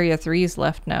just area 3 is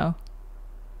left now.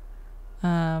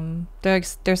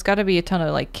 There's got to be a ton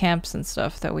of like camps and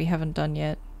stuff that we haven't done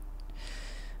yet.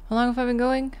 How long have I been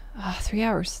going? 3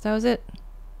 hours. That was it.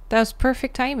 That was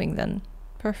perfect timing then.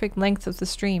 Perfect length of the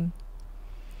stream.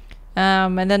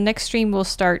 And then next stream we'll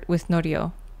start with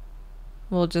Norio.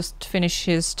 We'll just finish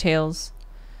his tales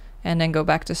and then go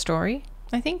back to story,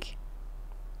 I think.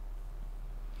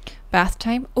 Bath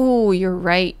time? Oh, you're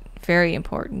right. Very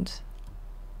important.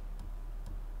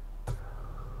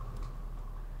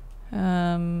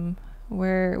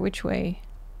 Which way?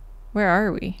 Where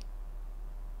are we?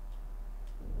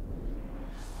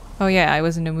 Oh yeah, I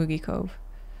was in Umugi Cove.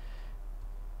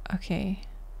 Okay.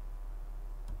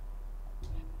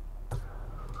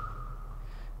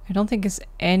 I don't think it's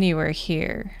anywhere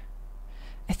here.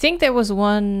 I think there was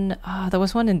one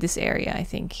in this area, I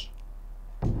think.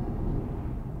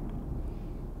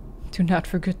 Do not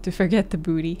forget the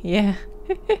booty. Yeah.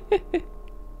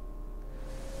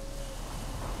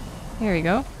 There we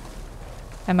go.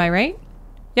 Am I right?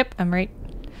 Yep, I'm right.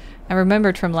 I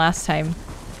remembered from last time.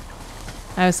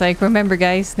 I was like, remember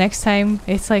guys, next time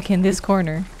it's like in this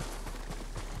corner.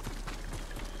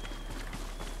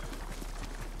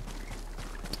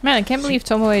 Man, I can't believe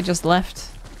Tomoe just left.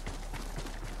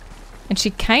 And she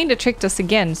kinda tricked us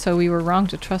again, so we were wrong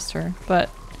to trust her. But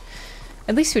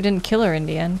at least we didn't kill her in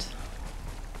the end.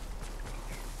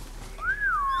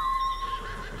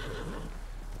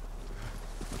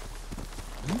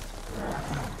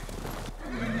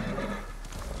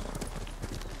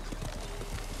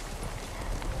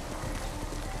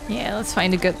 Yeah, let's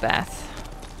find a good bath.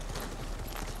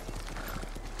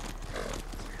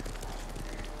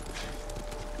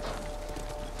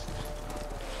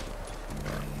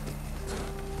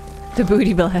 The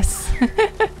booty bless.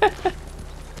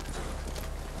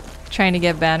 Trying to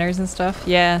get banners and stuff.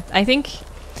 Yeah, I think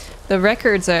the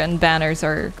records and banners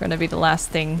are gonna be the last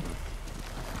thing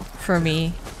for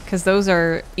me, because those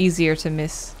are easier to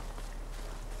miss.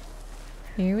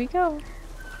 Here we go.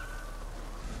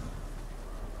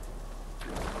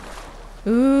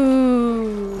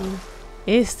 Ooh,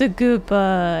 it's the good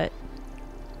butt.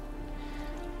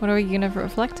 What are we gonna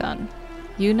reflect on?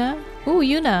 Yuna? Ooh,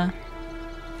 Yuna.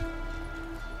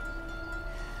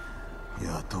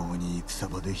 野党に戦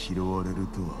場で拾われる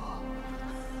とは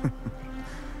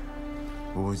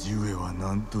叔父上は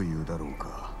何と言うだろう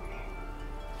か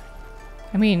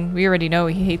I mean, we already know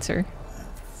he hates her.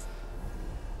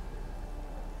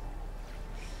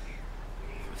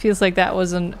 Feels like that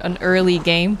was an early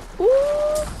game. Ooh.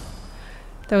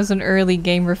 That was an early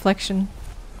game reflection.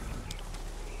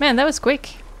 Man, that was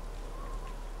quick.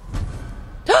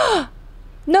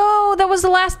 No, that was the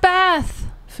last bath!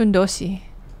 Fundoshi.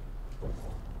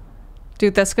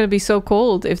 Dude, that's gonna be so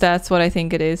cold if that's what I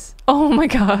think it is. Oh my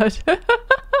god.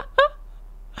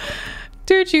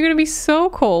 Dude, you're gonna be so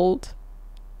cold.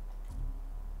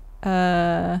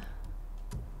 Let's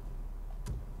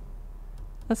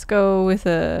go with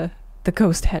the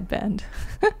ghost headband.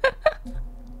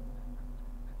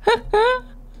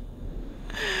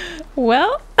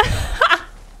 Well,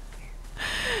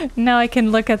 now I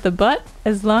can look at the butt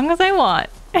as long as I want.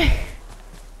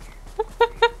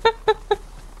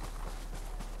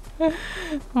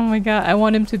 Oh my god, I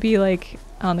want him to be like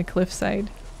on the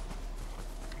cliffside.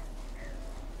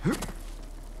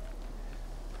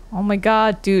 Oh my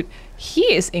god, dude.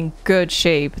 He is in good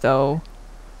shape though.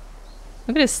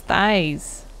 Look at his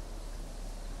thighs.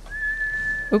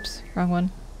 Oops, wrong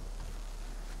one.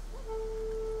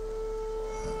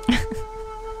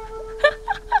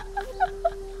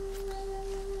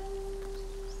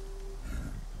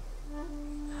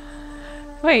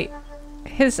 Wait,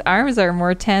 his arms are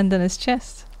more tan than his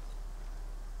chest.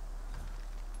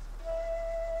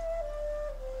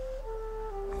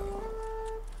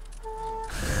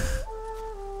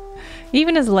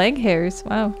 Even his leg hairs,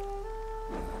 wow.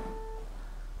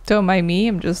 Don't mind me,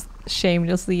 I'm just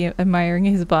shamelessly admiring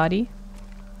his body.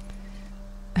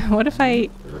 What if I...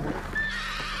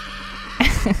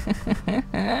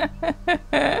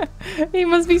 He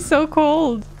must be so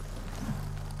cold.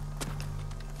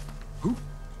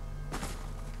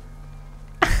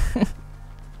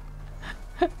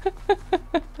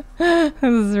 This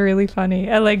is really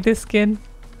funny. I like this skin.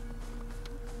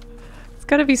 It's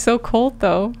gotta be so cold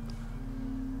though.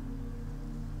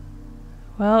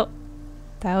 Well,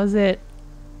 that was it.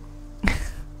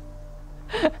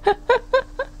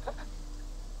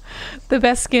 The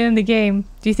best skin in the game.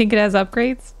 Do you think it has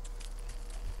upgrades?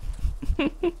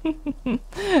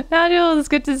 Nigel, it's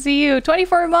good to see you.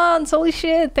 24 months! Holy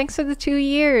shit! Thanks for the 2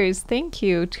 years. Thank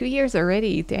you. 2 years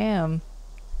already. Damn.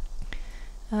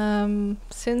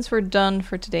 Since we're done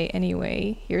for today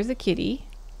anyway, here's a kitty.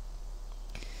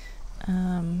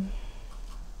 There.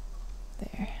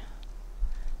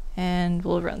 And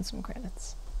we'll run some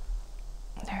credits.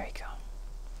 There we go.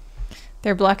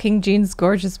 They're blocking Jean's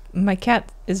gorgeous... My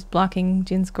cat is blocking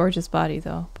Jean's gorgeous body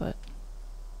though, but...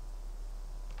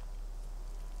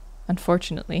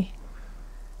 Unfortunately.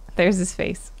 There's his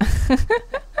face.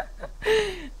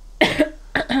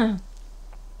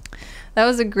 That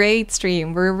was a great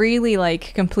stream. We're really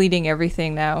like completing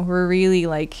everything now. We're really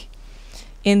like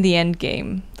in the end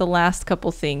game. The last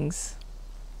couple things.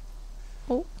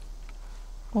 Oh.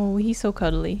 Oh, he's so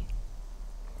cuddly.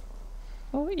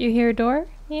 Oh, you hear a door?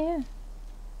 Yeah.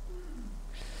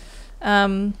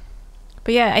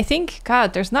 But yeah, I think,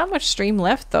 God, there's not much stream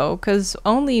left though, because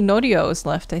only Norio is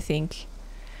left, I think.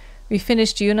 We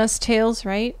finished Yuna's tales,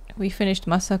 right? We finished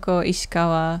Masako,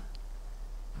 Ishikawa,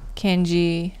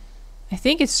 Kenji, I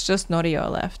think it's just Norio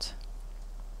left.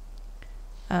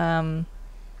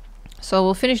 So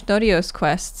we'll finish Norio's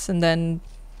quests and then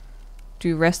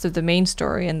do rest of the main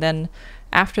story, and then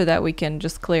after that we can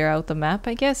just clear out the map,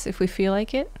 I guess, if we feel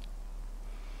like it.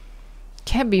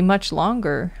 Can't be much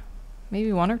longer.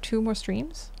 Maybe 1 or 2 more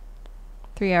streams?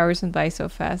 3 hours went by so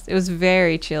fast. It was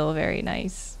very chill, very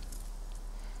nice.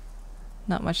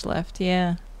 Not much left,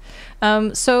 yeah.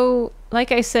 So,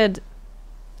 like I said,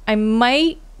 I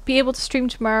might be able to stream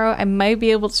tomorrow. I might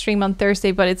be able to stream on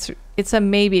Thursday, but it's a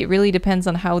maybe. It really depends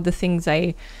on how the things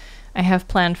I have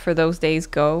planned for those days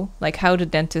go. Like how the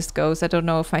dentist goes. I don't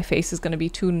know if my face is going to be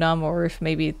too numb or if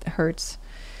maybe it hurts.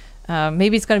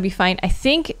 Maybe it's going to be fine. I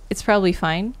think it's probably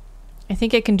fine. I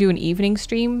think I can do an evening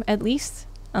stream at least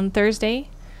on Thursday.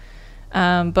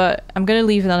 But I'm going to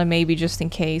leave it on a maybe just in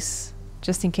case.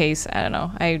 Just in case, I don't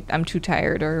know, I'm too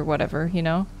tired or whatever, you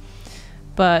know?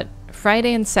 But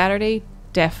Friday and Saturday,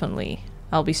 definitely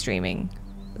I'll be streaming.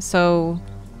 So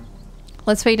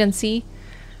let's wait and see.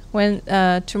 When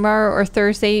tomorrow or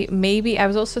Thursday, maybe, I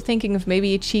was also thinking of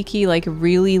maybe a cheeky, like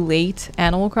really late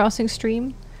Animal Crossing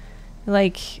stream.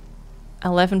 Like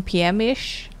 11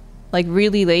 p.m.-ish. Like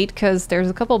really late, because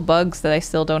there's a couple bugs that I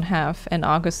still don't have, and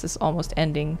August is almost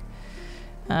ending.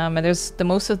 And there's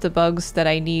most of the bugs that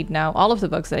I need now, all of the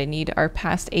bugs that I need are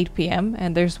past 8 p.m.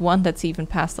 and there's one that's even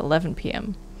past 11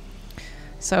 p.m.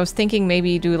 So I was thinking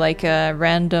maybe do like a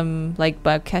random like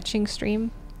bug catching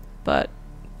stream, but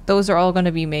those are all going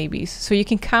to be maybes. So you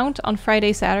can count on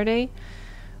Friday, Saturday,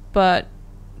 but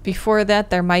before that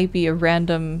there might be a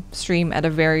random stream at a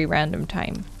very random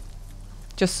time.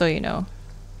 Just so you know.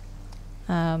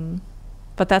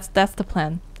 But that's the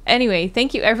plan. Anyway,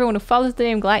 thank you everyone who followed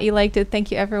today. I'm glad you liked it.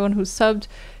 Thank you everyone who subbed,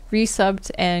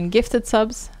 resubbed, and gifted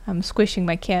subs. I'm squishing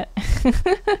my cat.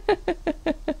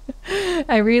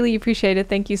 I really appreciate it.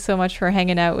 Thank you so much for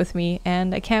hanging out with me,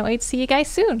 and I can't wait to see you guys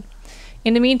soon.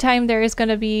 In the meantime, there is going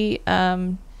to be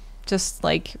just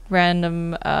like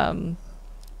random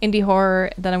indie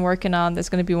horror that I'm working on. There's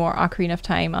going to be more Ocarina of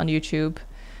Time on YouTube.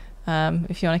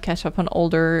 If you want to catch up on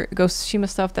older Ghost of Tsushima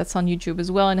stuff, that's on YouTube as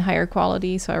well in higher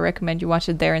quality, so I recommend you watch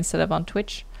it there instead of on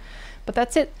Twitch. But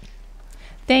that's it.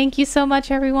 Thank you so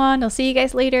much, everyone. I'll see you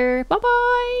guys later.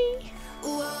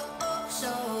 Bye-bye!